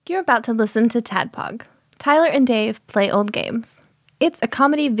You're about to listen to Tadpog. Tyler and Dave play old games. It's a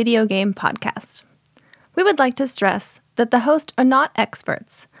comedy video game podcast. We would like to stress that the hosts are not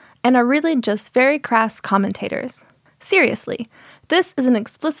experts and are really just very crass commentators. Seriously, this is an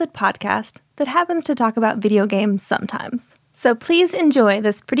explicit podcast that happens to talk about video games sometimes. So please enjoy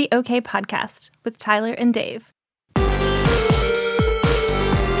this pretty okay podcast with Tyler and Dave.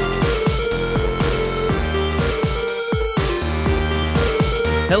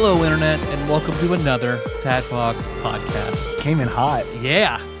 Hello, Internet, and welcome to another Tadpog podcast. Came in hot.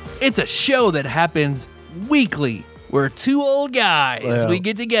 Yeah, it's a show that happens weekly. We're two old guys. Well. We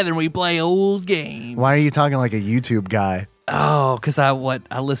get together and we play old games. Why are you talking like a YouTube guy? Oh, because I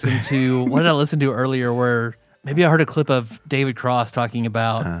listened to what did I listen to earlier? Where maybe I heard a clip of David Cross talking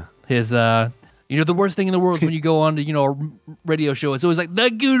about his. The worst thing in the world is when you go on to, a radio show, it's always like the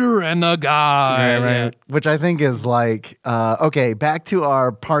gooter and the guy. Right. Yeah. Which I think is like, okay, back to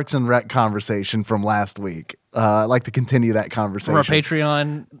our Parks and Rec conversation from last week. I'd like to continue that conversation. From our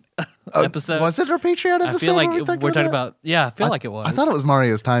Patreon episode. Was it our Patreon episode? I feel like we're talking about. Yeah, I feel like it was. I thought it was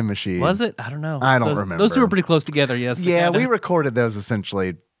Mario's Time Machine. Was it? I don't know. I don't remember. Those two were pretty close together, yes. Yeah, we recorded those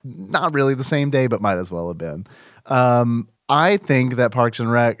essentially, not really the same day, but might as well have been. I think that Parks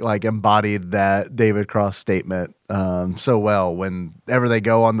and Rec embodied that David Cross statement so well whenever they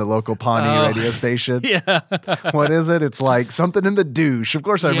go on the local Pawnee radio station. Yeah. What is it? It's like something in the douche. Of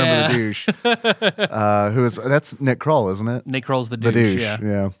course I remember the douche. That's Nick Kroll, isn't it? Nick Kroll's the douche.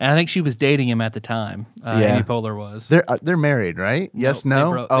 Yeah. And I think she was dating him at the time. Amy Poehler was. They're married, right? Yes,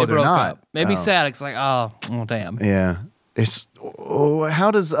 no? They they're broke not. up. Made me sad. It's like, oh damn. Yeah.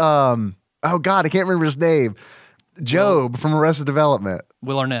 How does oh God, I can't remember his name. Job from Arrested Development.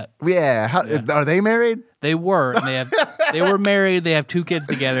 Will Arnett. Yeah. Are they married? They were. And they were married. They have two kids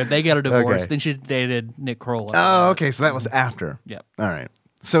together. They got a divorce. Okay. Then she dated Nick Kroll. Oh, okay. So that was after. Yep. All right.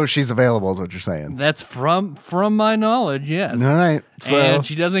 So she's available is what you're saying. That's from my knowledge, yes. All right. So, and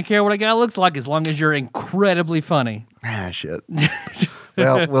she doesn't care what a guy looks like as long as you're incredibly funny. Shit.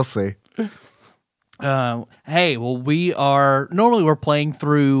 Well, we'll see. We're playing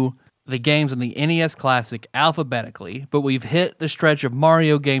through the games in the NES Classic alphabetically, but we've hit the stretch of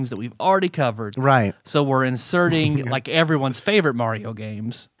Mario games that we've already covered. Right. So we're inserting like everyone's favorite Mario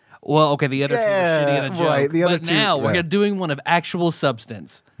games. Well, okay, the other two are shitty in a joke. Right, the other but two, now right. we're doing one of actual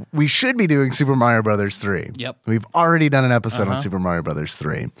substance. We should be doing Super Mario Brothers 3. Yep. We've already done an episode on Super Mario Brothers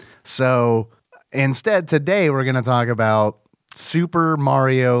 3. So instead, today we're going to talk about Super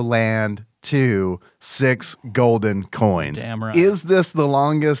Mario Land 2, 6 golden coins. Damn right. Is this the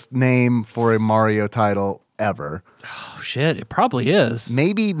longest name for a Mario title ever? Oh, shit, it probably is.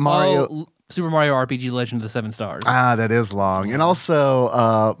 Maybe Mario... Super Mario RPG Legend of the Seven Stars. That is long. And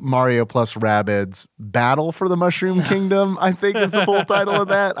also Mario plus Rabbids Battle for the Mushroom Kingdom, I think is the full title of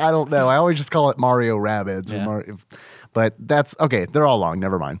that. I don't know. I always just call it Mario Rabbids. Yeah. But that's, okay, they're all long.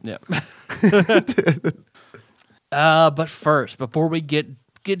 Never mind. Yep. But first, before we get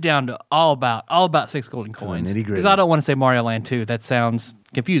down to all about 6 golden coins, nitty-gritty. because I don't want to say Mario Land 2. That sounds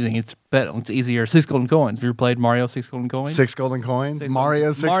confusing. It's easier. 6 golden coins. Have you ever played Mario 6 golden coins? 6 golden coins?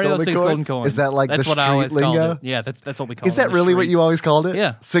 Mario 6 golden coins? Is that like that's the what I street always lingo? called it. Yeah, that's what we call it. Is that the really what streets. you always called it?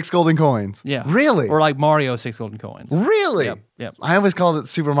 Yeah. 6 golden coins? Yeah. Really? Or like Mario 6 golden coins. Really? Yep. I always called it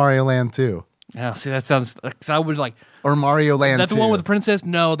Super Mario Land 2. Yeah, see, that sounds... Cause I would like... Or Mario Land 2. That's the one with the princess?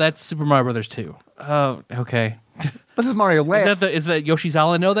 No, that's Super Mario Brothers 2. Oh, okay. But this is Mario Land. Is that Yoshi's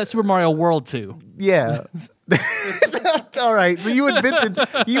Island? No, that's Super Mario World 2. Yeah. All right. So you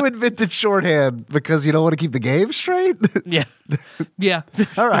invented shorthand because you don't want to keep the game straight? Yeah. Yeah.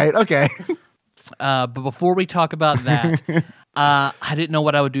 All right. Okay. But before we talk about that, I didn't know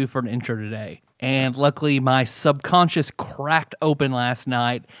what I would do for an intro today. And luckily, my subconscious cracked open last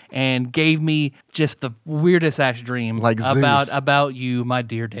night and gave me just the weirdest ass dream about you, my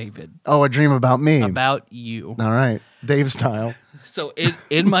dear David. Oh, a dream about me. About you. All right. Dave style. So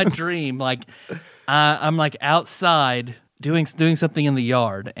in my dream, I'm like outside doing something in the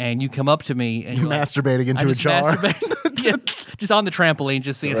yard, and you come up to me and you're masturbating into a jar. Yeah, just on the trampoline,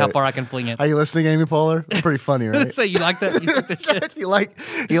 just seeing how far I can fling it. Are you listening, Amy Poehler? It's pretty funny, right? So you like that? You like that shit? you like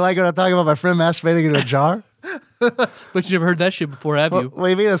when I'm talking about my friend masturbating into a jar? But you never heard that shit before, have you? What do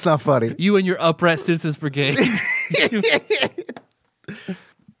you mean that's not funny? You and your upright citizens brigade.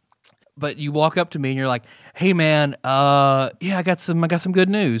 But you walk up to me and you're like, "Hey man, I got some good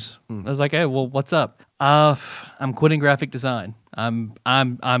news." I was like, "Hey, well, what's up?" I'm quitting graphic design. I'm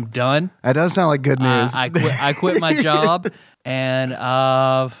done. That does sound like good news. I quit my job, and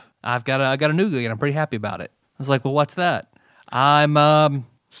I got a new gig, and I'm pretty happy about it. I was like, "Well, what's that?" I'm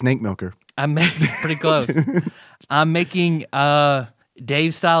Snake milker. I'm making pretty close. I'm making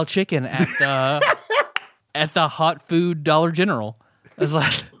Dave style chicken at the at the hot food Dollar General. I was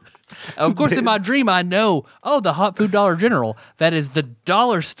like, of course, in my dream, I know. Oh, the hot food Dollar General. That is the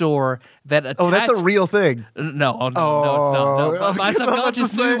dollar store that attached. Oh, that's a real thing. No, it's not. No.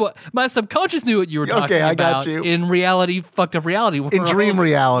 My subconscious knew what you were talking Okay, I about. got you. In reality, fucked up reality. In dream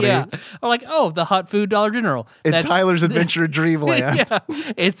reality. Yeah. I'm like, oh, the hot food Dollar General. In Tyler's Adventure Dreamland. Yeah,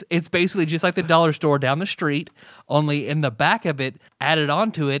 it's basically just like the dollar store down the street, only in the back of it, added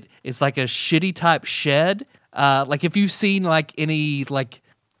onto it, is like a shitty type shed. Like if you've seen like any like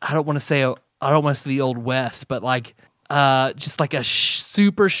I don't want to say the Old West, but like just like a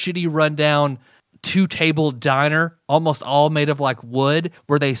super shitty rundown 2-table diner, almost all made of like wood,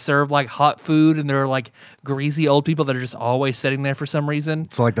 where they serve like hot food, and they're like greasy old people that are just always sitting there for some reason.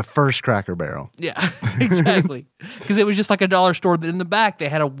 So like the first Cracker Barrel. Yeah, exactly. Because it was just like a dollar store that in the back they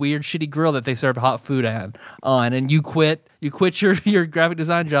had a weird shitty grill that they served hot food on, and you quit your graphic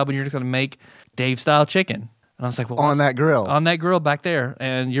design job and you're just gonna make Dave style chicken. And I was like, well, On that grill. on that grill back there,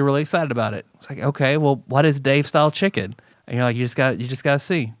 and you're really excited about it. It's like, okay, well, what is Dave style chicken? And you're like, you just gotta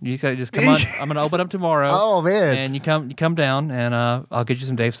see. You just come on. I'm gonna open up tomorrow. Oh, man. And you come down, and I'll get you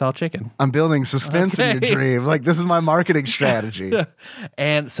some Dave style chicken. I'm building suspense in Okay. your dream. Like, this is my marketing strategy.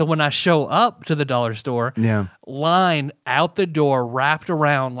 And so when I show up to the dollar store, Yeah. line out the door, wrapped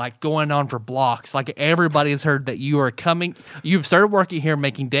around, like going on for blocks. Like everybody has heard that you are coming. You've started working here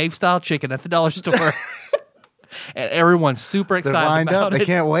making Dave style chicken at the dollar store. And everyone's super They're excited lined about up. it. They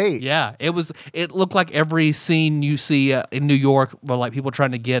can't wait. Yeah, it looked like every scene you see in New York where like people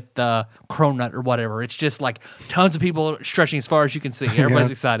trying to get the cronut or whatever. It's just like tons of people stretching as far as you can see. Everybody's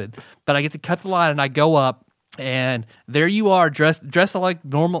excited. But I get to cut the line and I go up, and there you are, dressed like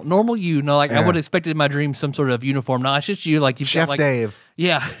normal you. No, like I Yeah. would have expected in my dream some sort of uniform. No, it's just you. Like you've Chef got like Dave.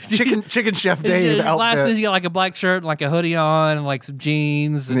 yeah, Chicken Chef Dave glasses. outfit. You got like a black shirt, and like a hoodie on, and like some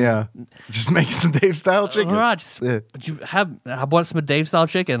jeans. And, Yeah. Just making some Dave style chicken. All right, just, Yeah. would you I want some Dave style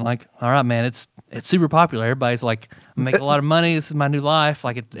chicken. Like, all right, man, it's super popular. Everybody's like, I'm making a lot of money. This is my new life.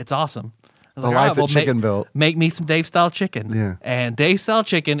 Like, it's awesome. I was The like, all life that chicken built. Make me some Dave style chicken. Yeah. And Dave style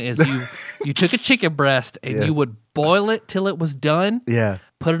chicken is you took a chicken breast and Yeah. you would boil it till it was done. Yeah.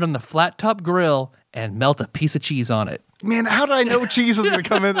 Put it on the flat top grill and melt a piece of cheese on it. Man, how did I know cheese was going to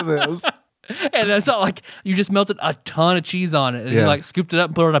come into this? And it's not like you just melted a ton of cheese on it and Yeah. you like scooped it up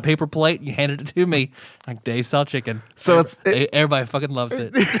and put it on a paper plate and you handed it to me. Like Dave style chicken. So Everybody fucking loves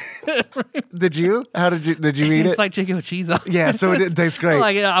it. Did you? How did you eat It's it? like chicken with cheese on it. Yeah, so it didn't taste great.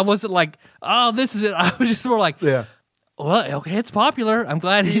 Like I wasn't like, oh, this is it. I was just more like, Yeah. well, okay, it's popular. I'm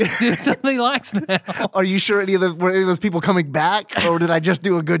glad he's doing something he likes now. Are you sure were any of those people coming back, or did I just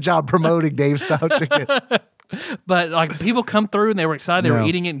do a good job promoting Dave style chicken? But like people come through and they were excited. They Yeah. were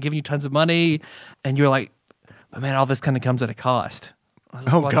eating it and giving you tons of money, and you're like, but man, all this kind of comes at a cost. I was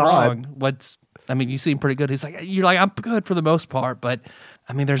like, Oh, what's God. wrong? I mean, you seem pretty good. He's like, you're like, I'm good for the most part, but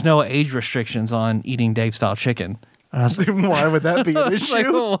I mean, there's no age restrictions on eating Dave style chicken. And I was like, Why would that be an I was like,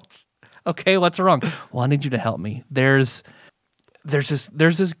 issue? well, okay, what's wrong? Well, I need you to help me. There's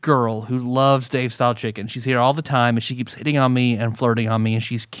this girl who loves Dave style chicken. She's here all the time, and she keeps hitting on me and flirting on me, and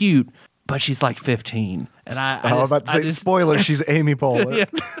she's cute, but she's like 15. And I was about to say, spoiler, she's Amy Poehler.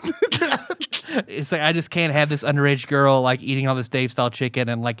 Yeah. It's like I just can't have this underage girl like eating all this Dave style chicken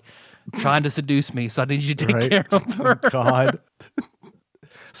and like trying to seduce me. So I need you to take Right. care of her. Oh, God.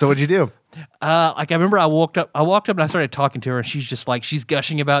 So what'd you do? Like I remember I walked up and I started talking to her, and she's just like she's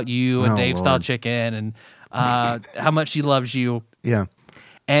gushing about you and Oh, Dave style Lord. chicken and how much she loves you. Yeah.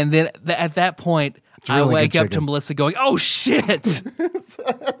 And then at that point, a really I wake good up to chicken. Melissa going, "Oh shit!"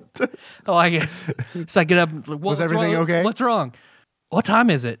 So I get up. Like, Was everything wrong? okay? What's wrong? What time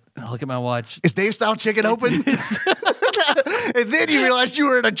is it? I look at my watch. Is Dave style chicken open? And then you realized you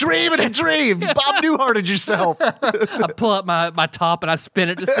were in a dream. Bob Newharted yourself. I pull up my top and I spin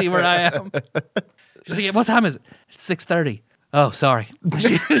it to see where I am. She's like, "What time is it?" It's 6:30. Oh, sorry.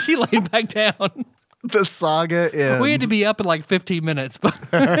 She laid back down. The saga ends. We had to be up in like 15 minutes, but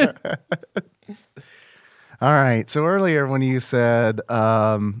All right. So earlier when you said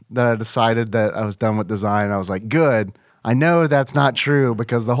that I decided that I was done with design, I was like, good. I know that's not true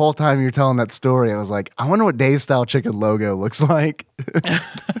because the whole time you're telling that story, I was like, I wonder what Dave style chicken logo looks like.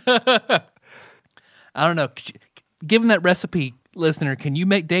 I don't know. Given that recipe listener, can you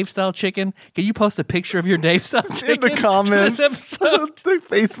make Dave style chicken? Can you post a picture of your Dave style chicken In the comments, to this episode? the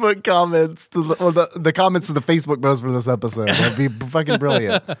Facebook comments, the comments to the Facebook post for this episode. That'd be fucking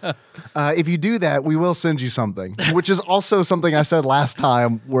brilliant. If you do that, we will send you something, which is also something I said last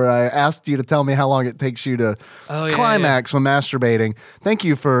time where I asked you to tell me how long it takes you to climax when masturbating. Thank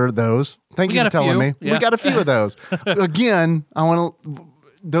you for those. Thank you for telling me. Yeah. We got a few of those. Again, I want to...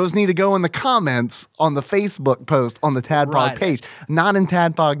 Those need to go in the comments on the Facebook post on the Tadpog Right. page, not in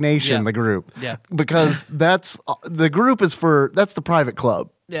Tadpog Nation, Yeah. the group. Yeah. Because that's the group is that's the private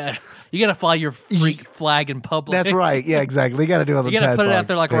club. Yeah. You got to fly your freak flag in public. That's right. Yeah, exactly. You got to do it on the You got to put it Tadpog out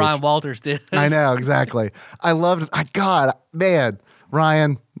there like page. Ryan Walters did. I know, exactly. I loved it. God, man,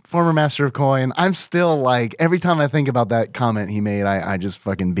 Ryan, former master of coin. I'm still like, every time I think about that comment he made, I just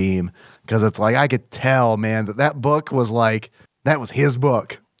fucking beam. Because it's like, I could tell, man, that book was like, that was his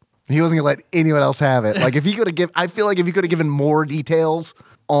book. He wasn't going to let anyone else have it. Like, if he could have I feel like if he could have given more details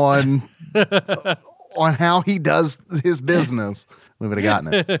on how he does his business, we would have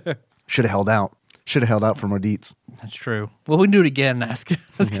gotten it. Should have held out. Should have held out for more deets. That's true. Well, we can do it again and ask him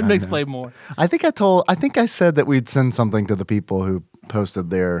to explain more. I think I said that we'd send something to the people who posted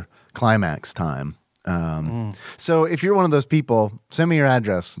their climax time. So if you're one of those people, send me your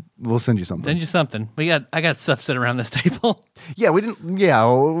address. We'll send you something. Send you something. I got stuff sitting around this table. Yeah, we didn't. Yeah,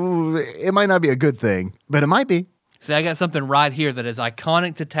 it might not be a good thing, but it might be. See, I got something right here that is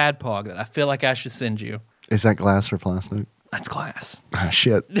iconic to Tadpog that I feel like I should send you. Is that glass or plastic? That's glass. Ah,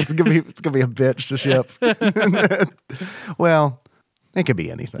 shit. It's gonna be a bitch to ship. Well, it could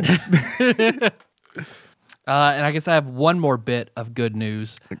be anything. And I guess I have one more bit of good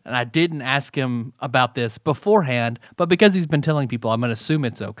news. And I didn't ask him about this beforehand, but because he's been telling people, I'm going to assume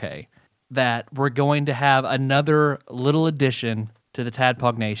it's okay, that we're going to have another little addition to the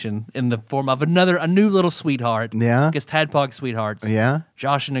Tadpog Nation in the form of a new little sweetheart. Yeah? Because Tadpog sweethearts, Yeah,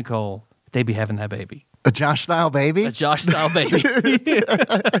 Josh and Nicole, they be having that baby. a Josh style baby. A Josh style baby.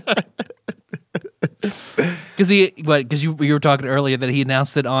 Because you were talking earlier that he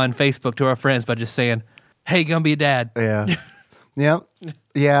announced it on Facebook to our friends by just saying, "Hey, gonna be a dad." Yeah. Yep.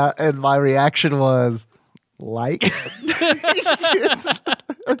 Yeah. And my reaction was like,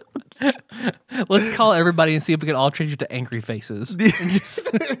 Let's call everybody and see if we can all change it to angry faces.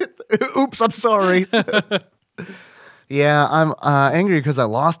 oops, I'm sorry. Yeah, I'm angry because I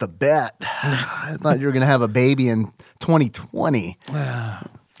lost a bet. I thought you were going to have a baby in 2020.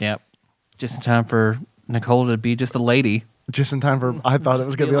 Yep. Just in time for Nicole to be just a lady. Just in time for, I thought it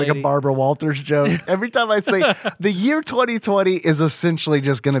was going to be like a lady. Barbara Walters joke. Every time I say the year 2020 is essentially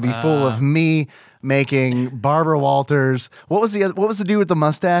just going to be full of me making Barbara Walters. What was the dude with the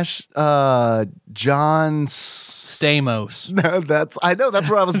mustache? John Stamos. No, I know that's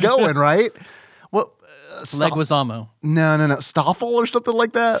where I was going, right? What? Leguizamo. No. Stoffel or something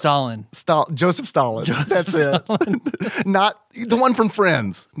like that? Stalin. Joseph Stalin. That's it. Not the one from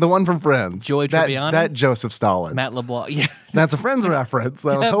Friends. The one from Friends. Joey that, Tribbiani? That Joseph Stalin. Matt LeBlanc. Yeah. That's a Friends reference.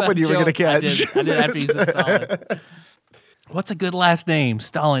 I was hoping you were going to catch. I did after you said Stalin. What's a good last name?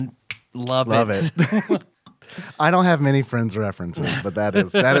 Stalin. Love it. I don't have many Friends references, but that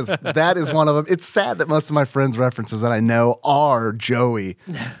is one of them. It's sad that most of my Friends references that I know are Joey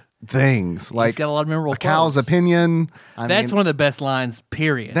things. Like He's got a lot of memorable a cow's quotes. opinion. That's one of the best lines,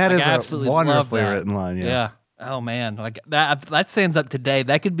 period. That is I a absolutely wonderfully love that. written line, yeah. Oh man, like that stands up today.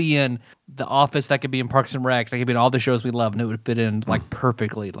 That could be in The Office. That could be in Parks and Rec. That could be in all the shows we love, and it would fit in like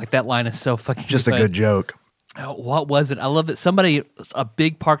perfectly. Like that line is so fucking just a good joke. Oh, what was it? I love that somebody, a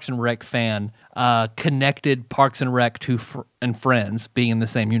big Parks and Rec fan, connected Parks and Rec to and Friends being in the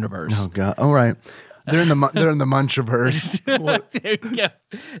same universe. Oh god! All right, they're in the Munchiverse. There you go.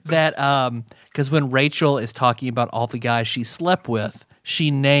 That because when Rachel is talking about all the guys she slept with, she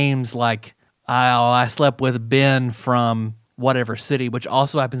names like I slept with Ben from whatever city, which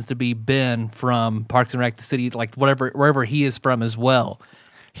also happens to be Ben from Parks and Rec, the city, like wherever he is from as well.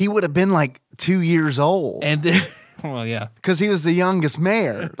 He would have been like 2 years old, And well, yeah. because he was the youngest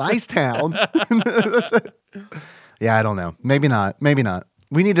mayor, Icetown. Yeah, I don't know. Maybe not. Maybe not.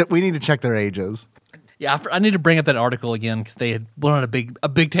 We need to check their ages. Yeah, I need to bring up that article again because they had went on a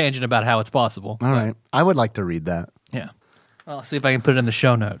big tangent about how it's possible. All right, I would like to read that. Yeah. I'll see if I can put it in the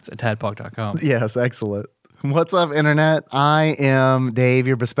show notes at tadpog.com. Yes, excellent. What's up, Internet? I am Dave,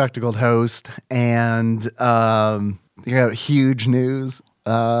 your bespectacled host, and you got huge news.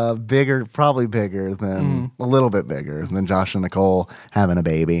 Probably bigger than a little bit bigger than Josh and Nicole having a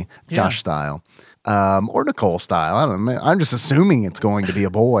baby, Yeah. Josh style. or Nicole style. I don't know. I'm just assuming it's going to be a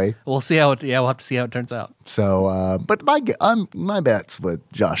boy. We'll see how it. Yeah, we'll have to see how it turns out. So, but my bet's with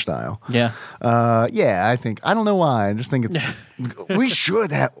Josh style. Yeah. Yeah, I don't know why. I just think it's, we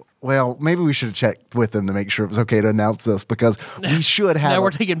should have, well, maybe we should have checked with them to make sure it was okay to announce this because we should have. Now we're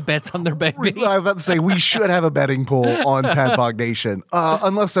taking bets on their baby. I was about to say we should have a betting pool on Tadpog Nation,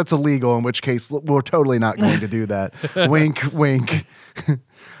 unless that's illegal, in which case we're totally not going to do that. Wink, wink.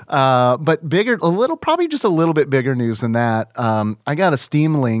 But probably just a little bit bigger news than that. I got a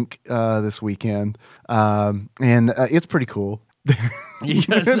Steam Link this weekend, and it's pretty cool.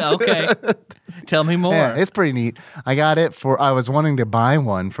 Yes, okay. Tell me more. Yeah, it's pretty neat. I was wanting to buy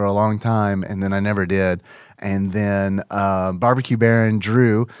one for a long time, and then I never did. And then Barbecue Baron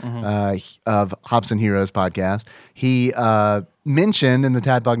Drew of Hops and Heroes podcast, he mentioned in the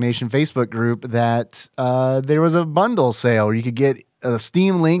Tadpog Nation Facebook group that there was a bundle sale where you could get a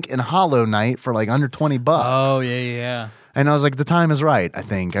Steam Link and Hollow Knight for like under $20. Oh, yeah. And I was like, the time is right. I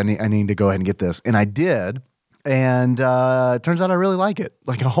think I need to go ahead and get this. And I did. And it turns out I really like it,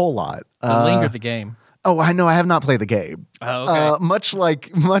 like a whole lot. The Link or the game? Oh, I know. I have not played the game. Oh, okay. Much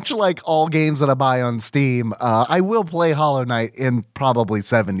like all games that I buy on Steam, I will play Hollow Knight in probably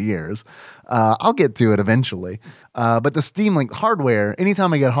 7 years. I'll get to it eventually. But the Steam Link hardware,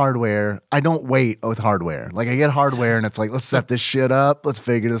 anytime I get hardware, I don't wait with hardware. Like I get hardware and it's like, let's set this shit up. Let's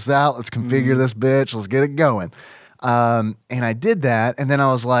figure this out. Let's configure this bitch. Let's get it going. And I did that, and then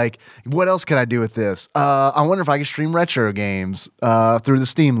I was like, what else could I do with this? I wonder if I could stream retro games through the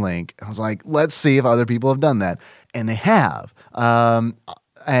Steam Link. I was like, let's see if other people have done that. And they have. All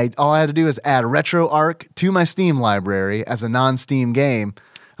I had to do is add RetroArch to my Steam library as a non-Steam game.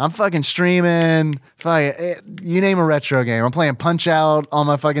 I'm fucking streaming, you name a retro game. I'm playing Punch-Out on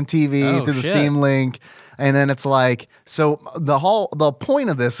my fucking TV through the Steam Link. And then it's like, so the point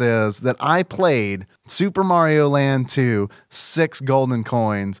of this is that I played Super Mario Land 2, 6 golden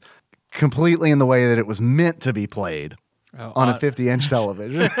coins, completely in the way that it was meant to be played on a 50-inch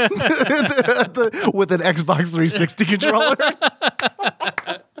television with an Xbox 360 controller.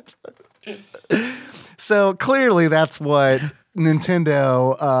 So clearly that's what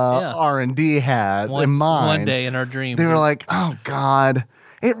Nintendo R&D had in mind. One day in our dreams. They were like, oh, God.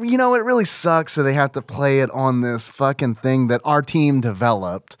 It really sucks that they have to play it on this fucking thing that our team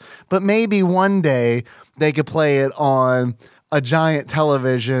developed. But maybe one day they could play it on a giant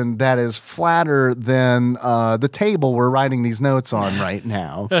television that is flatter than the table we're writing these notes on right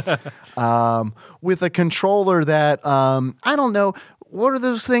now. With a controller that, I don't know, what are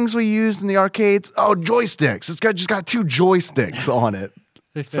those things we used in the arcades? Oh, joysticks. It's just got 2 joysticks on it.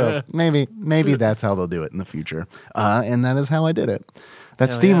 So maybe that's how they'll do it in the future. And that is how I did it.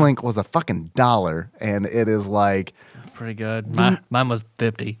 That Steam Link was a fucking $1, and it is like pretty good. Mine was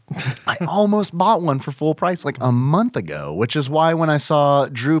 $50. I almost bought one for full price like a month ago, which is why when I saw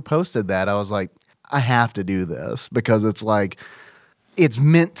Drew posted that, I was like, I have to do this because it's like it's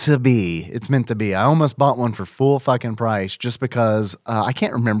meant to be. It's meant to be. I almost bought one for full fucking price just because I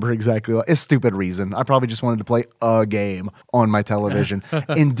can't remember exactly. It's a stupid reason. I probably just wanted to play a game on my television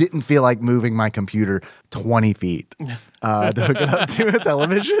and didn't feel like moving my computer 20 feet to hook it up to a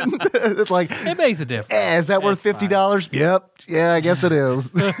television. It's like it makes a difference. Is that worth $50? Yep. Yeah, I guess it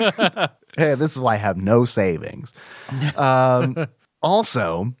is. Hey, this is why I have no savings.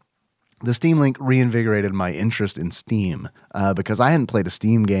 Also, the Steam Link reinvigorated my interest in Steam because I hadn't played a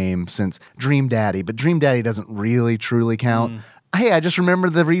Steam game since Dream Daddy, but Dream Daddy doesn't really truly count. Hey, I just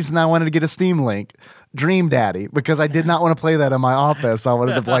remembered the reason I wanted to get a Steam Link. Dream Daddy, because I did not want to play that in my office. I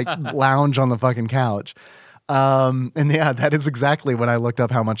wanted to like lounge on the fucking couch. And yeah, that is exactly when I looked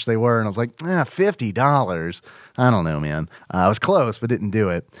up how much they were. And I was like, $50. I don't know, man. I was close, but didn't do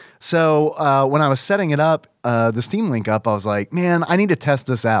it. So when I was setting it up, the Steam Link up, I was like, man, I need to test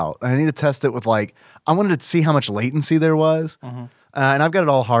this out. I need to test it with I wanted to see how much latency there was. Mm-hmm. And I've got it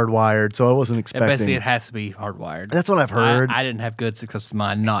all hardwired, so I wasn't expecting. Basically, it has to be hardwired. That's what I've heard. I didn't have good success with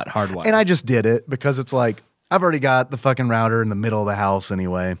mine, not hardwired. And I just did it because it's like, I've already got the fucking router in the middle of the house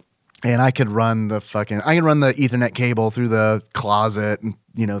anyway. And I could run the Ethernet cable through the closet and,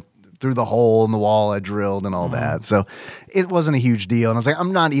 through the hole in the wall I drilled and all that. So it wasn't a huge deal. And I was like,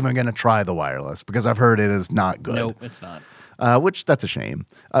 I'm not even going to try the wireless because I've heard it is not good. Nope, it's not. Which that's a shame.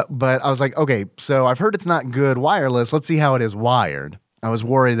 But I was like, okay, so I've heard it's not good wireless. Let's see how it is wired. I was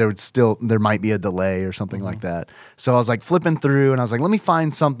worried there might be a delay or something like that. So I was like flipping through and I was like, let me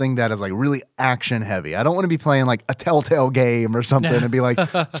find something that is like really action heavy. I don't want to be playing like a Telltale game or something and be like,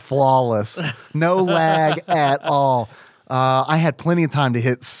 it's flawless. No lag at all. I had plenty of time to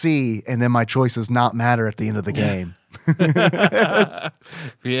hit C and then my choices not matter at the end of the game.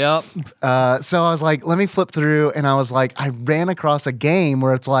 Yep. So I was like, let me flip through, and I was like, I ran across a game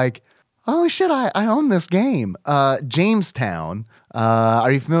where it's like, holy shit, I own this game. Jamestown.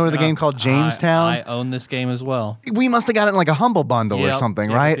 Are you familiar with a game called Jamestown? I own this game as well. We must have got it in like a Humble Bundle or Yep. something,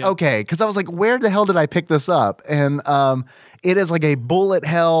 Yep, right? yep. Okay, because I was like, where the hell did I pick this up? And it is like a bullet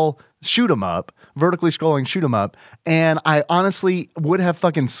hell shoot 'em up, vertically scrolling shoot 'em up, and I honestly would have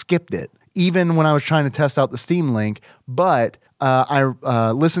fucking skipped it, even when I was trying to test out the Steam link, but I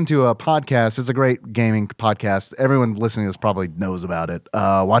listened to a podcast. It's a great gaming podcast. Everyone listening to this probably knows about it.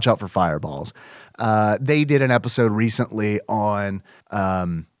 Watch out for Fireballs. They did an episode recently on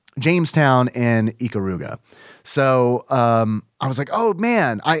Jamestown and Ikaruga. So I was like, oh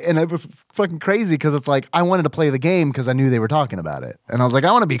man, and it was fucking crazy because it's like I wanted to play the game because I knew they were talking about it, and I was like,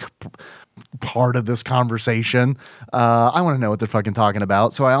 I want to be part of this conversation. I want to know what they're fucking talking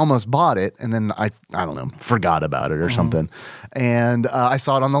about. So I almost bought it, and then I don't know, forgot about it or something. And I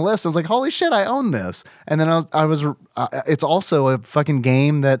saw it on the list. I was like, holy shit, I own this. And then I was it's also a fucking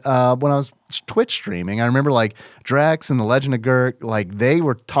game that when I was Twitch streaming, I remember like Drex and the Legend of Gurk, like they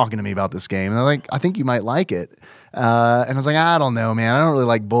were talking to me about this game, and they're like, I think you might like it. And I was like, I don't know, man. I don't really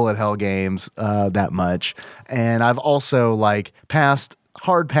like bullet hell games that much. And I've also like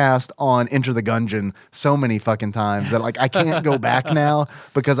hard passed on Enter the Gungeon so many fucking times that like I can't go back now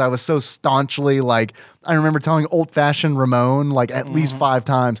because I was so staunchly like, I remember telling old fashioned Ramon like at least 5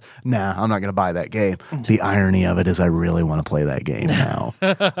 times, nah, I'm not going to buy that game. The irony of it is I really want to play that game now.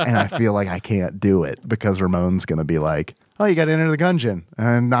 And I feel like I can't do it because Ramon's going to be like, oh, you got to Enter the Gungeon.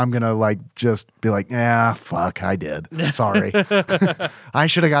 And I'm going to like just be like, yeah, fuck, I did. Sorry. I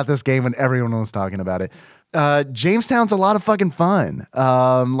should have got this game when everyone was talking about it. Jamestown's a lot of fucking fun.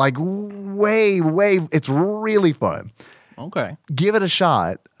 Like way, it's really fun. Okay. Give it a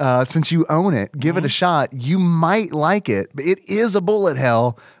shot. Since you own it, give it a shot. You might like it. It is a bullet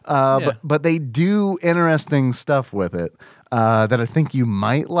hell, but they do interesting stuff with it that I think you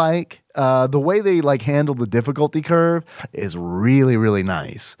might like. The way they like handle the difficulty curve is really, really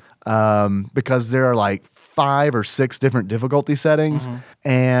nice because there are like 5 or 6 different difficulty settings,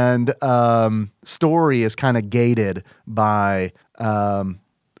 and story is kind of gated by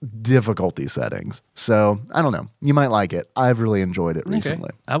difficulty settings. So I don't know. You might like it. I've really enjoyed it recently.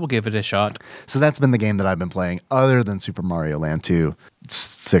 Okay. I will give it a shot. So that's been the game that I've been playing, other than Super Mario Land 2,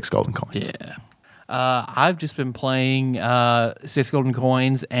 6 golden coins. Yeah. I've just been playing 6 golden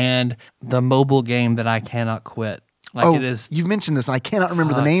coins and the mobile game that I cannot quit. Like it is you've mentioned this, and I cannot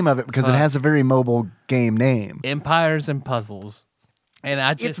remember the name of it because it has a very mobile game name. Empires and Puzzles.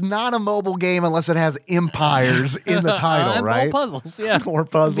 And It's not a mobile game unless it has empires in the title, and right? More puzzles, yeah. More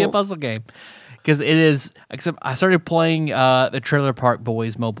puzzles. It'd be a puzzle game. Because it is, except I started playing the Trailer Park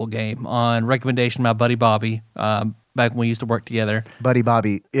Boys mobile game on recommendation of my buddy Bobby, back when we used to work together. Buddy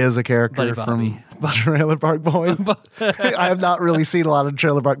Bobby is a character from Trailer Park Boys. I have not really seen a lot of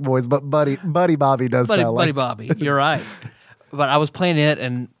Trailer Park Boys, but Buddy Bobby does sound like... Buddy Bobby, you're right. But I was playing it,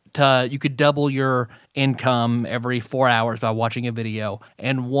 and you could double your income every 4 hours by watching a video.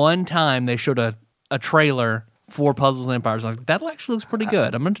 And one time they showed a trailer for Puzzles and Empires. I was like, that actually looks pretty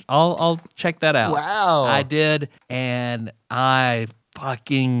good. I'll check that out. Wow. I did, and I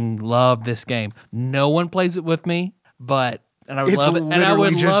fucking love this game. No one plays it with me, and I would love it. And I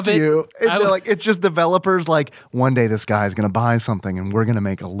would love it. You. Like, it's just developers like, one day this guy is going to buy something and we're going to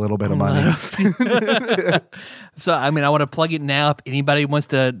make a little bit of money. So, I mean, I want to plug it now. If anybody wants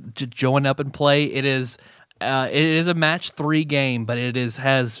to join up and play, it is a match 3 game, but it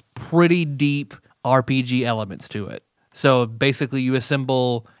has pretty deep RPG elements to it. So basically you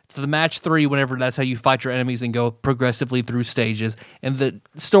assemble... So the match 3, whenever that's how you fight your enemies and go progressively through stages. And the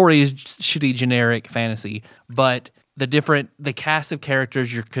story is shitty generic fantasy, but the cast of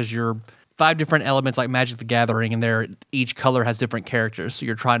characters, because you're 5 different elements like Magic the Gathering, and each color has different characters. So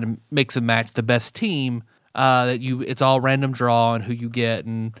you're trying to mix and match the best team. It's all random draw and who you get,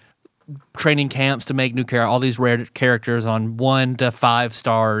 and training camps to make new characters. All these rare characters on 1 to 5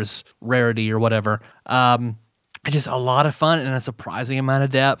 stars rarity or whatever. Just a lot of fun and a surprising amount of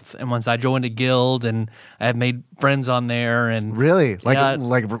depth. And once I joined a guild, and I've made friends on there, and really, like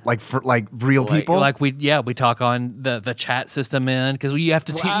real people, we talk on the chat system because you have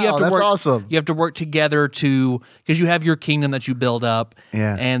to that's work. Awesome. You have to work together because you have your kingdom that you build up,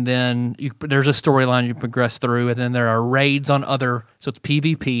 and then there's a storyline you progress through, and then there are raids on so it's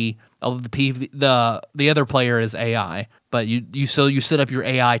PvP. Although the other player is AI, but you set up your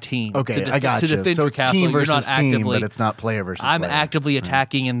AI team. Okay, to I got to you. defend So your it's castle. team You're versus not team, actively, but it's not player versus I'm player. actively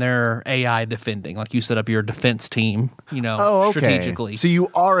attacking and their AI defending. Like you set up your defense team, Oh, okay. strategically. So you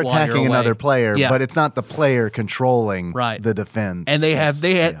are while you're attacking another away. player, Yeah. but it's not the player controlling Right. the defense. And they have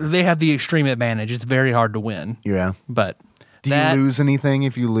It's- they have the extreme advantage. It's very hard to win. yeah. But Do that you lose anything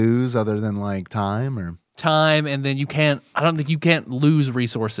if you lose other than like time, or time, and then I don't think you can't lose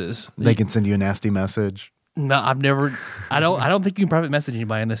resources. they can send you a nasty message? No, I don't think you can private message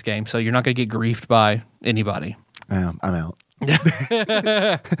anybody in this game, so you're not going to get griefed by anybody. I'm out.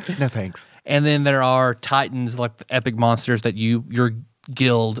 No thanks. And then there are titans, like the epic monsters that your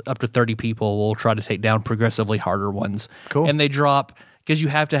guild, up to 30 people, will try to take down progressively harder ones. Cool. And they drop, because you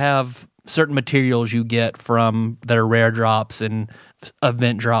have to have certain materials you get from that are rare drops and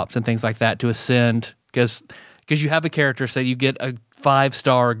event drops and things like that to ascend, because you have a character, say you get a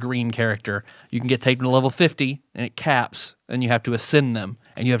 5-star green character, you can get taken to level 50 and it caps, and you have to ascend them,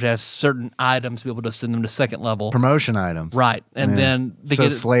 and you have to have certain items to be able to ascend them to second level. Promotion items. Right. And Yeah. then they so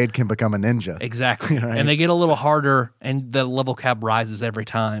get Slade can become a ninja. exactly. Right. And they get a little harder, and the level cap rises every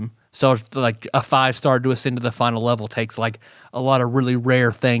time. So it's like a 5-star to ascend to the final level takes like a lot of really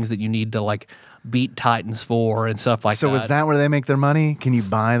rare things that you need to like beat titans for and stuff like that. So is that where they make their money? Can you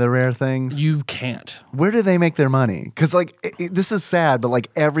buy the rare things? You can't. Where do they make their money? Because like this is sad, but like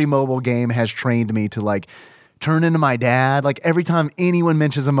every mobile game has trained me to like turn into my dad. Like every time anyone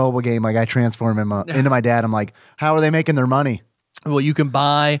mentions a mobile game, like I transform into my dad. I'm like, how are they making their money? Well, you can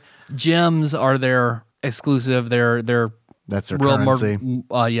buy gems are their exclusive. They're That's their real currency.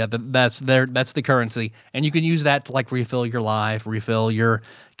 that's the currency, and you can use that to like refill your life,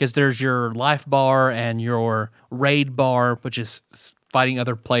 because there's your life bar and your raid bar, which is fighting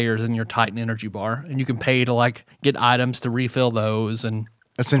other players, and your Titan energy bar, and you can pay to like get items to refill those and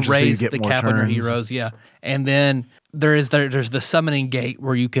Essentially, so you raise get the more cap on your turns. heroes. Yeah, and then there's the summoning gate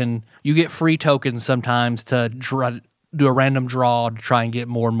where you get free tokens sometimes to do a random draw to try and get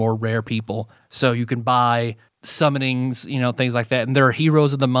more and more rare people. So you can buy summonings, things like that. And there are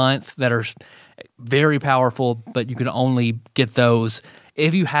heroes of the month that are very powerful, but you can only get those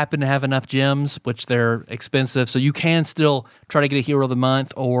if you happen to have enough gems, which they're expensive. So you can still try to get a hero of the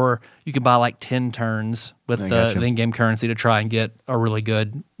month, or you can buy like 10 turns with the in-game currency to try and get a really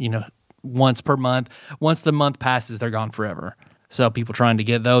good, once per month. Once the month passes, they're gone forever. So people trying to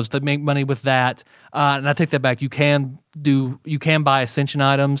get those to make money with that. And I take that back. You can buy ascension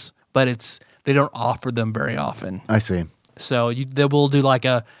items, but they don't offer them very often. I see. So they will do like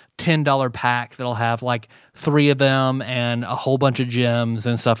a $10 pack that'll have like 3 of them and a whole bunch of gems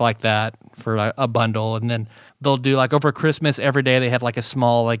and stuff like that for a bundle. And then they'll do like over Christmas every day they have like a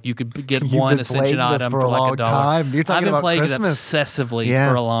small, like you could get You've one been ascension playing this item for a like long $1. time. You're talking I've been about playing Christmas. it obsessively Yeah.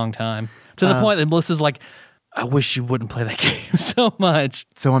 for a long time, to the point that Melissa's like, I wish you wouldn't play that game so much.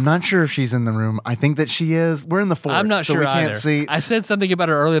 So I'm not sure if she's in the room. I think that she is. We're in the fort. I'm not so sure we either. can't see. I said something about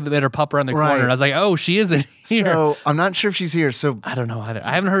her earlier that made her pop around the Right. corner, and I was like, oh, she isn't here. So I'm not sure if she's here. So I don't know either.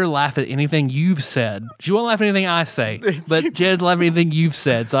 I haven't heard her laugh at anything you've said. She won't laugh at anything I say, but Jed laughed at anything you've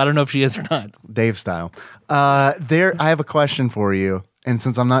said, so I don't know if she is or not. Dave style. I have a question for you. And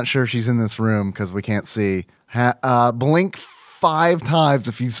since I'm not sure if she's in this room because we can't see, blink 5 times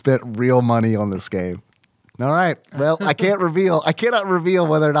if you've spent real money on this game. All right. Well, I cannot reveal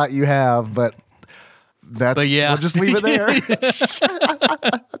whether or not you have, but yeah. we'll just leave it there.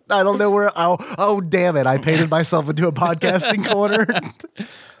 I don't know where. Oh, damn it. I painted myself into a podcasting corner.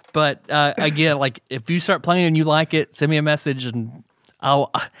 But again, like if you start playing and you like it, send me a message, and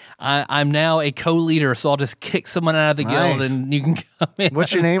I'm now a co-leader, so I'll just kick someone out of the guild, Nice. and you can come in.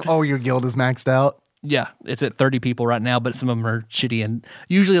 What's your name? Oh, your guild is maxed out. Yeah, it's at 30 people right now, but some of them are shitty. And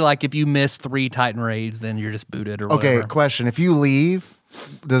usually, like, if you miss 3 Titan raids, then you're just booted or whatever. Okay, question. If you leave,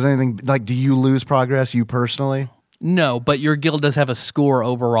 does anything, like, do you lose progress, you personally? No, but your guild does have a score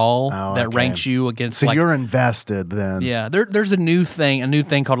overall Oh, that okay. ranks you against, So like, you're invested then. yeah, there's a new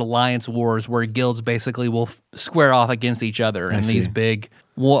thing called Alliance Wars, where guilds basically will square off against each other in these see. big,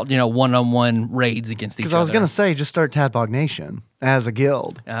 one-on-one raids against each other. Because I was going to say, just start Tadpog Nation as a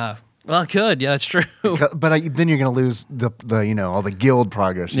guild. Well, it could. Yeah, that's true. But then you're going to lose the all the guild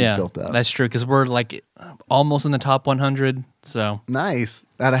progress you've Yeah, built up. that's true, because we're like almost in the top 100, so Nice.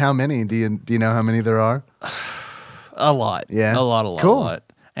 Out of how many? Do you know how many there are? a lot. Yeah. A lot. Cool.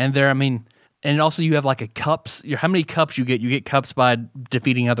 And and also you have like a cups. How many cups you get? You get cups by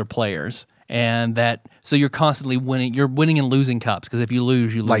defeating other players, and so you're constantly winning. You're winning and losing cups, because if you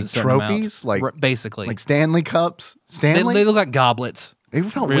lose, you lose Like a certain trophies? amount. Like- Basically, Like Stanley Cups? Stanley? they look like goblets. It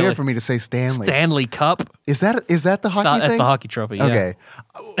felt Really? weird for me to say Stanley. Stanley Cup. Is that the hockey thing? That's the hockey trophy. Yeah. Okay.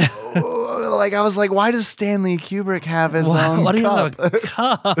 Like I was like, why does Stanley Kubrick have his own What do you cup? have a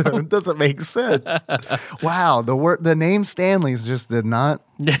cup? It doesn't make sense. Wow, the name Stanley's just did not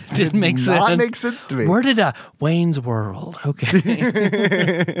Didn't make not sense. make sense to me. Where did Wayne's World?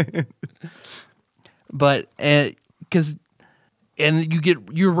 Okay. But because and you get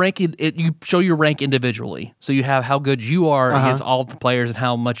your rank. You show your rank individually, so you have how good you are against all the players and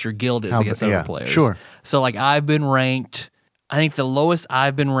how much your guild is against other players. Sure. So like I've been ranked. I think the lowest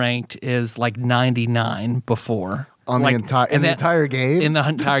I've been ranked is like 99 before. On like, the entire game? In the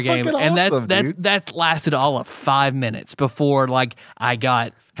entire game. Fucking And awesome, dude. that's lasted all of 5 minutes before like I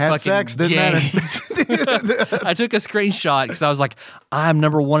got Had fucking sex, didn't matter. I took a screenshot because I was like, I'm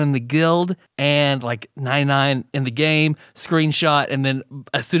number 1 in the guild and like 99 in the game, screenshot. And then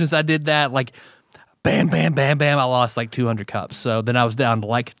as soon as I did that, like bam, bam, bam, bam, I lost like 200 cups. So then I was down to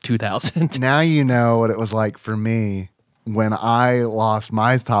like 2,000. Now you know what it was like for me when I lost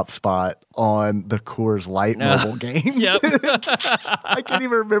my top spot on the Coors Light mobile game. Yep. I can't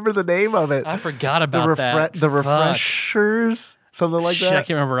even remember the name of it. I forgot about that. The Fuck. Refreshers, something like I that. can't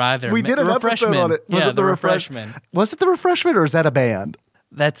remember either. We did an episode on it. Was yeah, it the Refreshman. Was it the Refreshment or is that a band?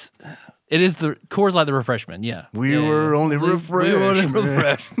 It is the Coors Light, the Refreshman. Yeah, We were only We were only Refreshment.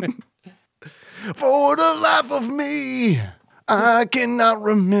 Refreshman. For the life of me, I cannot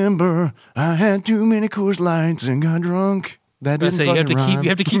remember. I had too many Coors Lights and got drunk. That didn't So you have to fucking you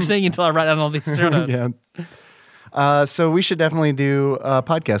have to keep singing until I write down all these show notes. Yeah. So we should definitely do a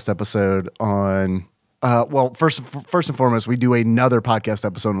podcast episode on. Well, first and foremost, we do another podcast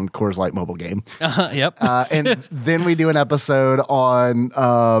episode on the Coors Light mobile game, Yep. and then we do an episode on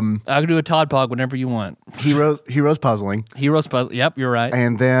I can do a Todd Pog whenever you want. Heroes Puzzling, Heroes Puzzle. Yep, you're right.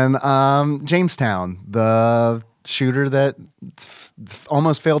 and then Jamestown, the shooter that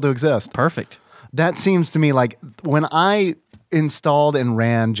almost failed to exist. Perfect. That seems to me like when I installed and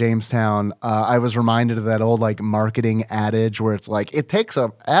ran Jamestown, I was reminded of that old like marketing adage where it's like it takes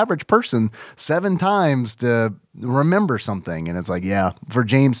an average person 7 times to remember something, and it's like, yeah, for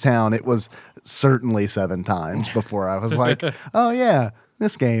Jamestown it was certainly 7 times before I was like, oh yeah,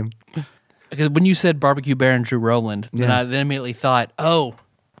 this game. Because when you said Barbecue Bear and Drew Rowland, then Yeah. I then immediately thought, oh,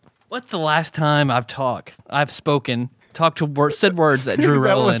 what's the last time I've spoken, said words at Drew That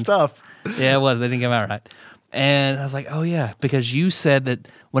Rowland? was tough. Yeah, it was. They didn't come out right. And I was like, oh, yeah, because you said that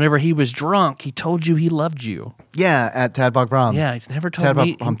whenever he was drunk, he told you he loved you. Yeah, at Tadpog Prom. Yeah, he's never told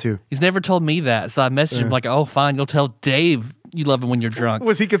me. Tadpog Prom too. He's never told me that. So I messaged him like, oh, fine, you'll tell Dave you love him when you're drunk.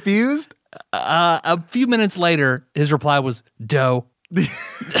 Was he confused? A few minutes later, his reply was, dough.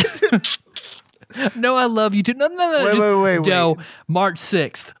 No, I love you too. No. Wait. Doe, March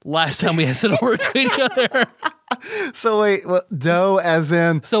 6th, last time we said a word to each other. So wait, Doe as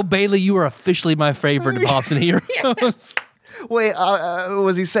in So, Bailey, you are officially my favorite of Pops and Heroes. wait,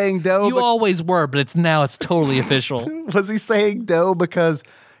 was he saying Doe? You always were, but it's totally official. Was he saying Doe because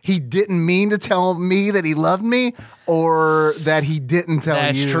he didn't mean to tell me that he loved me, or that he didn't tell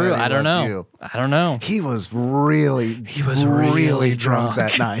That's you? true. That he I don't loved know. you? I don't know. He was really drunk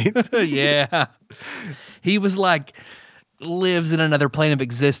that night. Yeah. He was like, lives in another plane of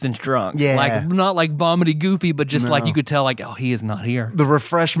existence drunk. Yeah. Like, not like vomity goofy, but just like No. you could tell, like, oh, he is not here. The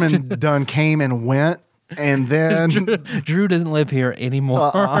refreshment done came and went, and then Drew doesn't live here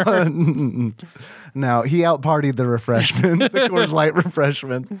anymore. no, he out partied the refreshment, the Coors Light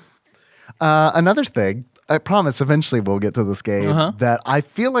refreshment. Another thing, I promise eventually we'll get to this game that I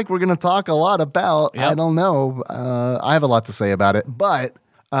feel like we're going to talk a lot about. Yep. I don't know. I have a lot to say about it, but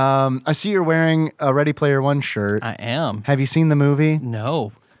I see you're wearing a Ready Player One shirt. I am. Have you seen the movie?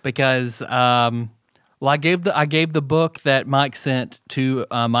 No, because I gave the book that Mike sent to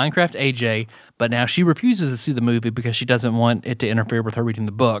Minecraft AJ, but now she refuses to see the movie because she doesn't want it to interfere with her reading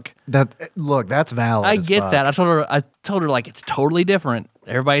the book. Look, that's valid. I as get fuck. that. I told her like it's totally different.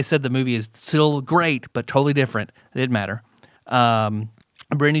 Everybody said the movie is still great, but totally different. It didn't matter.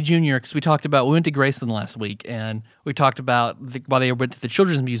 Brandy Jr., because we went to Graceland last week, and we talked about while they went to the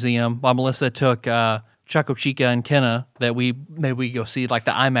Children's Museum, while Melissa took Choco Chica and Kenna, that we go see like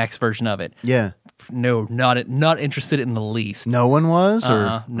the IMAX version of it. Yeah. No, not interested in the least. No one was,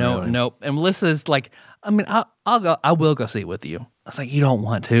 or No, Really? nope. And Melissa's like, I mean, I'll go. I will go see it with you. I was like, you don't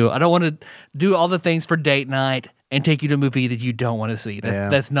want to. I don't want to do all the things for date night and take you to a movie that you don't want to see.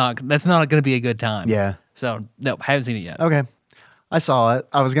 That's not going to be a good time. Yeah. So nope, haven't seen it yet. Okay. I saw it.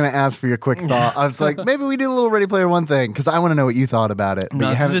 I was going to ask for your quick thought. I was like, maybe we do a little Ready Player One thing because I want to know what you thought about it. But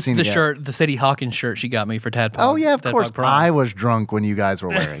you haven't this seen the it yet. shirt, the Sadie Hawkins shirt she got me for Tadpog. Oh yeah, of Tadpog course. Prom. I was drunk when you guys were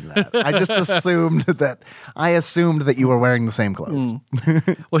wearing that. I just assumed that you were wearing the same clothes.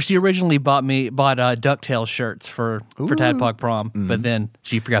 Well, she originally bought DuckTales shirts for Tadpog Prom, but then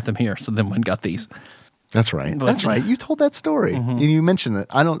she forgot them here, so then went and got these. That's right. That's right. You told that story. You mentioned it.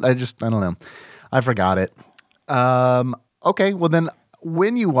 I don't know. I forgot it. Okay. Well, then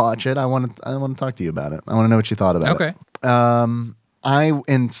when you watch it, I want to talk to you about it. I want to know what you thought about it. Okay.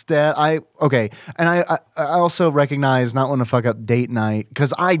 And I also recognize not wanting to fuck up date night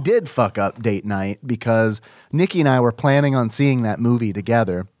because I did fuck up date night because Nikki and I were planning on seeing that movie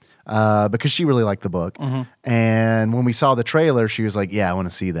together. Because she really liked the book. And when we saw the trailer, she was like, yeah, I want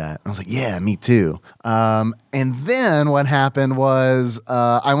to see that. I was like, yeah, me too. And then what happened was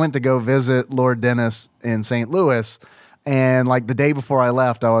I went to go visit Lord Dennis in St. Louis. And like the day before I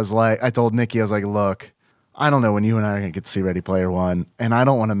left, I told Nikki, I was like, look, I don't know when you and I are going to get to see Ready Player One, and I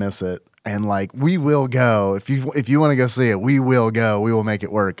don't want to miss it. And like, we will go. If you want to go see it, we will go. We will make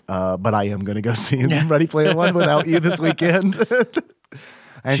it work. But I am going to go see Ready Player One without you this weekend.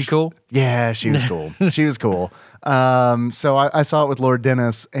 And she cool? Yeah, she was cool. She was cool. So I saw it with Lord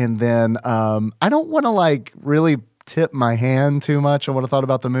Dennis, and then I don't want to like really tip my hand too much on what I thought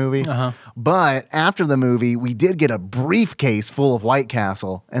about the movie. But after the movie, we did get a briefcase full of White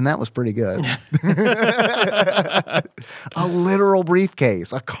Castle, and that was pretty good. A literal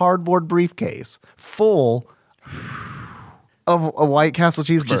briefcase, a cardboard briefcase full of a White Castle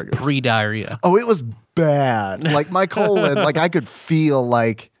cheeseburger. Just pre-diarrhea. Oh, it was bad. Like my colon, like I could feel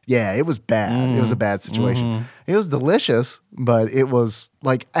like, yeah, it was bad. It was a bad situation. It was delicious, but it was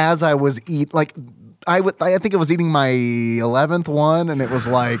like as I was I think I was eating my 11th one, and it was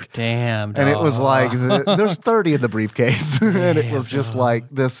like, damn, and it was like there's 30 in the briefcase, and it was just like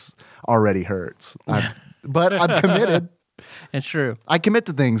this already hurts. But I'm committed. It's true. I commit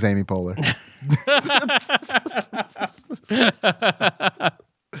to things, Amy Poehler.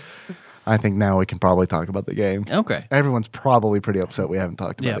 I think now we can probably talk about the game. Okay. Everyone's probably pretty upset we haven't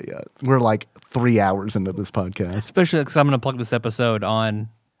talked about it yet. We're like 3 hours into this podcast. Especially because I'm going to plug this episode on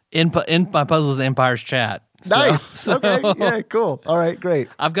in my Puzzles and Empires chat. Nice. Okay. Yeah, cool. All right, great.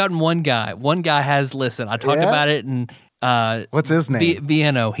 I've gotten one guy. One guy has listened. I talked about it and what's his name?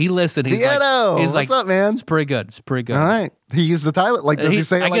 Vieno. He listened. He's Vieno. He's What's up, man? It's pretty good. It's pretty good. All right. He used the title. Like, does he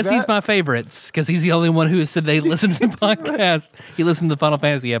say it like that? I guess he's my favorites because he's the only one who has said they listened to the podcast. He listened to the Final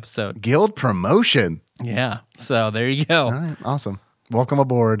Fantasy episode. Guild promotion. Yeah. So there you go. All right. Awesome. Welcome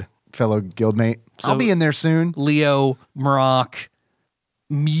aboard, fellow guildmate. I'll be in there soon. Leo Maroc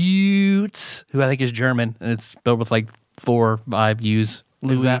Mute, who I think is German, and it's spelled with like 4 or 5 U's.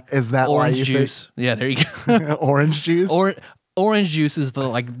 Is that why orange you juice? Yeah, there you go. Orange juice. Orange juice is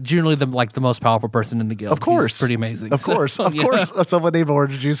generally the most powerful person in the guild. Of course, he's pretty amazing. Of course, someone named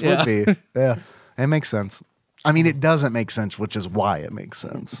Orange Juice would be. Yeah, it makes sense. I mean, it doesn't make sense, which is why it makes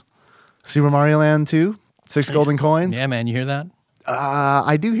sense. Super Mario Land 2, 6 golden coins. Yeah, man, you hear that?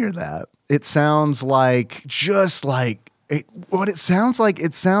 I do hear that. It sounds like what it sounds like.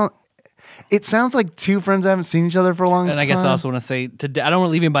 It sounds like 2 friends haven't seen each other for a long time. And I guess I also want to say, I don't want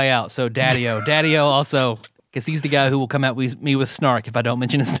to leave anybody out. So Daddy-O also, because he's the guy who will come at me with snark if I don't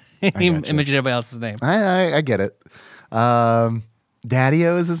mention his name and mention everybody else's name. I get it.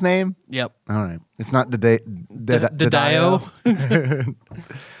 Daddy-O is his name? Yep. All right. It's not Daddy-O.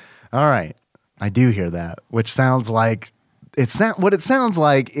 All right. I do hear that, which sounds like what it sounds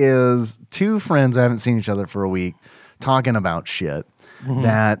like is 2 friends who haven't seen each other for a week talking about shit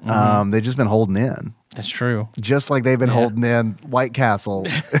that they've just been holding in. That's true. Just like they've been holding in White Castle.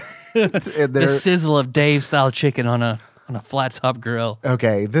 The sizzle of Dave-style chicken on a flat top grill.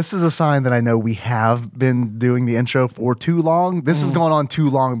 Okay, this is a sign that I know we have been doing the intro for too long. This has gone on too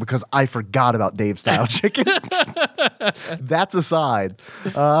long because I forgot about Dave-style chicken. That's a sign.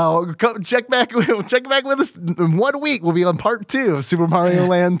 Check back with us in 1 week. We'll be on part 2 of Super Mario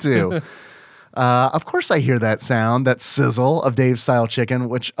Land 2. Of course, I hear that sound, that sizzle of Dave-style chicken,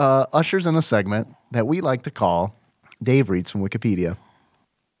 which ushers in a segment that we like to call Dave Reads from Wikipedia.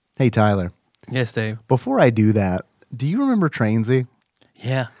 Hey, Tyler. Yes, Dave. Before I do that, do you remember Trainsy?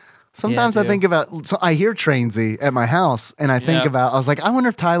 Yeah. Sometimes I think about, so I hear Trainsy at my house, and I think about, I was like, I wonder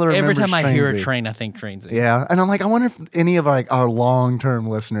if Tyler remembers Every time I hear a Trainsy. train, I think Trainsy. Yeah, and I'm like, I wonder if any of our long-term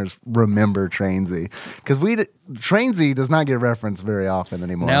listeners remember Trainsy. Because Trainsy does not get referenced very often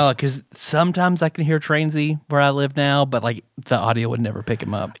anymore. No, because sometimes I can hear Trainsy where I live now, but like the audio would never pick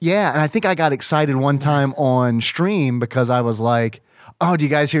him up. Yeah, and I think I got excited one time on stream because I was like, Oh, do you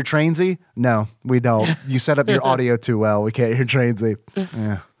guys hear Trainsy? No, we don't. You set up your audio too well. We can't hear Trainsy.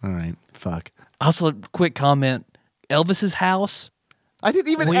 Yeah, all right. Fuck. Also, quick comment. Elvis's house. I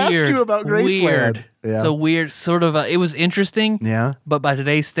didn't even ask you about Graceland. Weird. Yeah. It's a weird sort of. It was interesting. Yeah. But by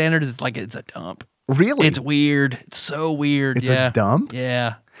today's standards, it's a dump. Really? It's weird. It's so weird. It's a dump?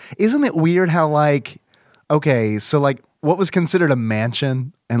 Yeah. Isn't it weird how okay, so what was considered a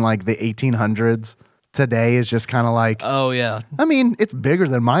mansion in the 1800s today is just kind of Oh yeah. I mean, it's bigger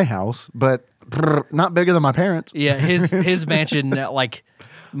than my house, but not bigger than my parents. Yeah. His mansion,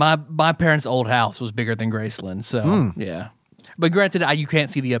 my parents' old house was bigger than Graceland. So yeah. But granted, you can't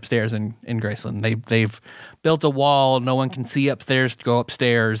see the upstairs in Graceland. They've built a wall. No one can see upstairs to go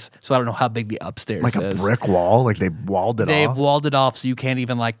upstairs. So I don't know how big the upstairs is. Like a brick wall? Like they walled it off? They've walled it off so you can't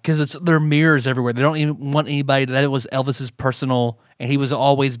even because there are mirrors everywhere. They don't even want anybody that it was Elvis's personal, and he was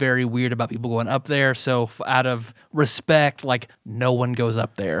always very weird about people going up there. So out of respect, no one goes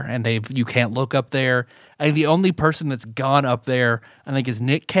up there, and you can't look up there. I think the only person that's gone up there, I think, is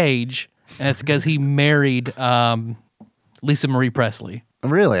Nick Cage, and it's because he married Lisa Marie Presley.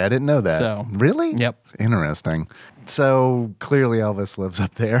 Really? I didn't know that. So, really? Yep. Interesting. So clearly Elvis lives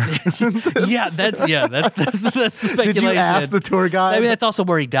up there. That's the speculation. Did you ask the tour guide? I mean, that's also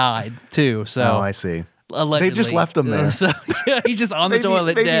where he died too. So oh, I see. Allegedly. They just left him there. So yeah, he's just on the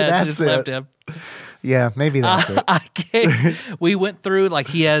toilet maybe dead. that's Just it. left him. Yeah, maybe that's it. We went through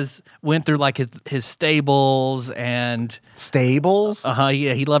his stables and Stables? yeah,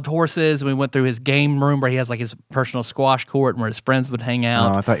 he loved horses, and we went through his game room where he has his personal squash court and where his friends would hang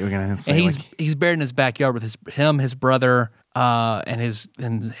out. Oh, I thought you were gonna say And he's buried in his backyard with his brother, and his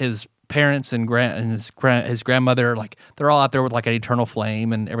parents and his grandmother. They're all out there with an eternal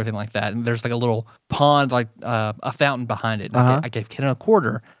flame and everything like that. And there's a little pond, a fountain behind it. I gave Ken a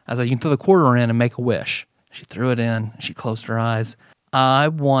quarter. I was like, you can throw the quarter in and make a wish. She threw it in. She closed her eyes. I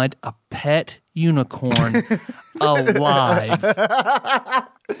want a pet unicorn alive. I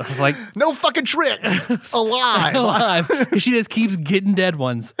was like, no fucking tricks. Alive. alive. Because she just keeps getting dead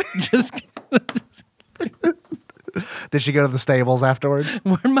ones. Just Did she go to the stables afterwards?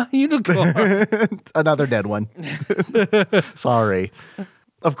 where my unicorn? Another dead one. Sorry.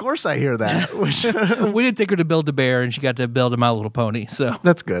 Of course I hear that. We didn't take her to Build-A-Bear, and she got to build a My Little Pony. So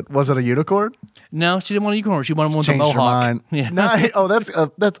That's good. Was it a unicorn? no, she didn't want a unicorn. She wanted one with a Changed your mohawk. mind. Yeah. No,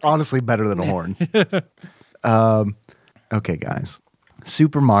 that's honestly better than a horn. Okay, guys.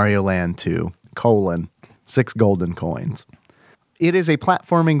 Super Mario Land 2, 6 golden coins. It is a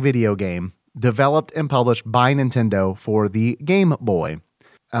platforming video game developed and published by Nintendo for the Game Boy,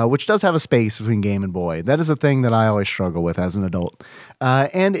 which does have a space between Game and Boy. That is a thing that I always struggle with as an adult,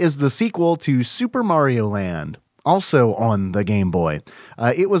 and is the sequel to Super Mario Land, also on the Game Boy.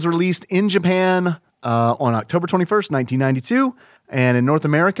 It was released in Japan on October 21st, 1992, and in North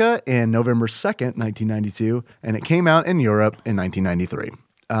America in November 2nd, 1992, and it came out in Europe in 1993.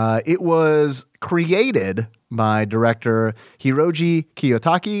 It was created by director Hiroji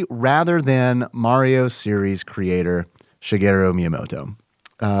Kiyotaki rather than Mario series creator Shigeru Miyamoto,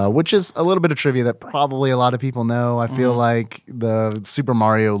 which is a little bit of trivia that probably a lot of people know. I feel like the Super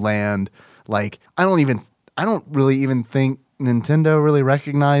Mario Land, I don't really even think Nintendo really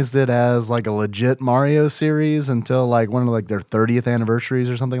recognized it as a legit Mario series until one of their 30th anniversaries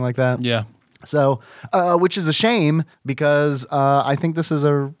or something like that. Yeah. So, which is a shame because I think this is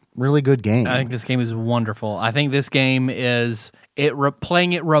a really good game. I think this game is wonderful. I think this game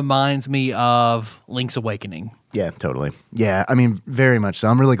playing it reminds me of Link's Awakening. Yeah, totally. Yeah, I mean, very much so.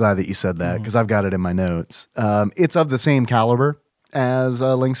 I'm really glad that you said that because I've got it in my notes. It's of the same caliber as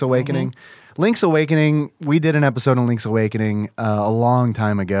Link's Awakening. Link's Awakening, we did an episode on Link's Awakening a long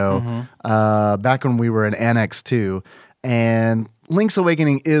time ago, back when we were in Annex 2, and Link's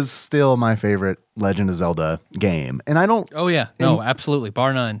Awakening is still my favorite Legend of Zelda game. And I don't... Oh, yeah. No, absolutely.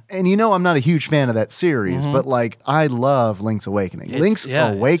 Bar none. And I'm not a huge fan of that series, but I love Link's Awakening. Link's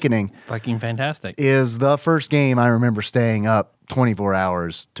Awakening... It's fucking fantastic. Is the first game I remember staying up 24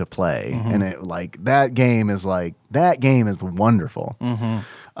 hours to play. And that game is wonderful.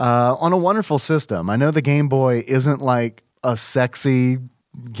 On a wonderful system. I know the Game Boy isn't a sexy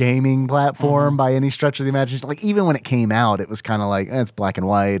gaming platform by any stretch of the imagination. Even when it came out, it was kind of it's black and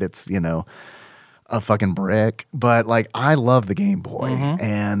white. It's, a fucking brick. But I love the Game Boy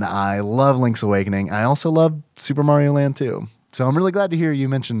and I love Link's Awakening. I also love Super Mario Land 2. So I'm really glad to hear you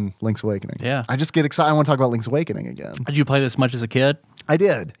mention Link's Awakening. Yeah. I just get excited. I want to talk about Link's Awakening again. Did you play this much as a kid? I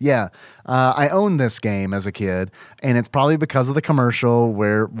did, yeah. I owned this game as a kid, and it's probably because of the commercial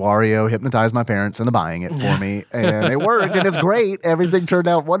where Wario hypnotized my parents into buying it for me, and it worked, and it's great. Everything turned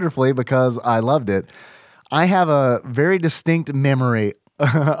out wonderfully because I loved it. I have a very distinct memory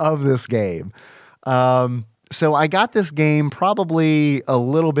of this game. So I got this game probably a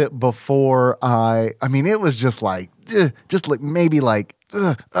little bit before I mean, it was just like maybe like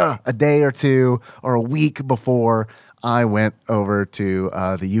a day or two or a week before I went over to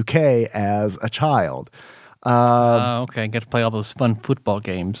the UK as a child. Okay, get to play all those fun football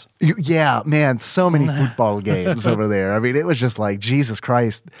games. Yeah, man, so many football games over there. I mean, it was just like, Jesus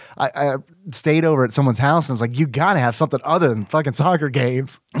Christ. I stayed over at someone's house and was like, you got to have something other than fucking soccer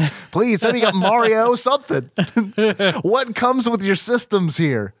games. Please, somebody got Mario, something. What comes with your systems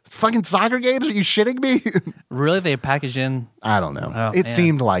here? Fucking soccer games? Are you shitting me? Really? They packaged in? I don't know. Oh, It man.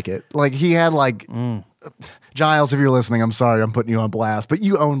 seemed like it. Like he had like... Giles, if you're listening, I'm sorry I'm putting you on blast, but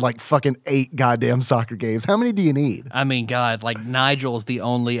you own like fucking 8 goddamn soccer games. How many do you need? I mean, God, like Nigel is the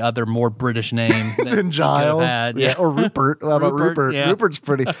only other more British name that Than Giles? Had. Yeah. Or Rupert. How about Rupert, Rupert? yeah. Rupert's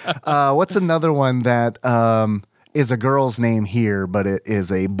pretty. What's another one that is a girl's name here, but it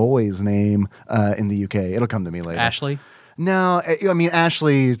is a boy's name in the UK? It'll come to me later. Ashley. No, I mean,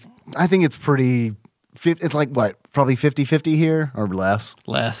 Ashley, I think it's pretty... It's like, what, probably 50-50 here or less?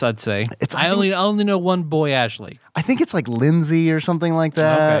 Less, I'd say. I I only know one boy, Ashley. I think it's like Lindsay or something like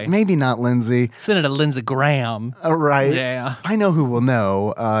that. Okay. Maybe not Lindsay. Send it to Lindsey Graham. Right. Yeah. I know who will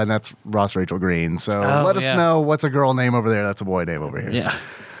know, and that's Ross Rachel Green. So Oh, let us yeah. know what's a girl name over there. That's a boy name over here. Yeah.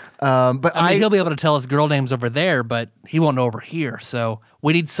 But I mean, he'll be able to tell us girl names over there, but he won't know over here. So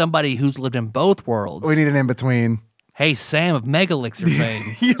we need somebody who's lived in both worlds. we need an in between. Hey, Sam of Megalixir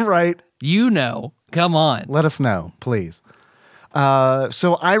fame. You're right. You know. Come on. Let us know, please.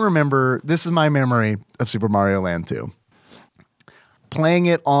 So I remember, this is my memory of Super Mario Land 2. Playing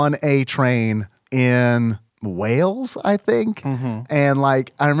it on a train in Wales, I think. And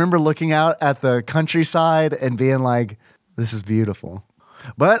like, I remember looking out at the countryside and being like, this is beautiful.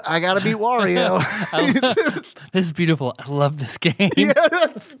 But I got to beat Wario. This is beautiful. I love this game. Yeah,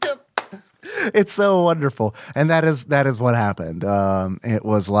 it's so wonderful, and that is what happened. It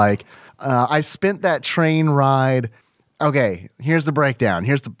was like I spent that train ride. Okay, here's the breakdown.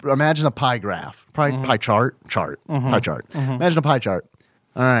 Imagine a pie graph, pie chart. Pie chart. Imagine a pie chart.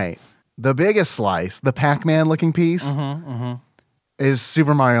 All right, the biggest slice, the Pac-Man looking piece, is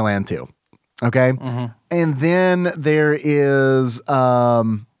Super Mario Land 2. Okay, and then there is a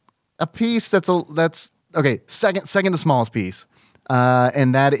piece that's okay. Second to smallest piece,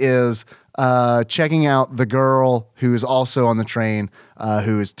 and that is checking out the girl who's also on the train,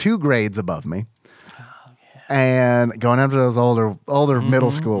 who is 2 grades above me, and going after those older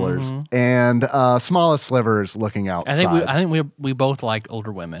middle schoolers, and smallest slivers looking outside. I think we both like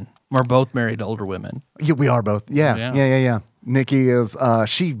older women. We're both married to older women. Yeah, we are both. Yeah. Yeah. Nikki is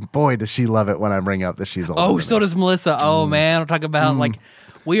boy does she love it when I bring up that she's older. Oh, than so me. does Melissa. Oh man, I'm talking about like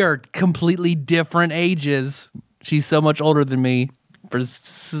we are completely different ages. She's so much older than me for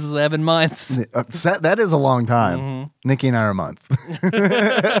 7 months. That is a long time. Nikki and I are a month.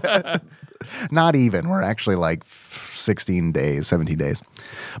 Not even. We're actually like 16 days, 17 days.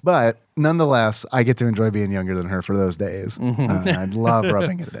 But nonetheless, I get to enjoy being younger than her for those days. I love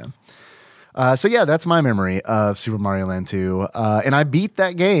rubbing it in. So yeah, that's my memory of Super Mario Land 2. And I beat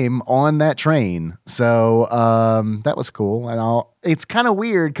that game on that train. So that was cool. And it's kind of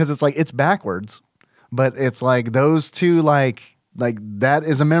weird because it's like it's backwards. But it's like those two like that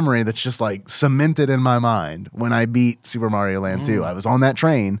is a memory that's just like cemented in my mind when I beat Super Mario Land 2. I was on that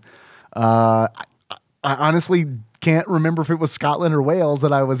train. I honestly can't remember if it was Scotland or Wales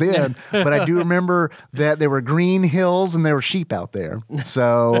that I was in, but I do remember that there were green hills and there were sheep out there.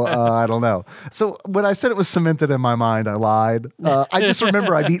 So I don't know. So when I said it was cemented in my mind, I lied. I just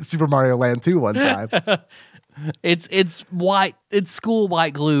remember I beat Super Mario Land 2 one time. It's white. It's school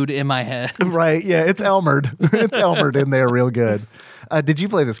white glued in my head. Right. Yeah. It's Elmered. It's Elmered in there real good. Did you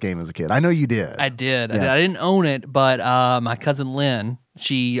play this game as a kid? I know you did. I did. Yeah. I didn't own it, but my cousin Lynn,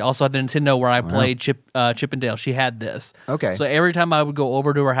 she also had the Nintendo where I played Chip and Dale. She had this. Okay. So every time I would go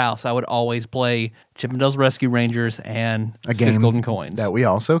over to her house, I would always play Chip and Dale's Rescue Rangers and A 6 game Golden Coins. that we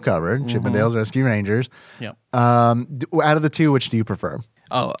also covered, Chip and Dale's Rescue Rangers. Yep. Out of the two, which do you prefer?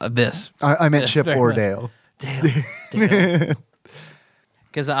 Oh, this. I meant Yes, Chip very or much. Dale. Dale.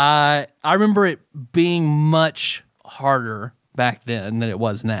 Because I remember it being much harder back then than it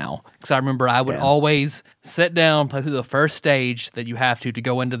was now. Because I remember I would always sit down, play through the first stage that you have to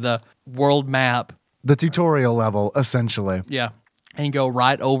go into the world map. The tutorial level, essentially. Yeah. And go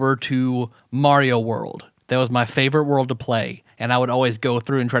right over to Mario World. That was my favorite world to play. And I would always go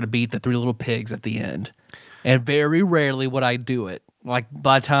through and try to beat the 3 little pigs at the end. And very rarely would I do it. Like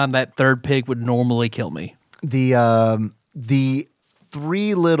by the time that 3rd pig would normally kill me. The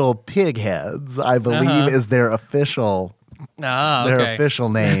three little pig heads, I believe, is their official official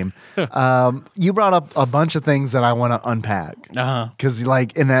name. You brought up a bunch of things that I want to unpack. Because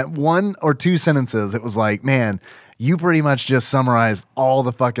like in that 1 or 2 sentences, it was like, man, you pretty much just summarized all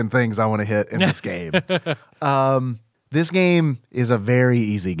the fucking things I want to hit in this game. This game is a very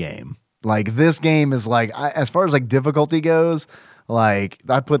easy game. Like this game is like, as far as like difficulty goes, like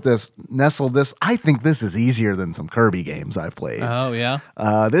I put this, I think this is easier than some Kirby games I've played. Oh, yeah?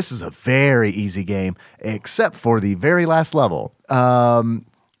 This is a very easy game, except for the very last level.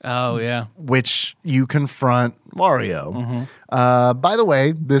 Oh, yeah. Which you confront Wario. By the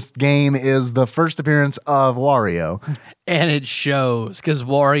way, this game is the first appearance of Wario. And it shows because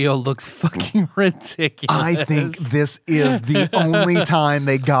Wario looks fucking ridiculous. I think this is the only time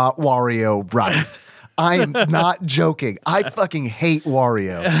they got Wario right. I am not joking. I fucking hate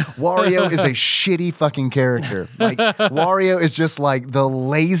Wario. Wario is a shitty fucking character. Like, Wario is just like the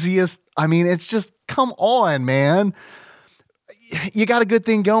laziest. I mean, it's just, come on, man. You got a good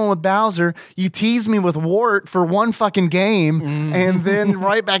thing going with Bowser. You tease me with Wart for one fucking game and then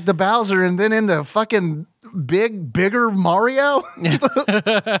right back to Bowser and then into fucking bigger Mario.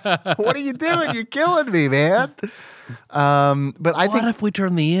 What are you doing? You're killing me, man. But I think, what if we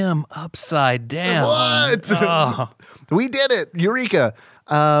turn the M upside down? What? Oh. We did it. Eureka.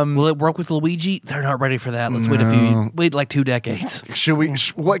 Will it work with Luigi? They're not ready for that. Let's wait like 2 decades. Should we?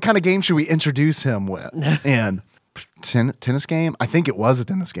 What kind of game should we introduce him with? And tennis game? I think it was a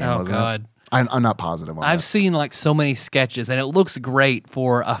tennis game. Oh, wasn't God. it? I'm not positive on I've that. seen like so many sketches, and it looks great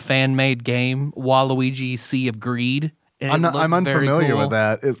for a fan-made game. Waluigi's Sea of Greed. And I'm unfamiliar with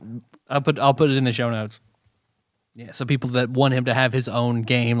that. I'll put it in the show notes. Yeah, so people that want him to have his own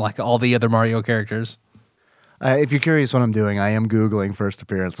game, like all the other Mario characters. If you're curious what I'm doing, I am Googling first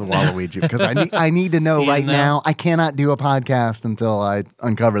appearance of Waluigi because I need to know right now. I cannot do a podcast until I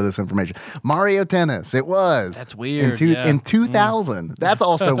uncover this information. Mario Tennis, it was. That's weird. In 2000. That's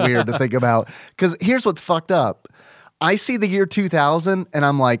also weird to think about because here's what's fucked up. I see the year 2000 and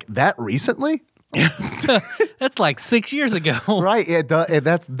I'm like, that recently? That's like 6 years ago. Right.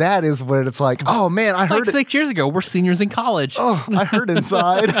 That is what it's like. Oh, man, I heard like 6 years ago. We're seniors in college. Oh, I heard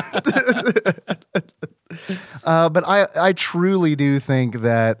inside. But I truly do think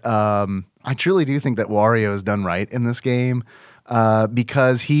that Wario is done right in this game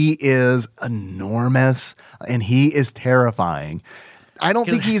because he is enormous and he is terrifying. I don't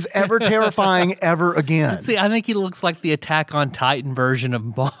think he's ever terrifying ever again. See, I think he looks like the Attack on Titan version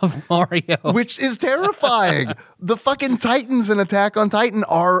of Mario. Which is terrifying. The fucking Titans in Attack on Titan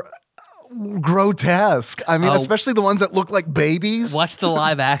are grotesque. I mean, especially the ones that look like babies. Watch the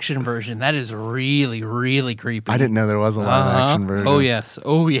live action version. That is really, really creepy. I didn't know there was a live action version. Oh, yes.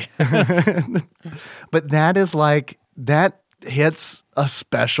 Oh, yes. But that is like, that hits a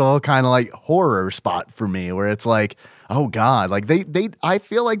special kind of like horror spot for me where it's like, oh God, like I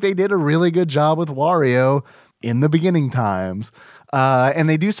feel like they did a really good job with Wario in the beginning times. And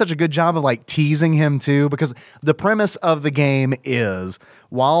they do such a good job of like teasing him too, because the premise of the game is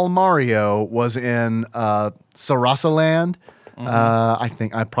while Mario was in Sarasa Land, I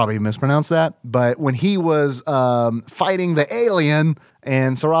think I probably mispronounced that, but when he was fighting the alien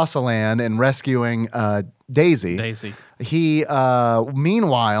in Sarasa Land and rescuing Daisy, he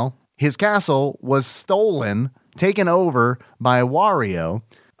meanwhile his castle was stolen, taken over by Wario.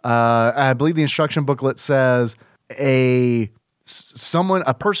 I believe the instruction booklet says a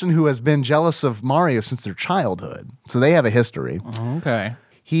person who has been jealous of Mario since their childhood. So they have a history. Okay.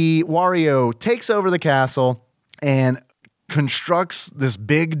 Wario takes over the castle and constructs this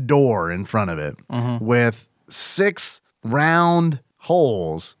big door in front of it with 6 round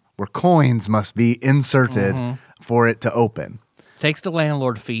holes where coins must be inserted for it to open. Takes the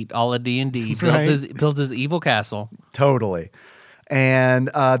landlord feat, all of D&D, builds his evil castle. Totally. And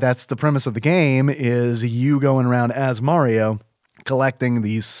that's the premise of the game is you going around as Mario collecting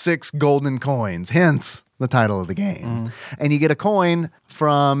these 6 golden coins, hence the title of the game. And you get a coin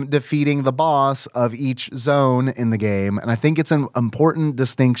from defeating the boss of each zone in the game. And I think it's an important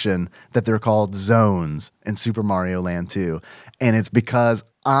distinction that they're called zones in Super Mario Land 2. And it's because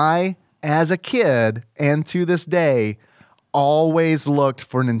I, as a kid and to this day, always looked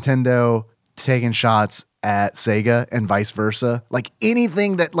for Nintendo taking shots at Sega and vice versa. Like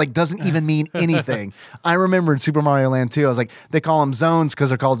anything that like doesn't even mean anything. I remember in Super Mario Land 2, I was like, they call them zones because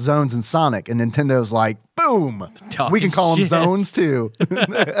they're called zones in Sonic. And Nintendo's like, boom, we can call them zones too.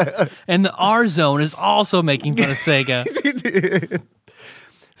 And the R Zone is also making fun of Sega.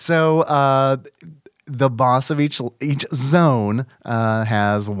 So the boss of each zone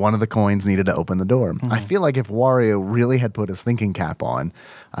has one of the coins needed to open the door. I feel like if Wario really had put his thinking cap on,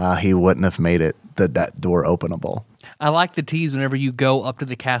 he wouldn't have made that door openable. I like the tease whenever you go up to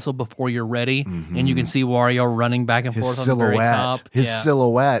the castle before you're ready, and you can see Wario running back and His forth silhouette, on the very top. his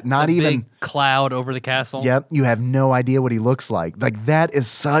silhouette, not The even big cloud over the castle. Yep, you have no idea what he looks like. Like that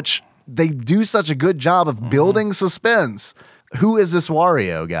is they do such a good job of building suspense. Who is this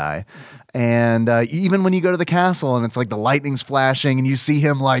Wario guy? And even when you go to the castle and it's like the lightning's flashing and you see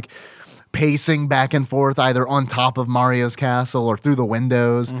him like pacing back and forth either on top of Mario's castle or through the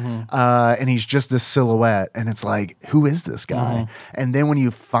windows, and he's just this silhouette, and it's like, who is this guy? And then when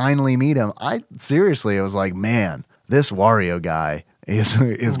you finally meet him, I was like, man, this Wario guy is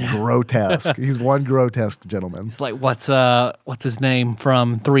grotesque. He's one grotesque gentleman. It's like what's his name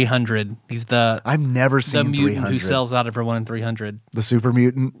from 300? He's I've never seen the mutant 300. who sells out everyone in 300. The super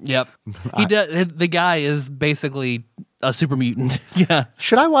mutant. Yep, he does. The guy is basically a super mutant. Yeah.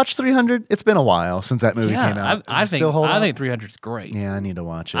 Should I watch 300? It's been a while since that movie came out. I think 300's great. Yeah, I need to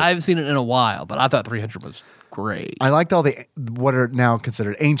watch it. I haven't seen it in a while, but I thought 300 was great. I liked all the what are now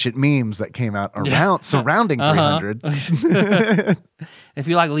considered ancient memes that came out surrounding 300. If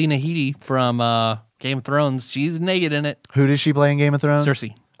you like Lena Headey from Game of Thrones, she's naked in it. Who does she play in Game of Thrones?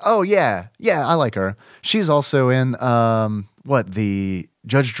 Cersei. Oh yeah, I like her. She's also in the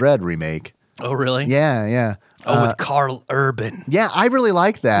Judge Dredd remake. Oh really? Yeah. Oh, with Carl Urban. Yeah, I really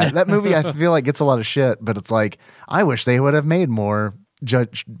like that. That movie I feel like gets a lot of shit, but it's like I wish they would have made more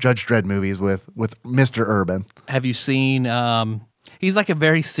Judge Dredd movies with Mr. Urban. Have you seen he's like a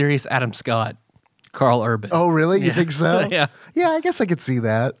very serious Adam Scott, Carl Urban. Oh, really? You think so? Yeah. Yeah, I guess I could see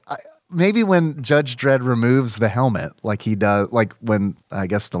that. Maybe when Judge Dredd removes the helmet, like he does, like when I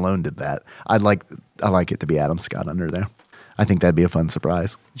guess Stallone did that, I like it to be Adam Scott under there. I think that'd be a fun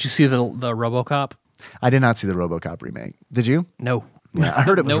surprise. Did you see the RoboCop? I did not see the RoboCop remake. Did you? No. Yeah, I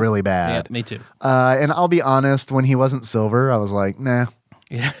heard it was Nope. really bad. Yeah, me too. And I'll be honest, when he wasn't silver, I was like, nah.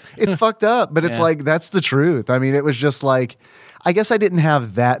 Yeah. It's fucked up, but it's Yeah. like, that's the truth. I mean, it was just like, I guess I didn't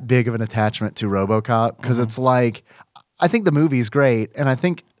have that big of an attachment to RoboCop because it's like, I think the movie's great. And I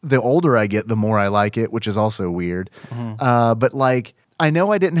think the older I get, the more I like it, which is also weird. But like, I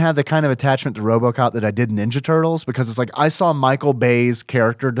know I didn't have the kind of attachment to RoboCop that I did Ninja Turtles because it's like I saw Michael Bay's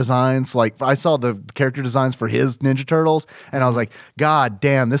character designs. Like I saw the character designs for his Ninja Turtles and I was like, God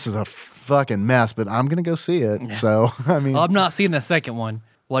damn, this is a fucking mess, but I'm going to go see it. Yeah. So, I mean. Well, I'm not seeing the second one.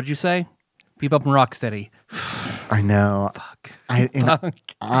 What'd you say? Bebop and Rocksteady. I know. Fuck.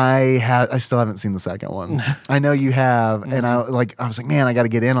 I still haven't seen the second one. I know you have. And I was like, man, I got to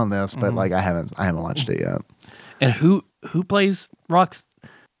get in on this, but like I haven't watched it yet. And who plays Rocks?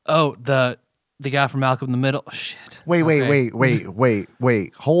 Oh, the guy from Malcolm in the Middle. Shit.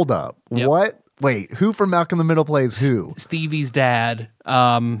 Wait. Hold up. Yep. What? Wait, who from Malcolm in the Middle plays who? Stevie's dad.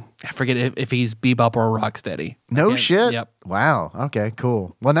 I forget if he's Bebop or Rocksteady. No shit? Yep. Wow. Okay,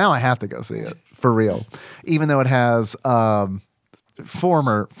 cool. Well, now I have to go see it. For real. Even though it has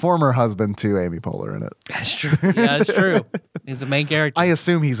former husband to Amy Poehler in it. That's true. Yeah, that's true. He's the main character. I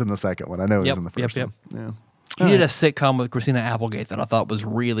assume he's in the second one. I know he's in the first Yep. one. Yeah. He did a sitcom with Christina Applegate that I thought was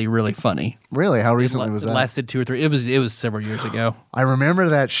really, really funny. Really? How recently was It that? lasted 2 or 3. It was several years ago. I remember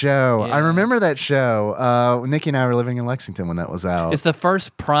that show. Yeah. I remember that show. Nikki and I were living in Lexington when that was out. It's the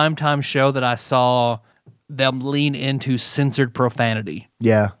first primetime show that I saw them lean into censored profanity.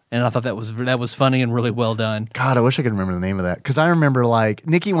 Yeah. And I thought that was funny and really well done. God, I wish I could remember the name of that. Because I remember, like,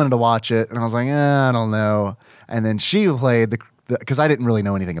 Nikki wanted to watch it, and I was like, I don't know. And then she played because I didn't really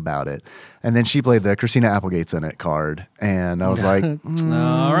know anything about it. And then she played the Christina Applegate's in it card. And I was like, All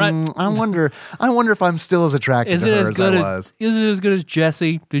right. I wonder if I'm still as attracted Is to it her as as good I as was. Is it as good as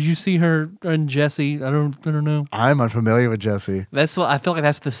Jessie? Did you see her and Jessie? I don't know. I'm unfamiliar with Jessie. I feel like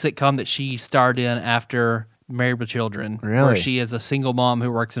that's the sitcom that she starred in after Married with Children. Really? Where she is a single mom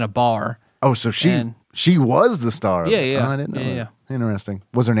who works in a bar. Oh, so she was the star. Yeah, yeah. Oh, I didn't know Yeah, that. Interesting.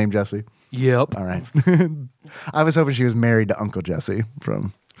 Was her name Jessie? Yep. All right. I was hoping she was married to Uncle Jesse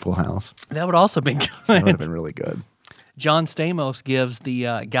from Full House. That would also be That would have good. been really good. John Stamos gives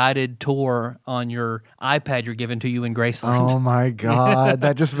the guided tour on your iPad you're given to you in Graceland. Oh my God.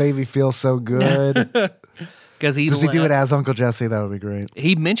 That just made me feel so good. Because Does he do it as Uncle Jesse? That would be great.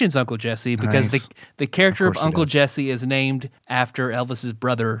 He mentions Uncle Jesse because Nice. the character Of of course he Uncle does. Jesse is named after Elvis's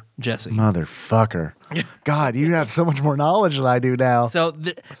brother Jesse. Motherfucker. God, you have so much more knowledge than I do now. So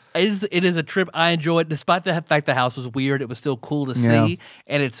it is a trip I enjoyed, despite the fact the house was weird. It was still cool to Yeah. see,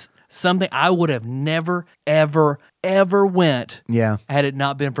 and it's something I would have never, ever, ever went Yeah. had it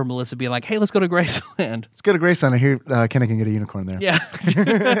not been for Melissa being like, hey, let's go to Graceland. Let's go to Graceland. I hear Kenny can get a unicorn there. Yeah.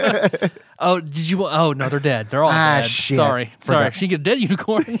 Oh, did you? Oh, no, they're dead. They're all dead. Shit. Sorry. Forgot. She get a dead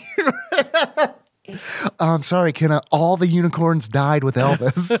unicorn. I'm sorry, Kenna. All the unicorns died with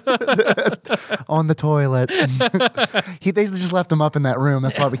Elvis on the toilet. They just left him up in that room.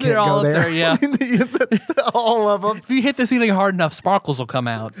 That's why we can't They're all go up there. there, yeah. All of them. If you hit the ceiling hard enough, sparkles will come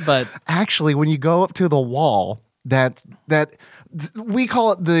out. But Actually, when you go up to the wall, that we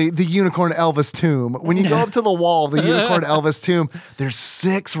call it the unicorn Elvis tomb. When you go up to the wall, the unicorn Elvis tomb, there's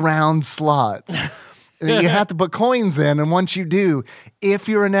 6 round slots. And you have to put coins in, and once you do, if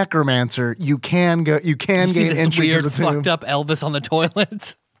you're a necromancer, you can go. You can you see gain this entry weird, to the tomb. fucked up Elvis on the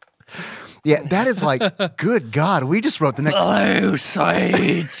toilet. Yeah, that is like, good God, we just wrote the next. Blue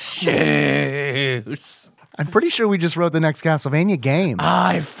sweet shoes. I'm pretty sure we just wrote the next Castlevania game.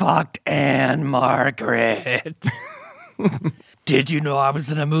 I fucked Anne Margaret. Did you know I was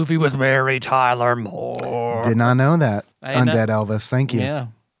in a movie with Mary Tyler Moore? Did not know that. I didn't know- Undead Elvis, thank you. Yeah.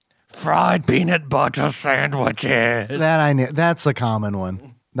 Fried peanut butter sandwiches. That I knew. That's a common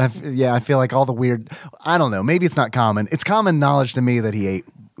one. I feel like all the weird. I don't know. Maybe it's not common. It's common knowledge to me that he ate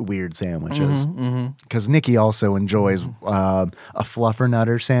weird sandwiches. Because Nikki also enjoys a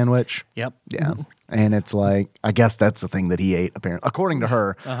fluffernutter sandwich. Yep. Yeah. And it's like, I guess that's the thing that he ate, apparently. According to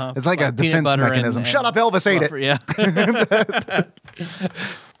her, it's like a Like peanut defense butter mechanism. and Shut up, Elvis ate it.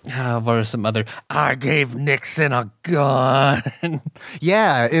 Yeah. What are some other? I gave Nixon a gun.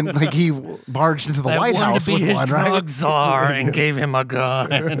 Yeah. And like he barged into the I White wanted House to be with his one, drug right? czar and gave him a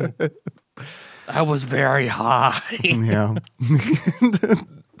gun. I was very high. Yeah.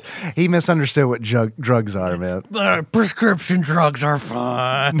 He misunderstood what drugs are, man. Prescription drugs are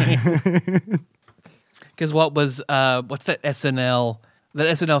fine. Because what's that SNL? That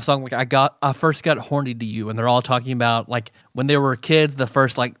SNL song, like I first got horny to you, and they're all talking about like when they were kids, the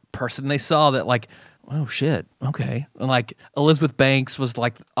first like person they saw that like, oh shit, okay, and like Elizabeth Banks was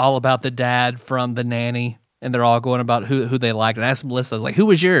like all about the dad from The Nanny, and they're all going about who they liked. And I asked Melissa, I was like, who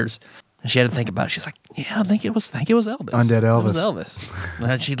was yours? And she had to think about it. She's like, yeah, I think it was Elvis. Undead Elvis. It was Elvis.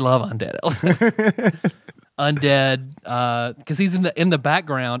 And she'd love Undead Elvis. Undead, because he's in the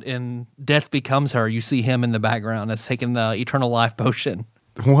background in Death Becomes Her. You see him in the background as taking the eternal life potion.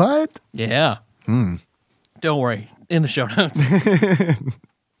 What? Yeah. Don't worry. In the show notes.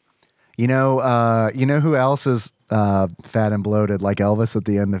 You know who else is fat and bloated like Elvis at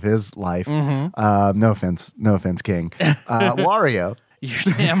the end of his life? No offense, King. Wario.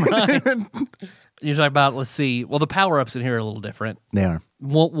 You're damn right. You're talking about, let's see. Well, the power-ups in here are a little different. They are.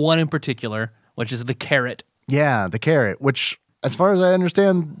 One in particular, which is the carrot. Yeah, the carrot, which, as far as I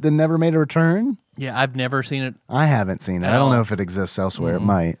understand, they never made a return. Yeah, I've never seen it. I haven't seen it. At I don't all. know if it exists elsewhere. It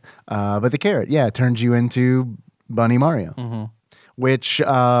might. But the carrot, yeah, it turns you into Bunny Mario, which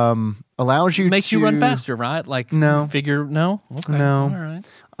allows you Makes to... you run faster, right? Like, No. no? Okay. No.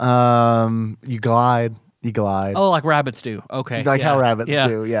 All right. You glide. You glide. Oh, like rabbits do. Okay. Like yeah. how rabbits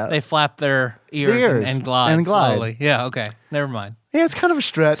do, yeah. They flap their ears, and glide and glide. slowly. Yeah, okay. Never mind. Yeah, it's kind of a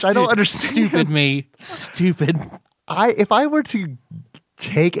stretch. I don't understand. Stupid me. Stupid. If I were to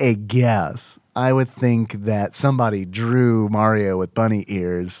take a guess, I would think that somebody drew Mario with bunny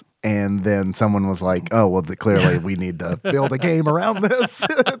ears, and then someone was like, "Oh, well, clearly we need to build a game around this."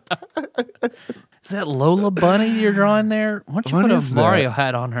 Is that Lola Bunny you're drawing there? Why don't you What put is a that? Mario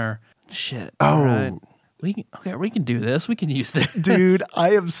hat on her? Shit. Oh. All right. We can do this. We can use this. Dude,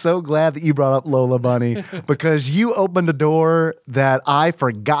 I am so glad that you brought up Lola Bunny because you opened a door that I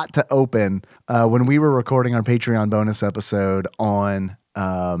forgot to open when we were recording our Patreon bonus episode on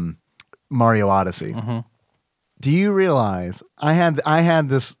Mario Odyssey. Do you realize I had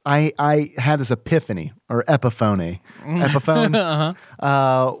this epiphany or epiphone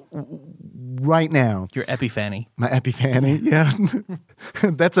right now. Your Epiphany. My epiphany, yeah.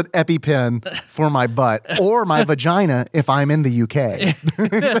 That's an EpiPen for my butt or my vagina if I'm in the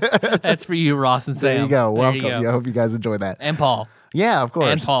UK. That's for you, Ross and Sam. There you go. There Welcome. you go. Yeah, I hope you guys enjoy that. And Paul. Yeah, of course.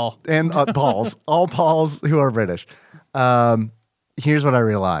 And Paul. And Pauls. All Pauls who are British. Here's what I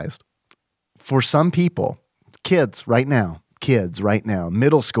realized. For some people, kids right now,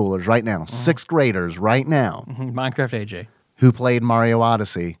 middle schoolers right now, sixth graders right now, Minecraft AJ. who played Mario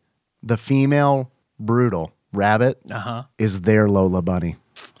Odyssey, the female brutal rabbit is their Lola Bunny.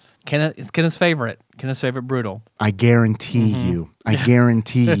 It's Kenneth's favorite. Kenneth's favorite brutal. I guarantee you. I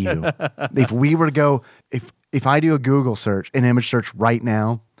guarantee you. If we were to go, if I do a Google search, an image search right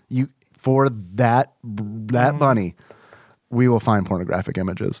now, for that bunny, we will find pornographic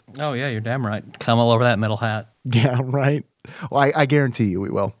images. Oh yeah, you're damn right. Come all over that metal hat. Yeah, right. Well, I guarantee you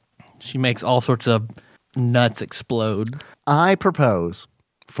we will. She makes all sorts of nuts explode. I propose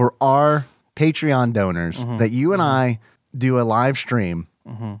for our Patreon donors that you and I do a live stream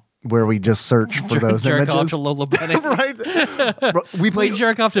where we just search for those jerk images. off to Lola Bunny. Right? We play We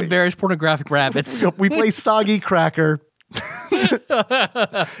jerk off to various pornographic rabbits. we play Soggy Cracker.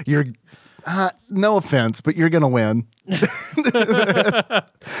 You're no offense, but you're gonna win.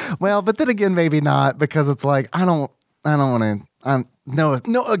 Well, but then again, maybe not, because it's like I don't want to. No,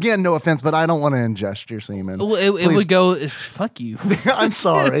 again, no offense, but I don't want to ingest your semen. Well, it would go, fuck you. I'm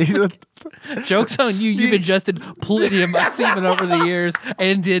sorry. Joke's on you. You've ingested plenty of my semen over the years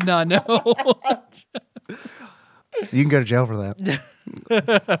and did not know. You can go to jail for that.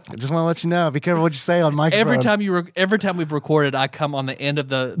 I just want to let you know. Be careful what you say on microphone. Every time we've recorded, I come on the end of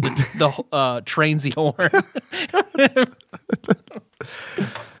the trainsy horn.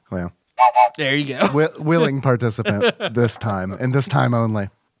 Well, There you go. willing participant this time, and this time only.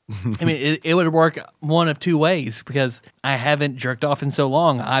 I mean, it would work one of two ways, because I haven't jerked off in so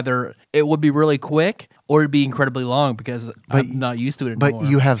long. Either it would be really quick, or it'd be incredibly long because I'm not used to it anymore. But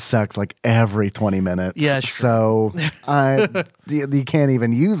you have sex like every 20 minutes. Yeah, sure. So you can't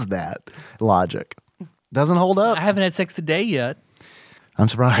even use that logic. Doesn't hold up. I haven't had sex today yet. I'm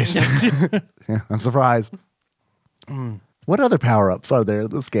surprised. Yeah, I'm surprised. What other power-ups are there in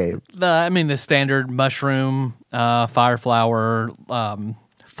this game? The standard mushroom, fire flower,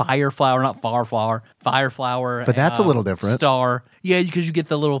 fire flower. But that's a little different. Star. Yeah, because you get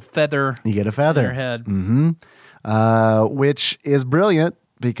the little feather. You get a in feather. your head. Which is brilliant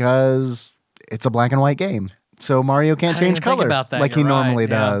because it's a black and white game. So Mario can't I didn't change even think color about that. like he You're right, normally yeah.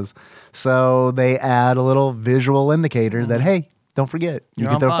 does. So they add a little visual indicator that, hey, don't forget, you You're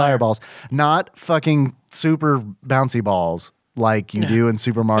can on throw fire. fireballs. Not fucking super bouncy balls like you do in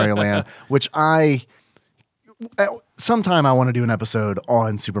Super Mario Land, which sometime I want to do an episode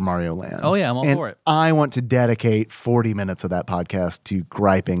on Super Mario Land. Oh, yeah, I'm all And for it. I want to dedicate 40 minutes of that podcast to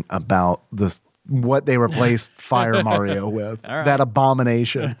griping about what they replaced Fire Mario with. right. That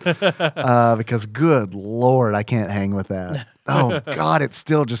abomination. Because good Lord, I can't hang with that. Oh God, it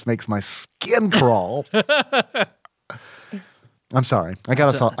still just makes my skin crawl. I'm sorry. I got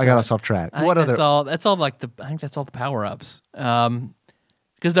us off track. I What think other? that's all like I think that's all the power ups.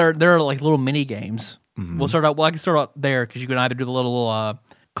 Because there are like little mini games. Mm-hmm. I can start out there, because you can either do the little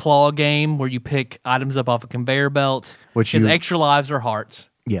claw game where you pick items up off a conveyor belt, Which because you- extra lives are hearts.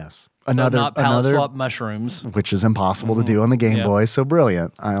 Yes. So not palette swap mushrooms. Which is impossible to do on the Game Yeah. Boy. So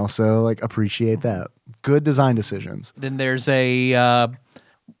brilliant. I also appreciate that. Good design decisions. Then there's a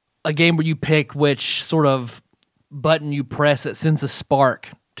game where you pick which sort of button you press that sends a spark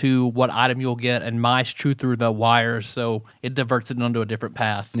to what item you'll get, and mice chew through the wires, so it diverts it onto a different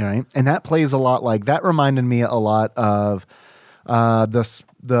path. Right. And that plays a lot like that. Reminded me a lot of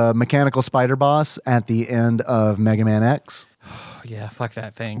the mechanical spider boss at the end of Mega Man X, Yeah, fuck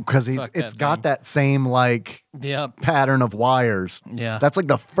that thing. because it's got that same Yep. pattern of wires. Yeah. That's like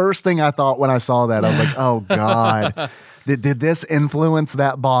the first thing I thought when I saw that. I was like, oh God. Did this influence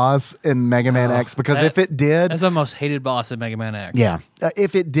that boss in Mega Man X? Because if it did, That's the most hated boss in Mega Man X. yeah.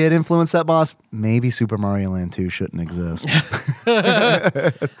 If it did influence that boss, maybe Super Mario Land 2 shouldn't exist.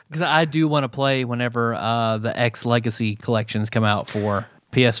 Because I do want to play whenever the X Legacy collections come out for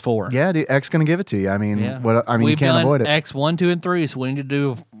PS4. Yeah, dude, X gonna give it to you. I mean, Yeah. you We've can't done avoid it. X 1, 2, and 3, so we need to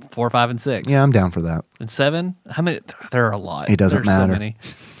do 4, 5, and 6. Yeah, I'm down for that. And 7? How many? There are a lot. It doesn't There's matter. So many.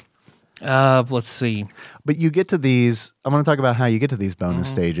 Let's see. But you get to these. I'm going to talk about how you get to these bonus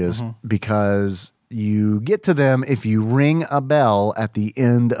Mm-hmm. stages, because you get to them if you ring a bell at the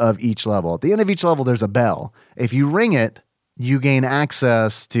end of each level. At the end of each level, there's a bell. If you ring it, you gain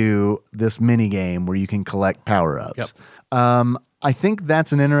access to this mini game where you can collect power ups. Yep. I think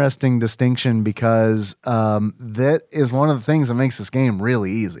that's an interesting distinction, because that is one of the things that makes this game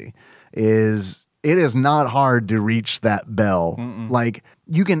really easy. Is it is not hard to reach that bell. Like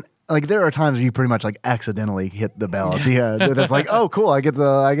you can. Like there are times where you pretty much accidentally hit the bell at the end, and it's like, oh, cool! I get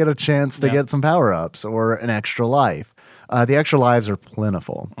a chance to get some power ups or an extra life. The extra lives are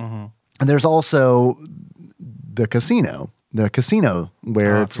plentiful, and there's also the casino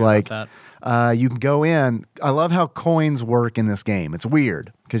where Oh, I it's forgot like about you can go in. I love how coins work in this game. It's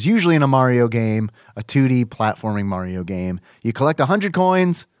weird because usually in a Mario game, a 2D platforming Mario game, you collect 100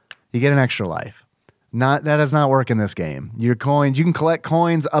 coins, you get an extra life. That does not work in this game. Your coins, you can collect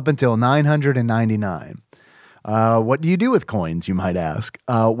coins up until 999. What do you do with coins, you might ask?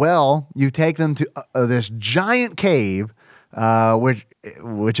 Well, you take them to this giant cave,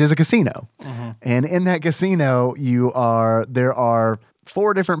 which is a casino. And in that casino, there are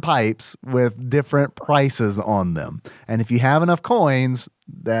 4 different pipes with different prices on them. And if you have enough coins,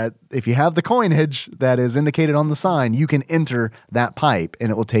 that if you have the coinage that is indicated on the sign, you can enter that pipe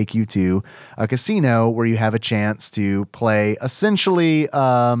and it will take you to a casino where you have a chance to play essentially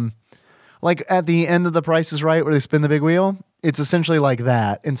like at the end of The Price is Right where they spin the big wheel. It's essentially like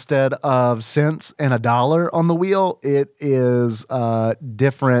that. Instead of cents and $1 on the wheel, it is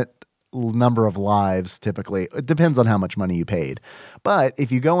different number of lives typically. It depends on how much money you paid. But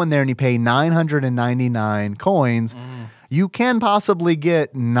if you go in there and you pay 999 coins, you can possibly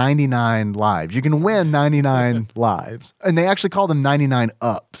get 99 lives. You can win 99 lives. And they actually call them 99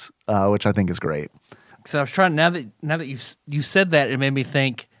 ups, which I think is great. So I was trying, now that you said that, it made me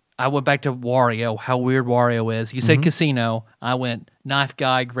think. I went back to Wario, how weird Wario is. You said casino. I went Knife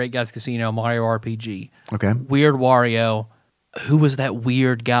Guy, Great Guys Casino, Mario RPG. Okay. Weird Wario. Who was that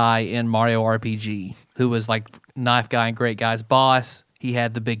weird guy in Mario RPG who was like Knife Guy and Great Guy's boss? He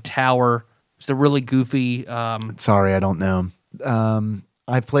had the big tower. It's the really goofy. Sorry, I don't know.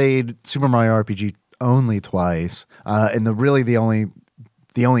 I've played Super Mario RPG only twice, and the only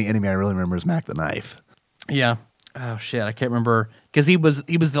enemy I really remember is Mac the Knife. Yeah. Oh shit, I can't remember because he was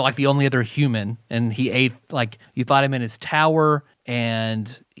the only other human, and he ate like you fight him in his tower, and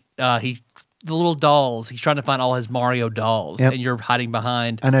the little dolls. He's trying to find all his Mario dolls, and you're hiding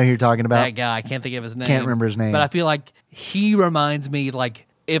behind. I know who you're talking about. That guy. I can't think of his name. Can't remember his name. But I feel like he reminds me like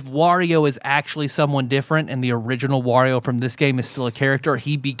if Wario is actually someone different, and the original Wario from this game is still a character,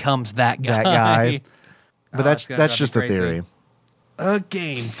 he becomes that guy. That guy. But that's just a crazy. theory. A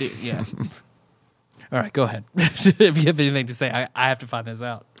game theory. Yeah. All right, go ahead. If you have anything to say, I have to find this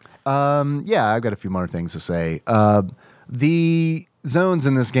out. Yeah, I've got a few more things to say. The zones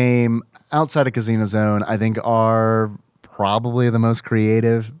in this game, outside of Casino Zone, I think are probably the most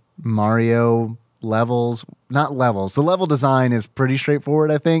creative Mario levels. Not levels. The level design is pretty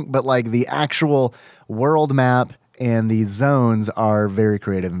straightforward, I think, but like the actual world map and the zones are very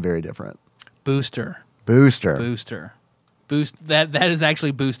creative and very different. Booster. That is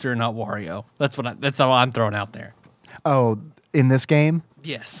actually Booster, not Wario. That's how I'm throwing out there. Oh, in this game?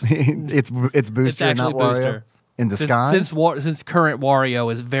 Yes. it's Booster, It's actually not Wario? Booster. In disguise? Since current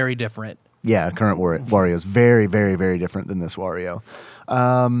Wario is very different. Yeah, current Wario is very, very, very different than this Wario.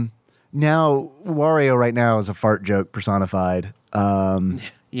 Now, Wario right now is a fart joke personified.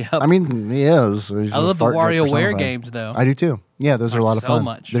 Yeah. I mean, he is. I love the WarioWare games, though. I do too. Yeah, those are a lot of so fun.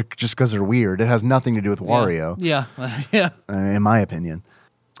 much. They're just because they're weird. It has nothing to do with Wario. Yeah. Yeah. In my opinion.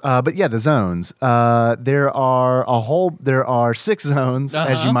 But yeah, the zones. There are 6 zones,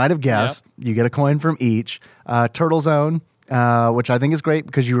 as you might have guessed. Yep. You get a coin from each. Turtle Zone, which I think is great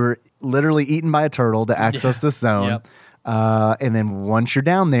because you were literally eaten by a turtle to access this zone. Yep. And then once you're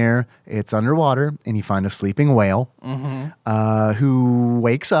down there, it's underwater, and you find a sleeping whale who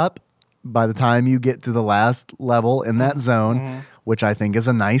wakes up by the time you get to the last level in that zone, which I think is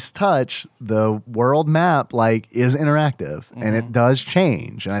a nice touch. The world map is interactive, and it does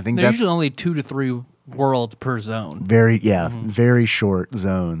change. And I think There's that's usually only 2 to 3 worlds per zone. very short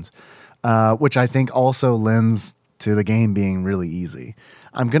zones, which I think also lends to the game being really easy.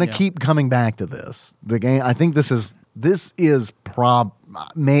 I'm gonna keep coming back to this. The game. I think this is one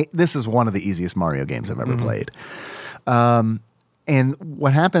of the easiest Mario games I've ever played. And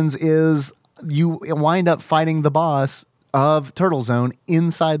what happens is you wind up fighting the boss of Turtle Zone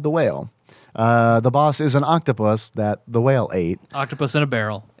inside the whale. The boss is an octopus that the whale ate. Octopus in a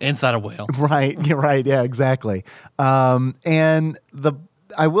barrel inside a whale. Right. You're right. Yeah, exactly. And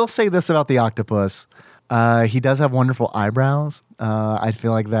I will say this about the octopus. He does have wonderful eyebrows. I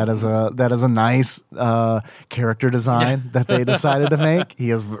feel like that is a nice character design that they decided to make. He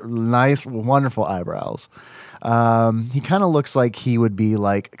has nice, wonderful eyebrows. He kind of looks like he would be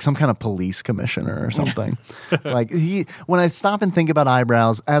like some kind of police commissioner or something. When I stop and think about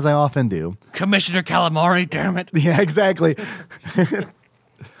eyebrows, as I often do. Commissioner Calamari, damn it. Yeah, exactly.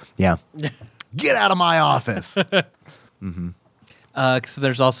 Yeah. Get out of my office. So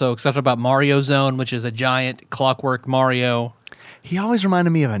there's also stuff about Mario Zone, which is a giant clockwork Mario. He always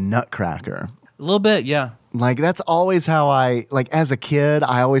reminded me of a Nutcracker. A little bit, yeah. That's always how as a kid,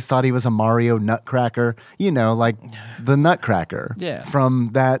 I always thought he was a Mario Nutcracker. The Nutcracker. Yeah. From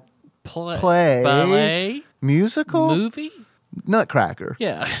that ballet musical movie? Nutcracker.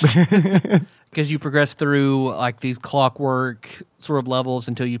 Yeah. Because you progress through these clockwork sort of levels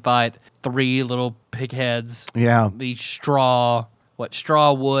until you fight 3 little pig heads. Yeah. Each straw,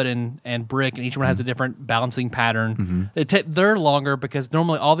 wood, and brick, and each one has a different balancing pattern. They're longer because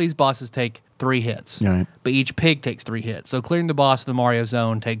normally all these bosses take 3 hits. Right. But each pig takes 3 hits. So clearing the boss of the Mario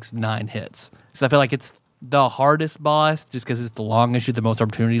Zone takes 9 hits. So I feel like it's the hardest boss just because it's the longest, you have the most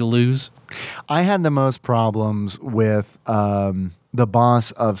opportunity to lose. I had the most problems with the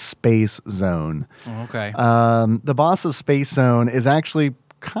boss of Space Zone. Okay. The boss of Space Zone is actually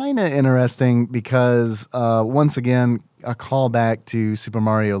kind of interesting because, once again, a callback to Super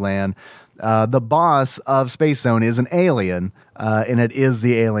Mario Land. The boss of Space Zone is an alien, and it is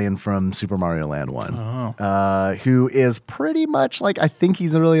the alien from Super Mario Land 1, who is pretty much like, I think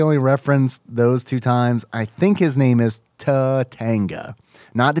he's really only referenced those 2 times. I think his name is Tatanga,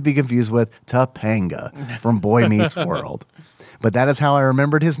 not to be confused with Topanga from Boy Meets World. But that is how I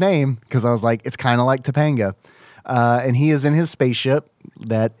remembered his name, because I was like, it's kind of like Topanga. And he is in his spaceship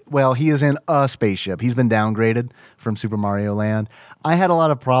he is in a spaceship. He's been downgraded from Super Mario Land. I had a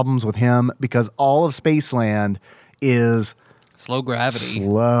lot of problems with him because all of Spaceland is Slow gravity.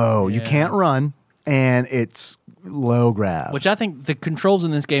 slow. You Yeah. can't run, and it's low grav. Which I think the controls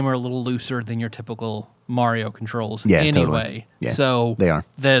in this game are a little looser than your typical Mario controls Yeah, anyway. totally. Yeah, So they are.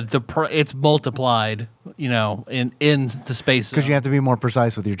 It's multiplied, in the space Because you have to be more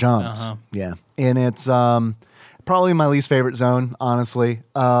precise with your jumps. Yeah. And it's probably my least favorite zone, honestly.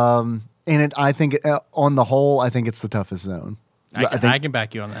 I think on the whole, I think it's the toughest zone. I can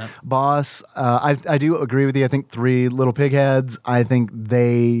back you on that. Boss, I do agree with you. I think 3 little pig heads. I think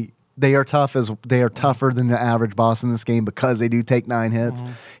they are tougher than the average boss in this game because they do take 9 hits.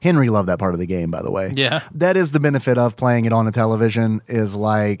 Henry loved that part of the game, by the way. Yeah. That is the benefit of playing it on a television, is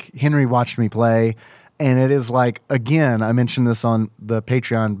like Henry watched me play, and it is like, again, I mentioned this on the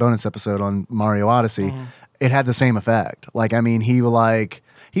Patreon bonus episode on Mario Odyssey. It had the same effect. Like, I mean, he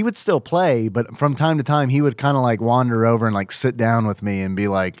would still play, but from time to time he would kind of like wander over and like sit down with me and be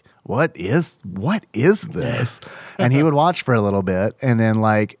like, what is this? And he would watch for a little bit. And then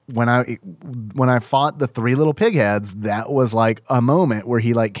like when I fought the 3 little pig heads, that was like a moment where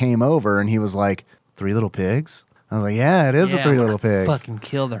he like came over and he was like, 3 little pigs? I was like, yeah, it is the 3 little pigs. Fucking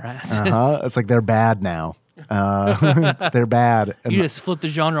kill their asses. It's like they're bad now. They're bad. And You just flipped the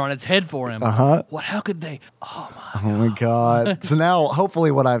genre on its head for him. What? How could they? oh my God. So now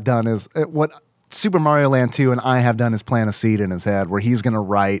hopefully what I've done is what Super Mario Land 2 and I have done is plant a seed in his head where he's going to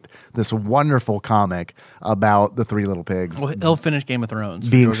write this wonderful comic about the 3 little pigs Well, he'll finish Game of Thrones.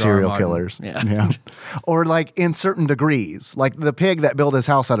 for being George R. R. serial Martin. killers. Yeah. Or like in certain degrees, like the pig that built his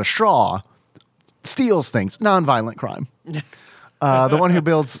house out of straw steals things, nonviolent crime. The one who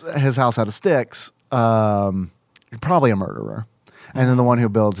builds his house out of sticks, probably a murderer. And then the one who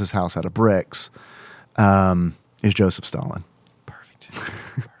builds his house out of bricks is Joseph Stalin. Perfect.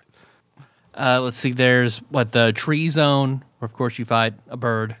 Let's see. There's the tree zone, where of course you fight a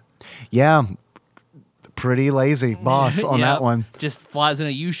bird. Yeah, pretty lazy boss on that Yep. one. Just flies in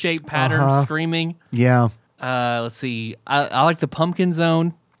a U-shaped pattern, screaming. Yeah, Let's see. I like the pumpkin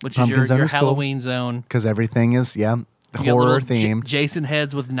zone, which Pumpkin is zone your is cool. Halloween zone. because everything is, You got horror little themed. Jason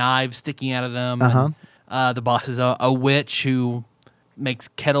heads with knives sticking out of them. And, the boss is a witch who makes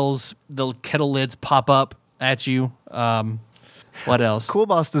the kettle lids pop up at you. What else? Cool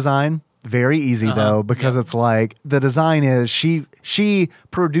boss design. Very easy though, because it's like the design is she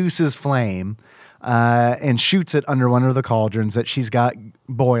produces flame and shoots it under one of the cauldrons that she's got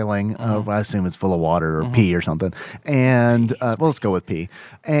boiling. I assume it's full of water or pee or something. And well, let's go with pee.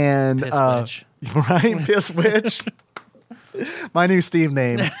 And Piss witch. right, piss witch. My new Steve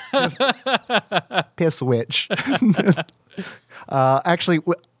name, Piss Witch. Actually,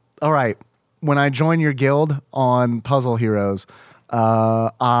 all right. When I join your guild on Puzzle Heroes,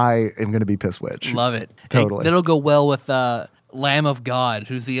 I am going to be Piss Witch. Love it. Totally. That'll go well with Lamb of God,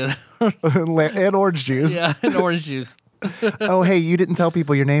 who's the And orange juice. and orange juice. Oh, hey, you didn't tell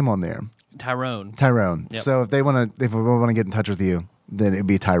people your name on there, Tyrone. Tyrone. Yep. So if we want to get in touch with you, then it'd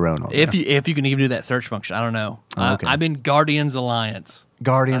be Tyrone on If there. you can even do that search function, I don't know. Oh, okay. I'm in Guardians Alliance.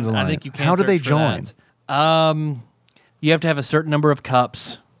 Guardians I Alliance. think you can. How do they search for join? that. You have to have a certain number of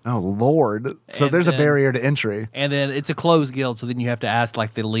cups, Oh Lord! So And there's a then- barrier to entry. and then it's a closed guild. So then you have to ask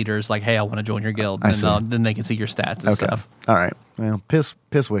like the leaders, like, "Hey, I want to join your guild." I And see. then they can see your stats and Okay. stuff. All right. Well, Piss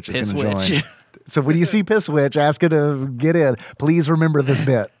Witch is Piss going to Witch. join. So when you see Piss Witch, ask her to get in. Please remember this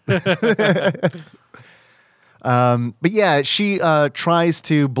bit. But yeah, she tries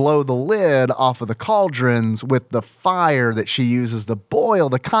to blow the lid off of the cauldrons with the fire that she uses to boil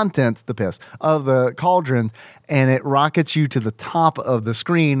the contents, the piss, of the cauldrons, and it rockets you to the top of the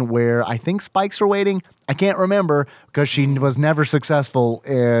screen where I think spikes are waiting. I can't remember because she was never successful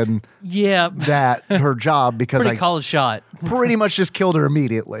in Yeah, that, her job, because pretty I college shot. pretty much just killed her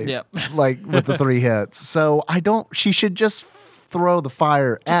immediately. Yep. Like with the 3 hits. So she should just throw the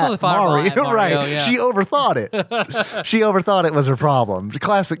fire at throw the fireball Mario. at Mario, Right. yeah. She overthought it. She overthought it was her problem.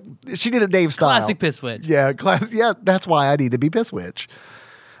 Classic. She did it Dave style. Classic piss witch. Yeah, yeah, that's why I need to be Piss Witch.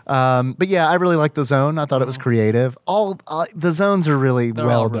 But yeah, I really like the zone. I thought it was creative. All the zones are really They're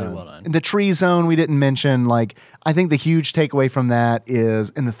well all done. really well done. The tree zone we didn't mention. Like, I think the huge takeaway from that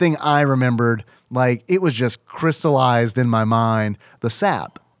is, and the thing I remembered, like, it was just crystallized in my mind, the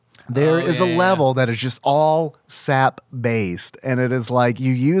sap. There is a level that is just all sap based, and it is like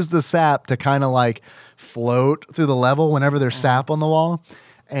you use the sap to kind of like float through the level whenever there's sap on the wall.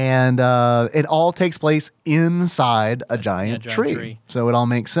 And it all takes place inside a giant tree. So it all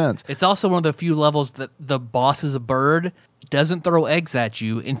makes sense. It's also one of the few levels that the boss is a bird, doesn't throw eggs at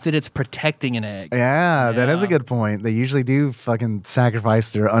you, instead it's protecting an egg. Yeah, that is a good point. They usually do fucking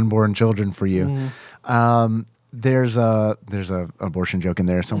sacrifice their unborn children for you. There's a abortion joke in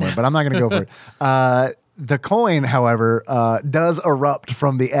there somewhere, but I'm not going to go for it. The coin, however, does erupt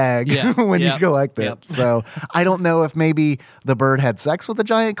from the egg when you collect it. So I don't know if maybe the bird had sex with a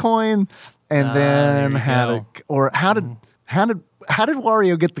giant coin and then how did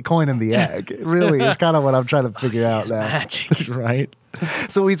Wario get the coin in the egg? It really is kind of what I'm trying to figure out now. Magic. Right?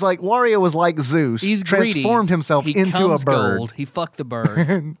 So he's like, Wario was like Zeus. He's transformed greedy. himself He into a comes bird. Gold. He fucked the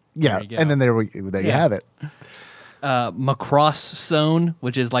bird. Yeah, and then there you have it. Macross zone,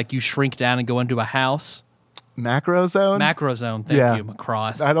 which is like you shrink down and go into a house. Macro zone? Macro zone, thank you,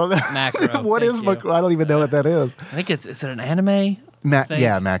 Macross. I don't know. Macro. What is Macro? I don't even know what that is. I think is it an anime?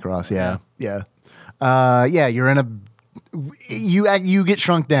 Yeah, Macross, yeah. You're in a you get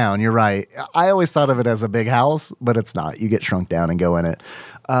shrunk down, you're right. I always thought of it as a big house, but it's not. You get shrunk down and go in it.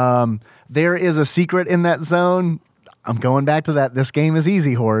 There is a secret in that zone. I'm going back to that. This game is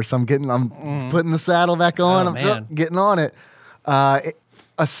easy horse. I'm putting the saddle back on. I'm getting on it.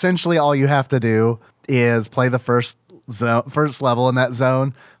 Essentially all you have to do is play the first level in that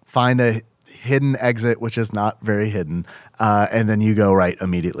zone, find a hidden exit, which is not very hidden, and then you go right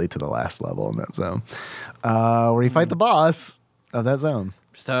immediately to the last level in that zone, where you fight the boss of that zone.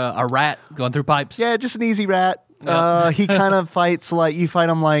 Just a rat going through pipes. Yeah, just an easy rat. He kind of fights like you fight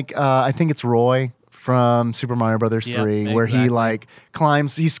him like I think it's Roy from Super Mario Brothers 3, where he like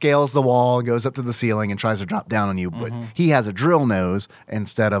he scales the wall and goes up to the ceiling and tries to drop down on you, but he has a drill nose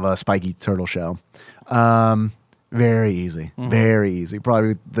instead of a spiky turtle shell. Very easy, very easy.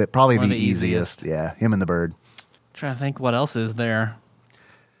 Probably the easiest. Yeah, him and the bird. Trying to think what else is there.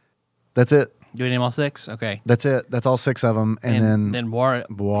 That's it. Do we name all 6? Okay. That's it. That's all 6 of them, and then Wario.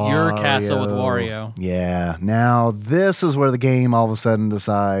 Your castle with Wario. Yeah. Now this is where the game all of a sudden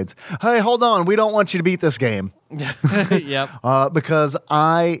decides, hey, hold on, we don't want you to beat this game. Yep. Because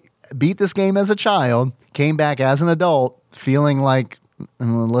I beat this game as a child, came back as an adult, feeling like,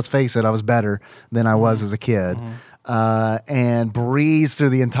 let's face it, I was better than I was as a kid, and breezed through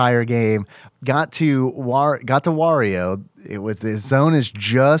the entire game. Got to Wario. The zone is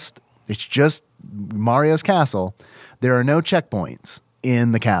just Mario's castle. There are no checkpoints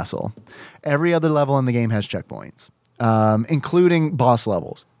in the castle. Every other level in the game has checkpoints, including boss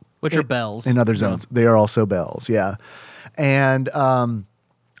levels, which are bells in other zones. They are also bells. Yeah, and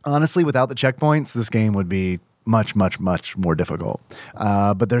honestly, without the checkpoints, this game would be much, much, much more difficult.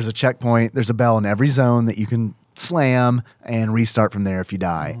 But there's a checkpoint. There's a bell in every zone that you can slam and restart from there if you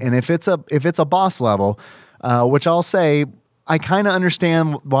die. And if it's a boss level, which I'll say, I kind of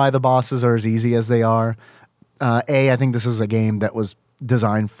understand why the bosses are as easy as they are. I think this is a game that was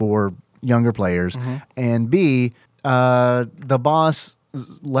designed for younger players, and B, the boss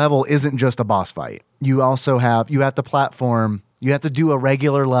level isn't just a boss fight. You have to platform. You have to do a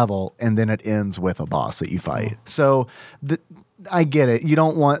regular level, and then it ends with a boss that you fight. So I get it. They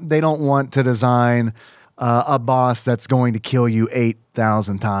don't want to design a boss that's going to kill you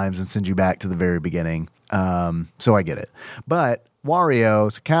 8,000 times and send you back to the very beginning. So I get it. But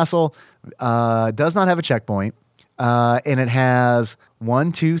Wario's castle does not have a checkpoint, and it has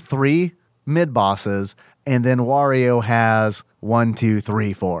 1, 2, 3 mid bosses, and then Wario has 1, 2,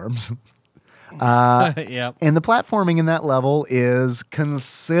 3 forms. Yep. And the platforming in that level is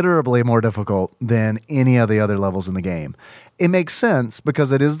considerably more difficult than any of the other levels in the game. It makes sense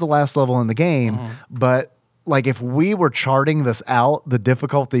because it is the last level in the game, but like if we were charting this out, the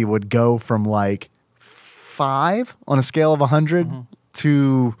difficulty would go from like 5 on a scale of 100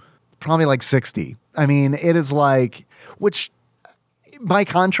 to probably like 60. I mean, it is like, which by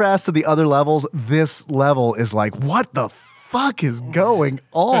contrast to the other levels, this level is like, what the fuck is going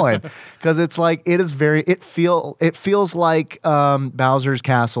on? Because it's like it feels like Bowser's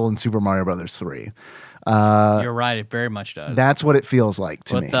Castle in Super Mario Brothers 3. You're right, it very much does. That's what it feels like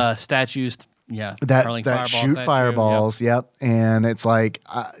to me. With statues Yeah, that hurling shoot at you. fireballs. Yep. And it's like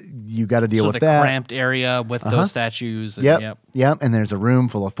you got to deal with the that. cramped area with those statues. And, Yep. And there's a room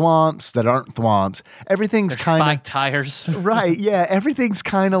full of thwomps that aren't thwomps. Everything's There's kind spiked of tires. right. Yeah, everything's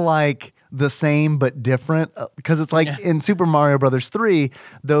kind of like the same but different because it's like in Super Mario Brothers 3,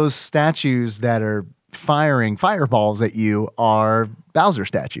 those statues that are firing fireballs at you are Bowser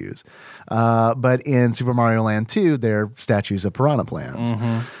statues. But in Super Mario Land 2, they're statues of piranha plants.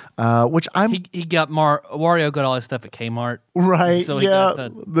 Which I'm he got Wario got all his stuff at Kmart. right. So he got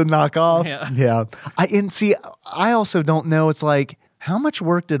the knockoff. Yeah. I also don't know. It's like, how much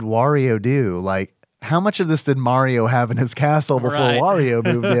work did Wario do? Like, how much of this did Mario have in his castle before Wario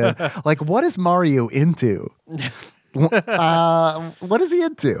moved in? Like, what is Mario into? What is he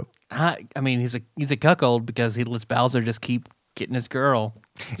into? I mean, he's a cuckold because he lets Bowser just keep getting his girl.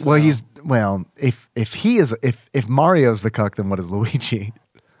 So. Well, if Mario's the cuck, then what is Luigi?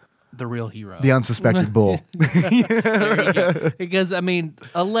 The real hero. The unsuspected bull. There you go. Because, I mean,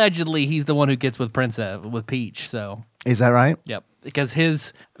 allegedly he's the one who gets with Peach, so. Is that right? Yep. Because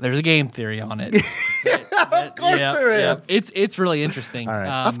there's a game theory on it. Of course there is. It's really interesting. All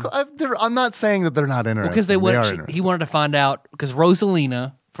right. I'm not saying that they're not interesting. Because he wanted to find out, because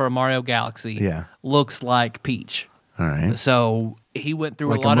Rosalina from Mario Galaxy looks like Peach. All right. So he went through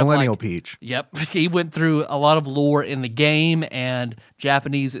like a lot a millennial of Peach. Yep. He went through a lot of lore in the game and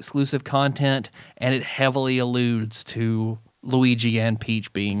Japanese exclusive content, and it heavily alludes to Luigi and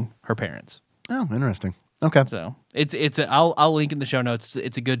Peach being her parents. Oh, interesting. Okay. So I'll link in the show notes.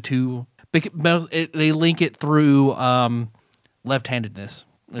 It's a good they link it through left-handedness.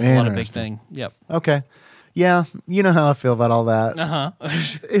 There's a lot of big thing. Yep. Okay. Yeah, you know how I feel about all that.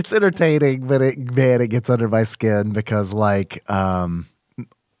 It's entertaining, but it gets under my skin because, like,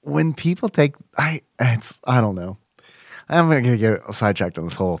 when people take, I don't know. I'm going to get sidetracked on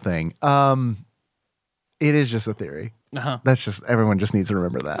this whole thing. It is just a theory. That's just, everyone just needs to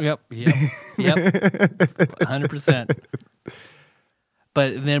remember that. Yep. 100%.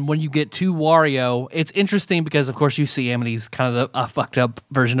 But then when you get to Wario, it's interesting because, of course, you see him and he's kind of a fucked up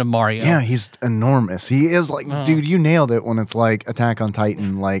version of Mario. Yeah, he's enormous. He is like, dude, you nailed it when it's like Attack on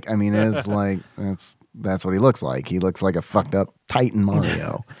Titan. Like, I mean, it's like, that's what he looks like. He looks like a fucked up Titan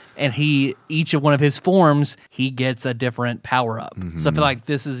Mario. And each of one of his forms, he gets a different power up. So I feel like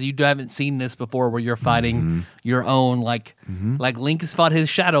you haven't seen this before where you're fighting your own, like Link has fought his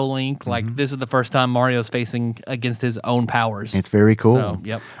Shadow Link. Like this is the first time Mario's facing against his own powers. It's very cool. So,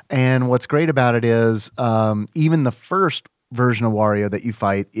 yep. And what's great about it is even the first version of Wario that you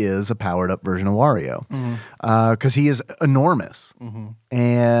fight is a powered up version of Wario because he is enormous.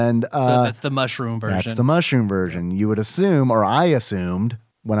 And so that's the mushroom version. That's the mushroom version. You would assume, or I assumed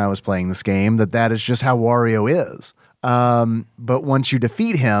when I was playing this game, that is just how Wario is. But once you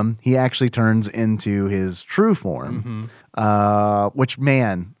defeat him, he actually turns into his true form, which,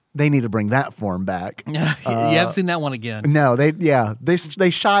 man, they need to bring that form back. You haven't seen that one again. No,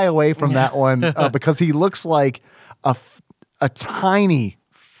 they shy away from that one because he looks like a tiny,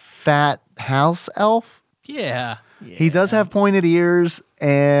 fat house elf. Yeah. He does have pointed ears,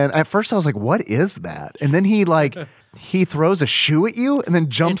 and at first I was like, "What is that?" And then he throws a shoe at you, and then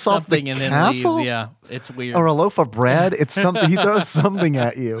jumps off the castle. Leaves. Yeah, it's weird. Or a loaf of bread. It's something. He throws something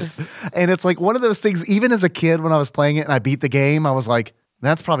at you, and it's like one of those things. Even as a kid, when I was playing it and I beat the game, I was like,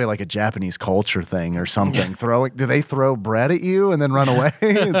 that's probably like a Japanese culture thing or something. Do they throw bread at you and then run away?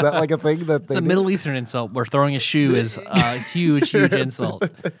 Is that like a thing that it's a Middle Eastern insult where throwing a shoe is a huge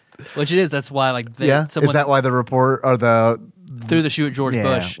insult. Which it is. That's why is that why the report or threw the shoe at George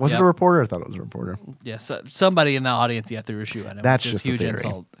Bush? Was it a reporter? I thought it was a reporter. Yes, somebody in the audience threw a shoe at him. That's just just a huge a theory.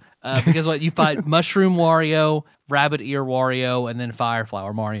 insult. Because you fight Mushroom Wario, Rabbit Ear Wario, and then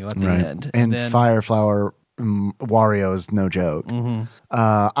Fireflower Mario at the end. And then Fireflower Wario is no joke.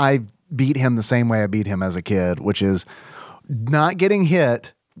 I beat him the same way I beat him as a kid, which is not getting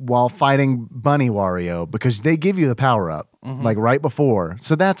hit while fighting Bunny Wario because they give you the power up like right before.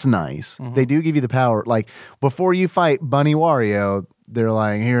 So that's nice. They do give you the power. Like before you fight Bunny Wario, they're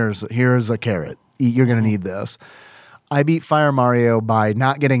like, here's a carrot. You're going to need this. I beat Fire Mario by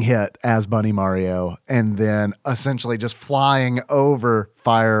not getting hit as Bunny Mario and then essentially just flying over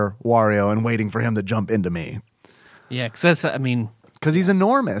Fire Wario and waiting for him to jump into me. Yeah, because he's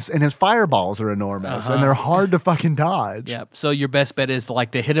enormous and his fireballs are enormous and they're hard to fucking dodge. Yeah, so your best bet is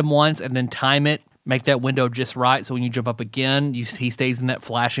to hit him once and then time it, make that window just right so when you jump up again, he stays in that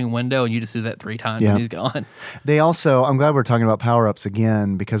flashing window and you just do that 3 times and he's gone. They also, I'm glad we're talking about power-ups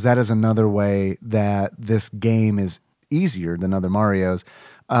again because that is another way that this game is easier than other Marios.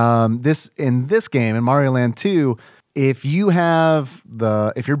 In this game, in Mario Land 2, if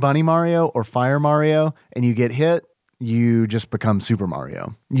you're Bunny Mario or Fire Mario and you get hit, you just become Super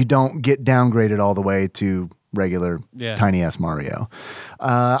Mario. You don't get downgraded all the way to regular tiny ass Mario.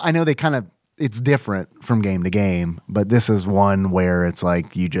 I know it's different from game to game, but this is one where it's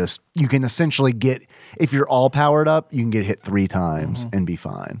like you can essentially get, if you're all powered up, you can get hit 3 times and be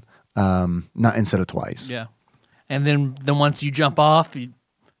fine. Not instead of twice. Yeah. And then once you jump off,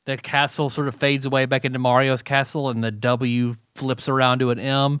 the castle sort of fades away back into Mario's castle, and the W flips around to an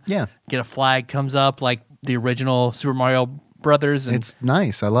M. Yeah. Get a flag comes up like the original Super Mario Brothers. And it's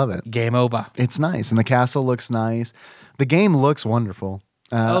nice. I love it. Game over. It's nice. And the castle looks nice. The game looks wonderful.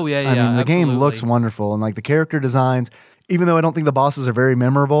 I mean, the absolutely. Game looks wonderful. And like the character designs, even though I don't think the bosses are very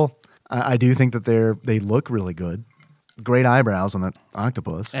memorable, I do think that they look really good. Great eyebrows on that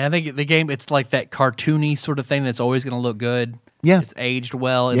octopus. And I think the game, it's like that cartoony sort of thing that's always going to look good. Yeah. It's aged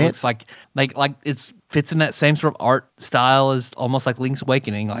well. It looks like it fits in that same sort of art style as almost like Link's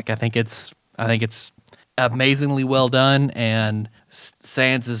Awakening. Like I think it's amazingly well done, and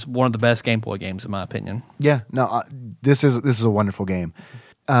Sans is one of the best Game Boy games in my opinion. Yeah. No, this is a wonderful game.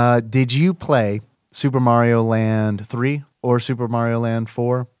 Did you play Super Mario Land 3 or Super Mario Land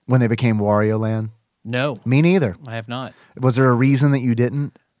 4 when they became Wario Land? No. Me neither. I have not. Was there a reason that you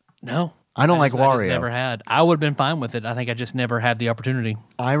didn't? No. I don't like Wario. I just never had. I would have been fine with it. I think I just never had the opportunity.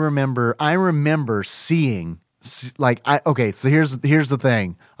 I remember seeing so here's the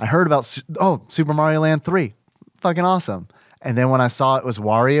thing. I heard about Super Mario Land 3. Fucking awesome. And then when I saw it was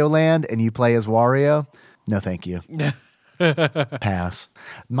Wario Land and you play as Wario, no thank you. Pass.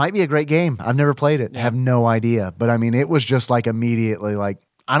 Might be a great game. I've never played it. Have no idea. But I mean, it was just like immediately like,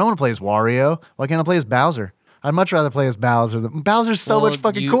 I don't want to play as Wario. Why can't I play as Bowser? I'd much rather play as Bowser. Bowser's so much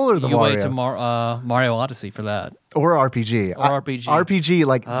fucking cooler than Wario. You wait to Mario Odyssey for that. Or RPG. RPG,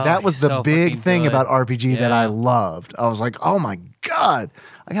 like that was the so big thing good. about RPG that I loved. I was like, oh my God,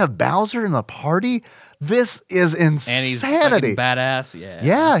 I have Bowser in the party? This is insanity. And he's fucking badass. Yeah.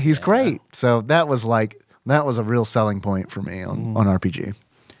 Yeah, he's great. So that was a real selling point for me on RPG.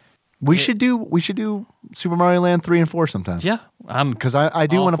 We should do Super Mario Land 3 and 4 sometime. Yeah. Because I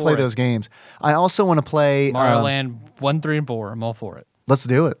do want to play those games. I also want to play Mario Land 1, 3, and 4. I'm all for it. Let's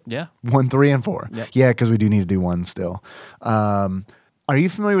do it. Yeah. 1, 3, and 4. Yep. Yeah, because we do need to do 1 still. Are you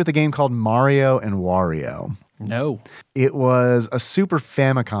familiar with the game called Mario and Wario? No. It was a Super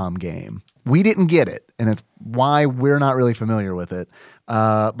Famicom game. We didn't get it, and it's why we're not really familiar with it.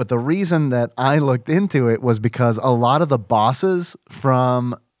 But the reason that I looked into it was because a lot of the bosses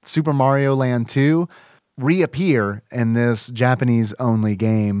from Super Mario Land 2 reappear in this Japanese-only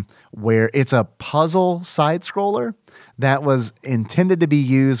game where it's a puzzle side-scroller that was intended to be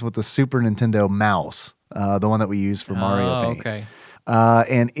used with the Super Nintendo mouse, the one that we use for Mario Paint. Okay.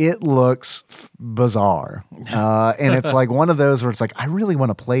 And it looks bizarre. And it's like one of those where it's like, I really want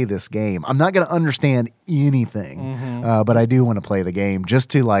to play this game. I'm not going to understand anything, but I do want to play the game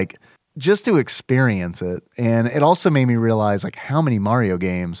just to experience it. And it also made me realize like how many Mario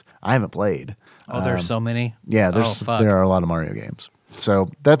games I haven't played. Oh, there's so many. Yeah, there are a lot of Mario games. So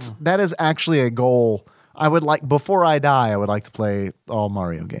that is actually a goal. I would like, before I die, I would like to play all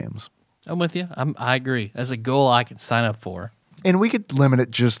Mario games. I'm with you. I agree. That's a goal I could sign up for. And we could limit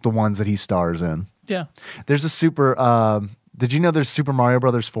it just the ones that he stars in. Yeah. There's a did you know there's Super Mario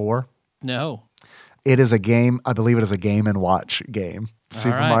Brothers 4? No. It is a game, I believe it is a Game & Watch game.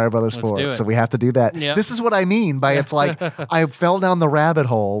 Super Mario Brothers 4. So we have to do that. Yep. This is what I mean by it's like I fell down the rabbit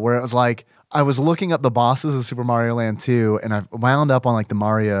hole where it was like I was looking up the bosses of Super Mario Land 2 and I wound up on like the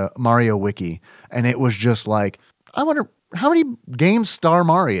Mario wiki, and it was just like, I wonder how many games star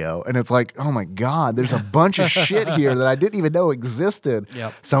Mario? And it's like, oh my God, there's a bunch of shit here that I didn't even know existed.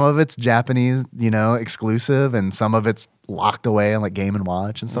 Yep. Some of it's Japanese, exclusive, and some of it's locked away on like Game &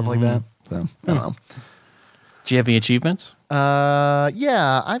 Watch and stuff like that. So I don't know. Do you have any achievements?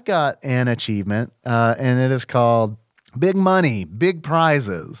 Yeah, I've got an achievement, and it is called Big Money, Big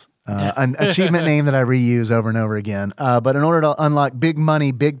Prizes. An achievement name that I reuse over and over again. But in order to unlock Big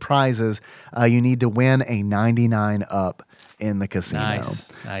Money, Big Prizes, you need to win a 99 up in the casino.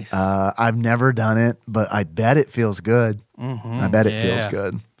 Nice. I've never done it, but I bet it feels good. I bet it feels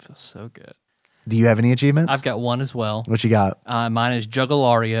good. Feels so good. Do you have any achievements? I've got one as well. What you got? Mine is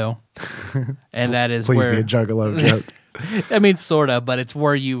Juggalario, and that is Please be a Juggalo joke. I mean, sort of, but it's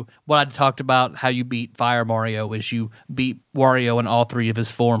where what I talked about, how you beat Fire Mario is you beat Wario in all 3 of his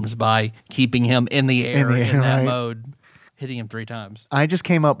forms by keeping him in the air in that mode, hitting him 3 times. I just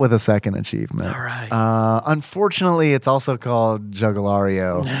came up with a second achievement. All right. Unfortunately, it's also called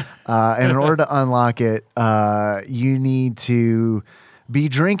Juggalario. And in order to unlock it, you need to be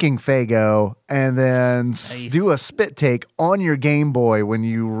drinking Faygo, and then do a spit take on your Game Boy when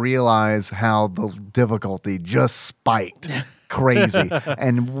you realize how the difficulty just spiked. Crazy.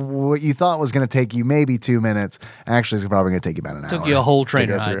 And what you thought was going to take you maybe 2 minutes actually is probably going to take you about an hour. Took you a whole train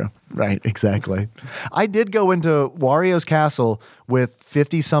to get ride. through. Right, exactly. I did go into Wario's Castle with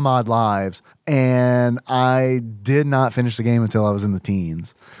 50 some odd lives, and I did not finish the game until I was in the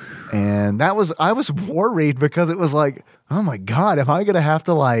teens. And I was worried because it was like, oh my God, am I going to have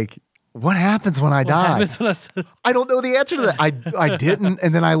to what happens when I die? I don't know the answer to that. I didn't,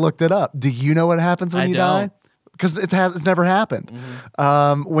 and then I looked it up. Do you know what happens when you die? Because it's never happened.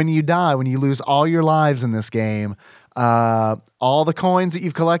 When you die, when you lose all your lives in this game, all the coins that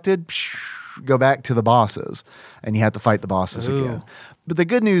you've collected go back to the bosses, and you have to fight the bosses again. But the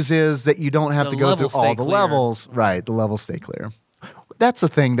good news is that you don't have to go through all the levels. Right, the levels stay clear. That's a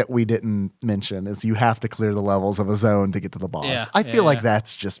thing that we didn't mention is you have to clear the levels of a zone to get to the boss. Yeah, I feel like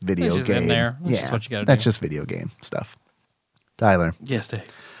that's just video just game. in there. That's just what you gotta that's do. just video game stuff. Tyler, Yes, Dave.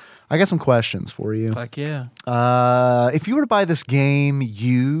 I got some questions for you. Fuck yeah. If you were to buy this game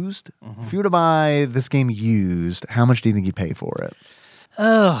used, how much do you think you'd pay for it?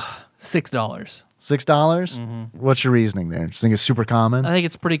 Oh, $6. $6? What's your reasoning there? Do you think it's super common? I think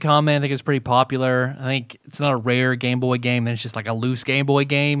it's pretty common. I think it's pretty popular. I think it's not a rare Game Boy game. Then it's just like a loose Game Boy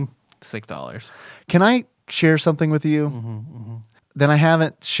game. $6. Can I share something with you that I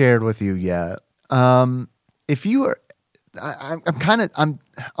haven't shared with you yet? If you are, I'm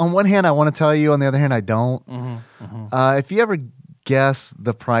on one hand I want to tell you, on the other hand I don't. If you ever guess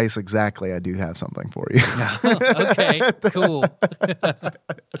the price exactly, I do have something for you. Okay, cool.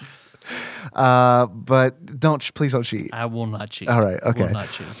 But please don't cheat. I will not cheat. All right, okay. I will not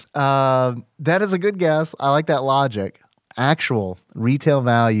cheat. That is a good guess. I like that logic. Actual retail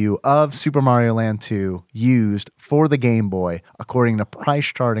value of Super Mario Land 2 used for the Game Boy, according to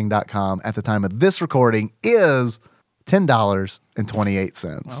PriceCharting.com at the time of this recording, is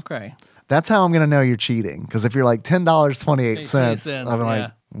 $10.28. Okay. That's how I'm going to know you're cheating. Because if you're like $10.28, I'm like,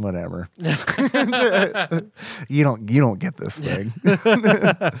 yeah. whatever. you don't get this thing.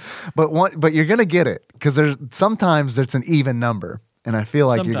 but you're going to get it because sometimes there's an even number, and I feel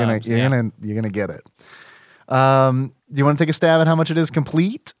like you're gonna get it. Do you want to take a stab at how much it is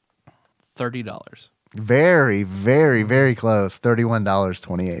complete? $30. Very, very, very close.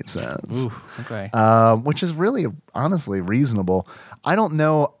 $31.28. Ooh, okay. Which is really, honestly, reasonable. I don't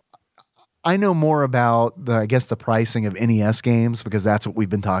know. I know more about the pricing of NES games because that's what we've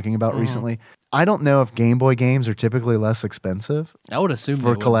been talking about recently. I don't know if Game Boy games are typically less expensive I would assume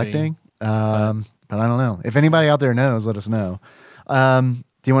for collecting. But I don't know. If anybody out there knows, let us know. Do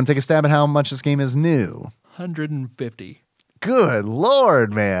you want to take a stab at how much this game is new? $150. Good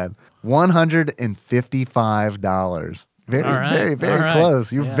Lord, man. $155. Very, All right, very, very all right.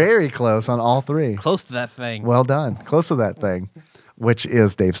 close. You're very close on all three. Close to that thing. Well done. Close to that thing, which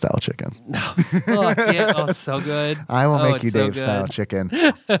is Dave Style Chicken. Oh, yeah. Oh, so good. I will make you it's so Dave good. Style Chicken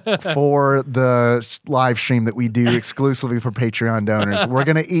for the live stream that we do exclusively for Patreon donors. We're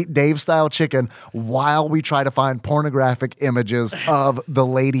going to eat Dave Style Chicken while we try to find pornographic images of the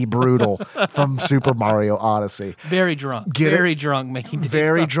Lady Brutal from Super Mario Odyssey. Very drunk. Get it? Very drunk making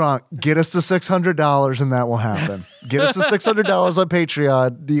Very stuff. drunk. Get us to $600 and that will happen. Get us to $600 on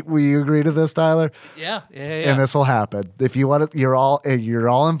Patreon. Will you agree to this, Tyler? Yeah. And this will happen. If you want it, you're all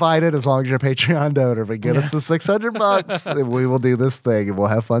invited as long as you're a Patreon donor. But get us the $600, and we will do this thing, and we'll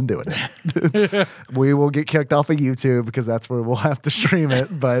have fun doing it. We will get kicked off of YouTube because that's where we'll have to stream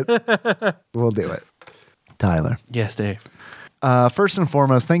it, but we'll do it. Tyler, Yes, Dave. first and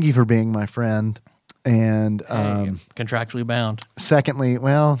foremost, thank you for being my friend. And Contractually bound. secondly,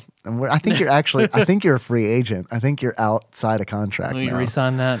 well, I think you're a free agent. I think you're outside of contract Let me now.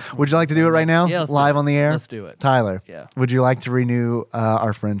 re-sign that. Would you like to do it right now? Yeah, let's do live it. on the air? Let's do it. Tyler, Yeah. would you like to renew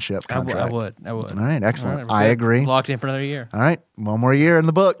our friendship I contract? would. All right, excellent. we're I good. agree. Locked in for another year. All right, one more year in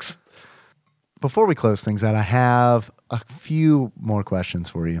the books. Before we close things out, I have a few more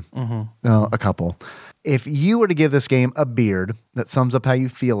questions for you. No, a couple. If you were to give this game a beard that sums up how you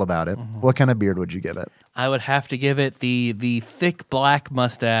feel about it, what kind of beard would you give it? I would have to give it the thick black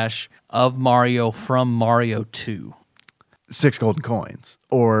mustache of Mario from Mario 2. 6 golden coins,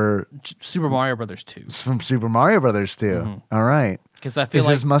 or Super Mario Brothers 2. from Super Mario Brothers 2. All right. Because I feel Is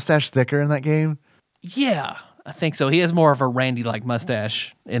like, his mustache thicker in that game? yeah, I think so. He has more of a Randy-like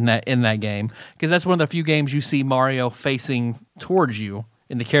mustache in that game. Because that's one of the few games you see Mario facing towards you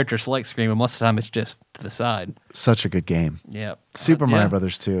in the character select screen, but most of the time it's just to the side. Such a good game. Yeah. Super Mario yeah.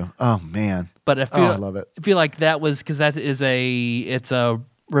 Brothers 2. Oh man. But I I love it. feel like that was because that is it's a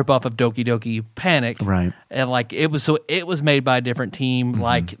ripoff of Doki Doki Panic. Right. And like it was made by a different team,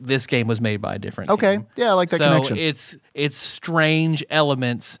 like this game was made by a different Okay. team. Yeah, I like that so connection. it's strange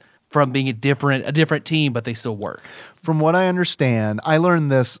elements from being a different team, but they still work. From what I understand, I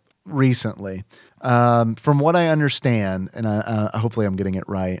learned this recently. From what I understand, and hopefully I'm getting it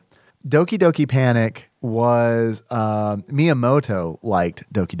right, Doki Doki Panic was Miyamoto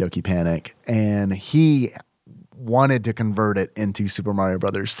liked Doki Doki Panic, and he wanted to convert it into Super Mario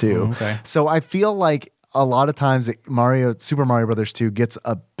Brothers 2. Okay. So I feel like a lot of times Super Mario Brothers 2 gets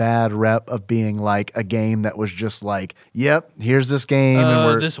a bad rep of being like a game that was just like, yep, here's this game and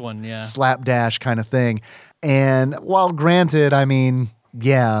we're This one, yeah. slapdash kind of thing. And while granted, I mean,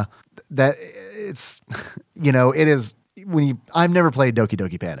 yeah, that it's, it is I've never played Doki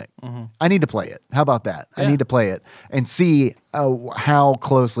Doki Panic. I need to play it. How about that? I Yeah. need to play it and see how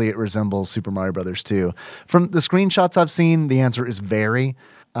closely it resembles Super Mario Brothers 2. From the screenshots I've seen, the answer is very.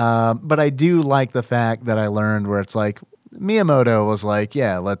 But I do like the fact that I learned where it's like Miyamoto was like,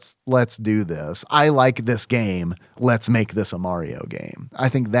 yeah, let's do this. I like this game. Let's make this a Mario game. I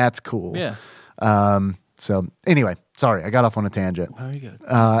think that's cool. Yeah. So anyway, sorry, I got off on a tangent. Very good.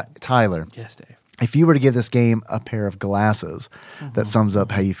 Tyler, Yes, Dave. if you were to give this game a pair of glasses that sums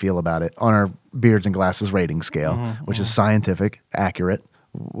up how you feel about it on our Beards and Glasses rating scale, which is scientific, accurate,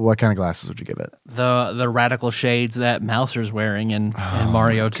 what kind of glasses would you give it? The radical shades that Mouser's wearing in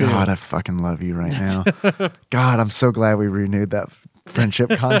Mario 2. God, I fucking love you right now. God, I'm so glad we renewed that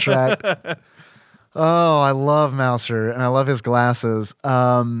friendship contract. Oh, I love Mouser and I love his glasses.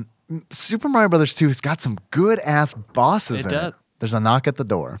 Super Mario Brothers 2 has got some good ass bosses It in does. it. There's a knock at the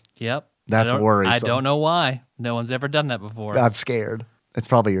door. Yep. That's worrisome. I don't know why. No one's ever done that before. I'm scared. It's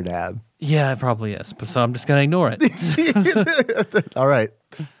probably your dad. Yeah, it probably is. But so I'm just gonna ignore it. All right.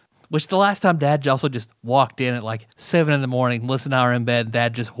 Which the last time Dad also just walked in at like 7 a.m, Melissa and I are in bed.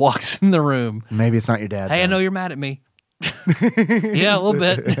 Dad just walks in the room. Maybe it's not your dad. Hey, I then. know you're mad at me. Yeah, a little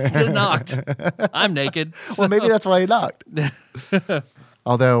bit. Get knocked. I'm naked. Well, maybe that's why he knocked.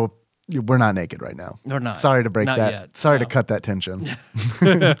 Although we're not naked right now. We're not. Sorry to break Not that. yet. Sorry to No. cut that tension.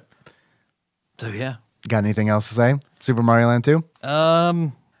 So yeah. Got anything else to say? Super Mario Land 2?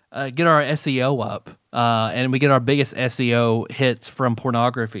 Get our SEO up, and we get our biggest SEO hits from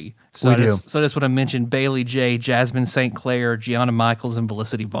pornography. So We I do. just want to mention Bailey J, Jasmine St. Clair, Gianna Michaels, and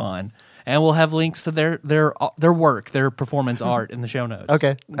Felicity Vaughn, and we'll have links to their work, their performance art in the show notes.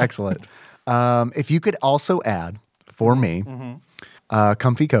 Okay, excellent. If you could also add, for me,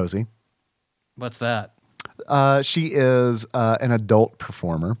 Comfy Cozy. What's that? She is an adult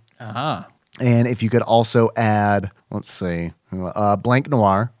performer. Ah, And if you could also add, let's see, Blank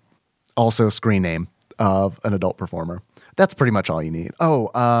Noir, also screen name of an adult performer. That's pretty much all you need.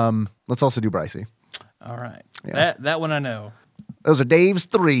 Oh, let's also do Brycey. all right. Yeah. That one I know. Those are Dave's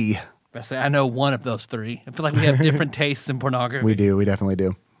 3. I say I know one of those three. I feel like we have different tastes in pornography. We do. We definitely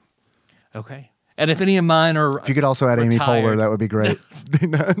do. Okay. And if any of mine are, If you could also add Amy retired. Poehler, that would be great.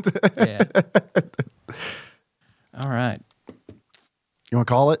 Yeah. All right. You want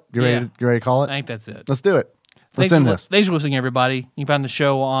to call it? You ready? Yeah. You ready to call I it? think that's it. Let's do it. Let's Thanks end for, this. thanks for listening, everybody. You can find the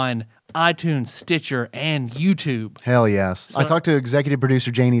show on iTunes, Stitcher, and YouTube. Hell yes. I talked to executive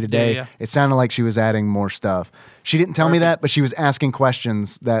producer Janie today. Yeah. It sounded like she was adding more stuff. She didn't tell me that, but she was asking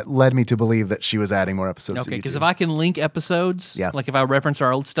questions that led me to believe that she was adding more episodes. Okay, to because YouTube. if I can link episodes, Yeah. like if I reference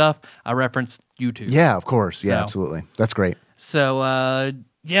our old stuff, I reference YouTube. Yeah, of course. Yeah, So- absolutely. That's great. So,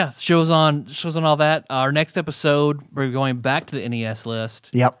 yeah, shows on all that. Our next episode, we're going back to the NES list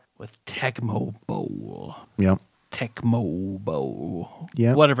Yep. with Tecmo Bowl. Yep. Tecmo Bowl.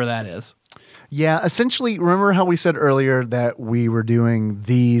 Yep. Whatever that is. Yeah, essentially, remember how we said earlier that we were doing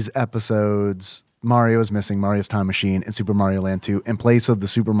these episodes, Mario is Missing, Mario's Time Machine, and Super Mario Land 2, in place of the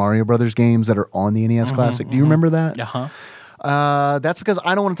Super Mario Brothers games that are on the NES Classic. Do you remember that? Uh-huh. That's because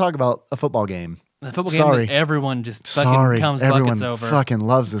I don't want to talk about a football game. The football Sorry. game that everyone just fucking Sorry, comes everyone buckets over. fucking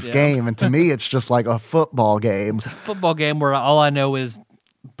loves this Yeah. game, and to me, it's just like a football game. Football game where all I know is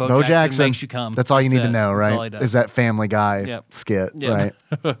Bo Jackson makes you come. That's all you need to it. know, That's right? all he does. Is that Family Guy Yep. skit, Yep.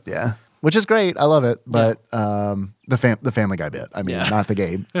 right? Yeah, which is great. I love it, but the Family Guy bit. I mean, Yeah. not the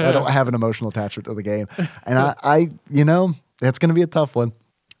game. I don't have an emotional attachment to the game, and I that's going to be a tough one.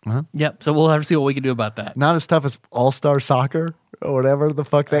 Yep. So we'll have to see what we can do about that. Not as tough as All Star Soccer or whatever the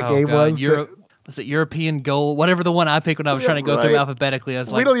fuck that game God. was. Was it European Goal? Whatever the one I picked when I was Yeah, trying to go through right. alphabetically. I was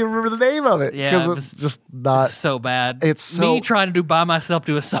We like, don't even remember the name of it Yeah, because it it's was- just not. so bad. It's so- me trying to do by myself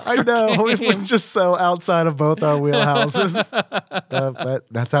do a soccer I know it game. was just so outside of both our wheelhouses, but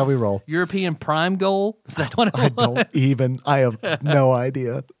that's how we roll. European Prime Goal. Is that what it I was? don't even. I have no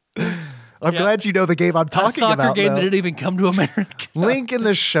idea. I'm glad you know the game I'm A talking soccer about. game though. that didn't even come to America. Link in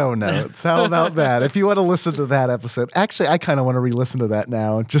the show notes. How about that? If you want to listen to that episode, actually, I kind of want to re-listen to that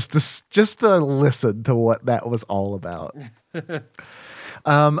now, just to listen to what that was all about.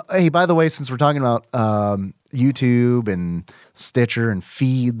 Hey, by the way, since we're talking about YouTube and Stitcher and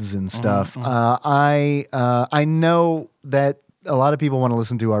feeds and stuff, I know that a lot of people want to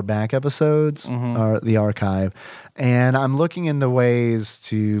listen to our back episodes, or the archive, and I'm looking into ways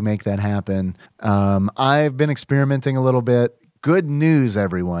to make that happen. I've been experimenting a little bit. Good news,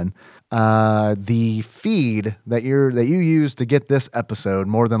 everyone. The feed that you use to get this episode,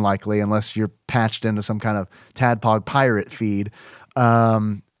 more than likely, unless you're patched into some kind of Tadpog pirate feed,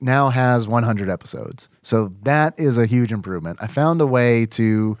 now has 100 episodes. So that is a huge improvement. I found a way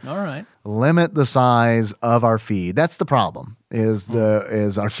to limit the size of our feed. That's the problem.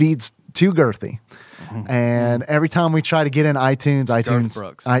 Is our feed's too girthy. And every time we try to get in iTunes, Garth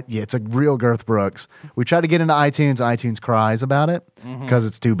Brooks. It's a real Garth Brooks. We try to get into iTunes, and iTunes cries about it because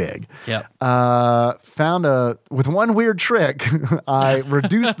it's too big. Yep. With one weird trick, I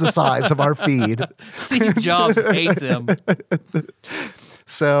reduced the size of our feed. Steve Jobs hates him.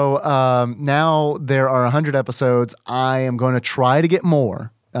 So now there are 100 episodes. I am going to try to get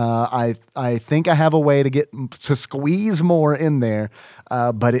more. I think I have a way to squeeze more in there,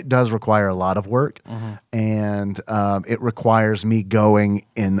 but it does require a lot of work, and it requires me going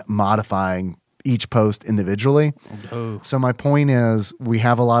and modifying each post individually. So my point is, we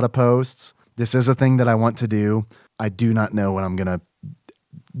have a lot of posts. This is a thing that I want to do. I do not know when I'm going to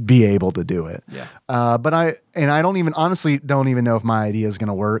be able to do it. But I don't even know if my idea is going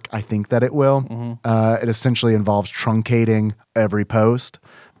to work. I think that it will. It essentially involves truncating every post.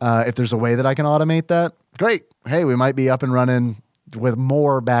 If there's a way that I can automate that, great. Hey, we might be up and running with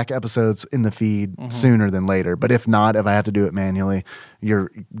more back episodes in the feed sooner than later. But if not, if I have to do it manually,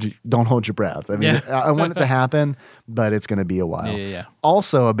 don't hold your breath. I mean, I want it to happen, but it's going to be a while.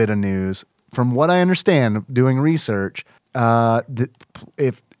 Also, a bit of news from what I understand, doing research.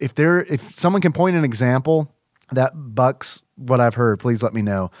 If someone can point an example that bucks what I've heard, please let me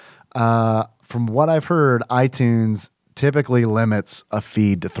know. From what I've heard, iTunes typically limits a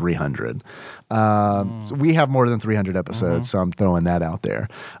feed to 300. So we have more than 300 episodes, so I'm throwing that out there.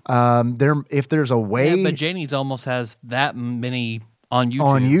 If there's a way, but Janie's almost has that many on YouTube.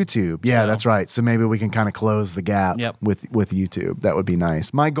 On YouTube, that's right. So maybe we can kind of close the gap with YouTube. That would be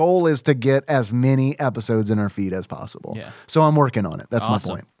nice. My goal is to get as many episodes in our feed as possible. So I'm working on it. That's my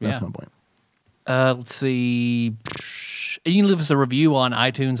point. That's my point. Let's see. You can leave us a review on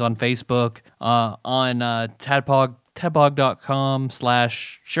iTunes, on Facebook, on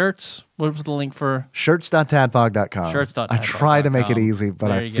tadpog.com/shirts. What was the link for? Shirts.tadpog.com. Shirts.tadpog.com. I try to make it easy,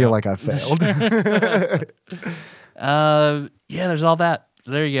 but I feel like I failed. There's all that.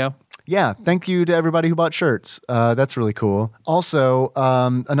 There you go. Yeah, thank you to everybody who bought shirts. That's really cool. Also,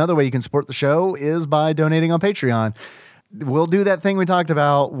 another way you can support the show is by donating on Patreon. We'll do that thing we talked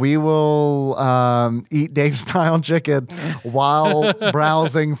about. We will eat Dave-style chicken while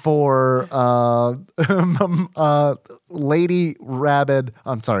browsing for Lady Rabid.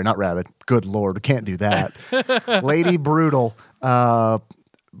 I'm sorry, not Rabid. Good Lord, can't do that. Lady Brutal.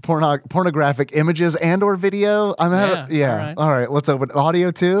 Pornographic images and or video. All right. Let's open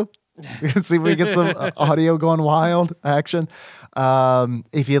audio too. See if we get some audio going wild action.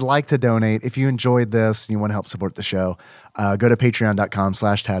 If you'd like to donate, if you enjoyed this and you want to help support the show, go to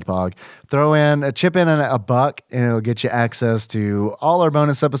patreon.com/tadpog. Chip in a buck, and it'll get you access to all our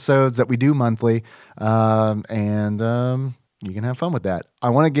bonus episodes that we do monthly. And you can have fun with that. I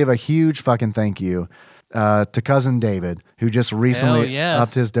want to give a huge fucking thank you to Cousin David, who just recently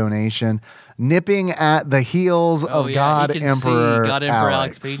upped his donation, nipping at the heels of God Emperor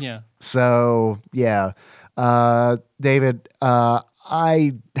Alex Pena. So, David,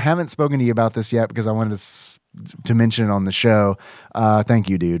 I haven't spoken to you about this yet because I wanted to mention it on the show. Thank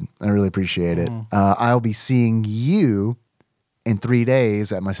you, dude. I really appreciate it. I'll be seeing you in 3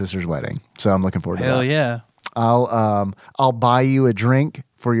 days at my sister's wedding, so I'm looking forward to that. Hell yeah. I'll buy you a drink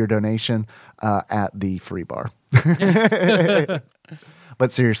for your donation at the free bar.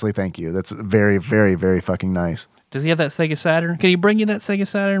 But seriously, thank you. That's very, very, very fucking nice. Does he have that Sega Saturn? Can he bring you that Sega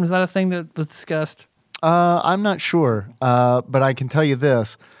Saturn? Was that a thing that was discussed? I'm not sure, but I can tell you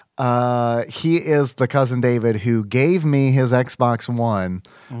this. He is the Cousin David who gave me his Xbox One,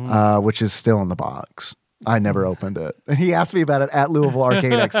 which is still in the box. I never opened it. And he asked me about it at Louisville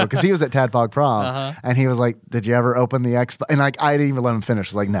Arcade Expo because he was at Tadpog Prom. And he was like, did you ever open the Xbox? And I didn't even let him finish. I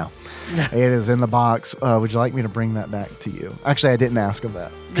was like, no, it is in the box. Would you like me to bring that back to you? Actually, I didn't ask him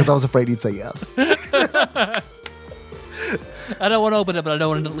that because I was afraid he'd say yes. I don't want to open it, but I don't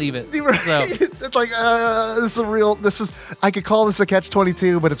want to leave it. Right. So, It's like I could call this a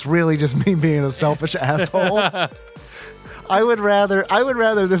catch-22, but it's really just me being a selfish asshole. I would rather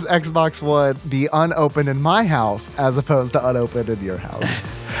this Xbox One be unopened in my house as opposed to unopened in your house.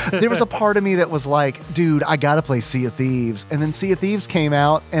 There was a part of me that was like, dude, I gotta play Sea of Thieves. And then Sea of Thieves came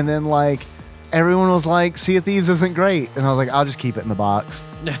out, and then like everyone was like, Sea of Thieves isn't great. And I was like, I'll just keep it in the box.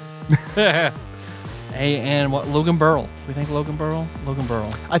 hey, and what Logan Burrell? We think Logan Burrell? Logan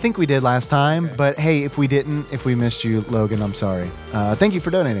Burrell. I think we did last time, Okay. but hey, if we missed you, Logan, I'm sorry. Thank you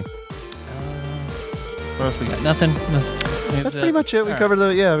for donating. What else we got? Nothing. That's pretty much it. We All covered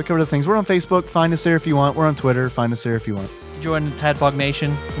the things. We're on Facebook. Find us there if you want. We're on Twitter. Find us there if you want. Join the Tadpog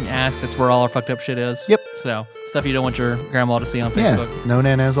Nation and ask. That's where all our fucked up shit is. Yep. So stuff you don't want your grandma to see on Yeah. Facebook. No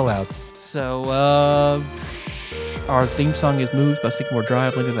nanas allowed. So our theme song is Moves by Sycamore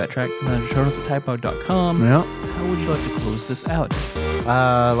Drive. Link to that track in the show notes at tadpog.com. Yeah. How would you like to close this out?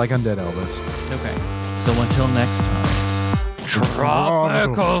 Like Undead Elvis. Okay. So until next time.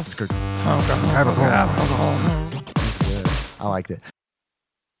 Tropical. I liked it.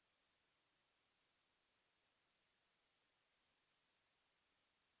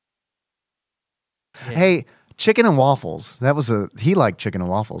 Yeah. Hey, chicken and waffles. He liked chicken and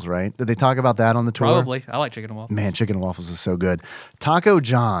waffles, right? Did they talk about that on the tour? Probably. I like chicken and waffles. Man, chicken and waffles is so good. Taco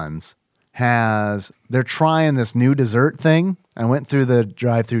John's they're trying this new dessert thing. I went through the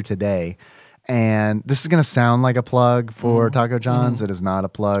drive-thru today, and this is going to sound like a plug for Taco John's. It is not a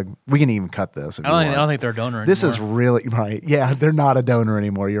plug. We can even cut this. If I you don't want. think they're a donor anymore. This is really right. Yeah, they're not a donor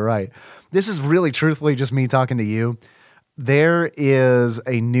anymore. You're right. This is really truthfully just me talking to you. There is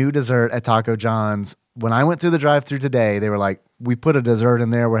a new dessert at Taco John's. When I went through the drive-thru today, they were like, we put a dessert in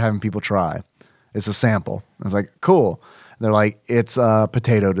there we're having people try. It's a sample. I was like, cool. They're like, it's a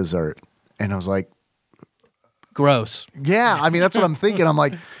potato dessert. And I was like, gross. yeah, I mean, that's what I'm thinking. I'm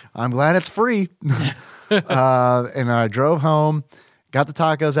like, I'm glad it's free. And I drove home, got the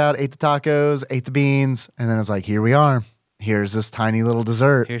tacos out, ate the tacos, ate the beans. And then I was like, here we are. Here's this tiny little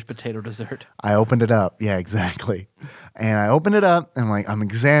dessert. Here's potato dessert. I opened it up. Yeah, exactly. And I opened it up and I'm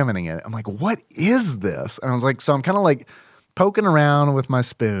examining it. I'm like, what is this? And I was like, so I'm kind of like poking around with my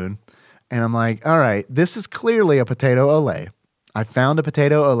spoon. And I'm like, all right, this is clearly a potato olé. I found a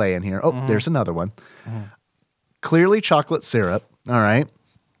potato olé in here. Oh, there's another one. Clearly chocolate syrup. All right.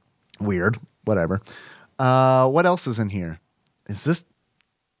 Weird. Whatever. What else is in here? Is this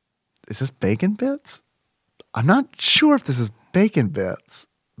bacon bits? I'm not sure if this is bacon bits,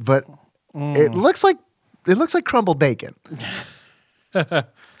 but it looks like crumbled bacon. All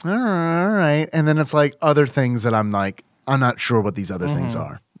right. And then it's like other things that I'm not sure what these other things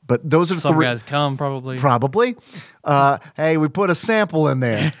are. But those are Some three. guys come probably. Probably. Hey, we put a sample in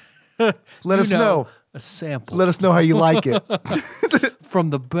there. Let us know. A sample Let us know how you like it. from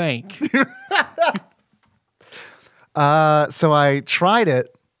the bank. So I tried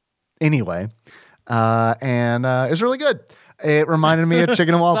it anyway, and it's really good. It reminded me of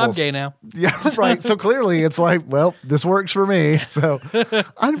chicken and So I'm waffles. gay now. Yeah, right. So clearly it's like, well, this works for me. So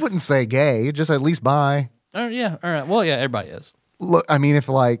I wouldn't say gay, just at least bi. Yeah. All right. Well, yeah, everybody is. Look, I mean, if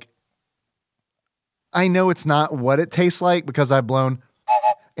I know it's not what it tastes like because I've blown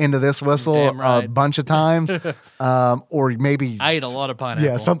into this whistle Damn right. a bunch of times, or maybe I ate a lot of pineapple.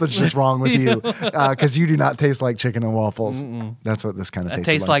 Yeah, something's just wrong with you because you do not taste like chicken and waffles. That's what this kind of It tastes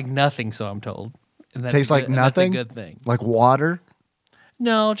tastes like nothing, so I'm told. And that's Tastes a like good- nothing? That's a good thing. like water.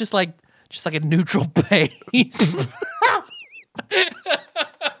 No, just like a neutral paste.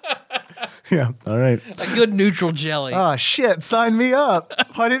 Yeah. All right. A good neutral jelly. Oh shit! Sign me up.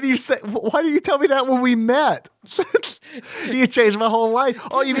 Why didn't you tell me that when we met? You changed my whole life.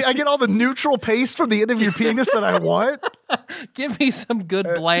 Oh, you mean I get all the neutral paste from the end of your penis that I want? Give me some good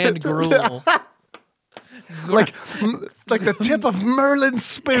bland gruel. Like the tip of Merlin's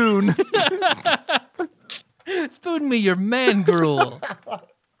spoon. Spoon me your man gruel.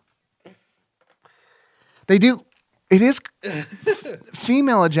 They do. It is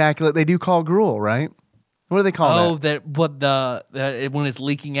female ejaculate. They do call gruel, right? What do they call that? When it's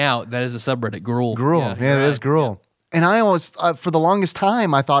leaking out, that is a subreddit gruel. Gruel. Yeah, Yeah, you're it is right. gruel. And I always, for the longest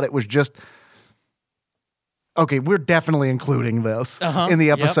time, I thought it was just. Okay, we're definitely including this in the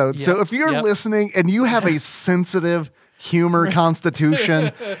Yep, episode. So yep, if you're yep. listening and you have a sensitive humor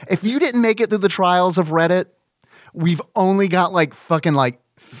constitution, if you didn't make it through the trials of Reddit, we've only got fucking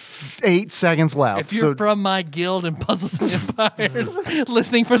 8 seconds left. If you're from my guild in Puzzles and Empires,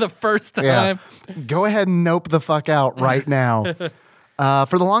 listening for the first time, go ahead and nope the fuck out right now.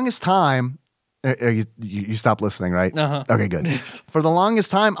 For the longest time, You stopped listening, right? Uh-huh. Okay, good. For the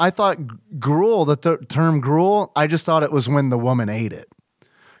longest time, I thought gruel, the term gruel, I just thought it was when the woman ate it.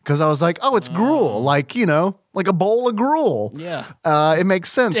 Because I was like, oh, it's gruel, like, like a bowl of gruel. Yeah. It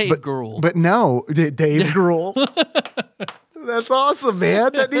makes sense. Dave Gruel. But no, Dave Gruel. That's awesome,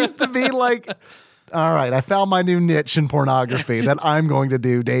 man. That needs to be like, all right, I found my new niche in pornography that I'm going to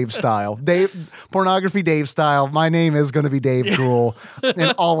do Dave style. Pornography Dave style. My name is going to be Dave Gruel.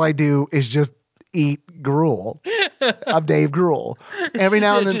 And all I do is just eat gruel. I'm Dave Gruel. Every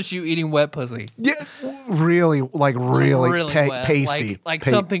now and then. It's just you eating wet pussy. Yeah, really wet. Pasty. Like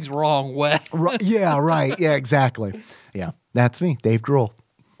something's wrong wet. Yeah, right. Yeah, exactly. Yeah, that's me, Dave Gruel.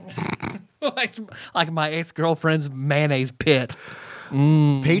 like my ex-girlfriend's mayonnaise pit.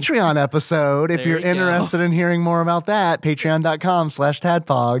 Patreon episode. If you're interested in hearing more about that,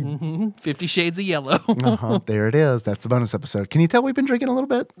 patreon.com/tadpog. 50 Shades of Yellow. There it is. That's the bonus episode. Can you tell we've been drinking a little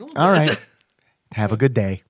bit? All right. Have a good day.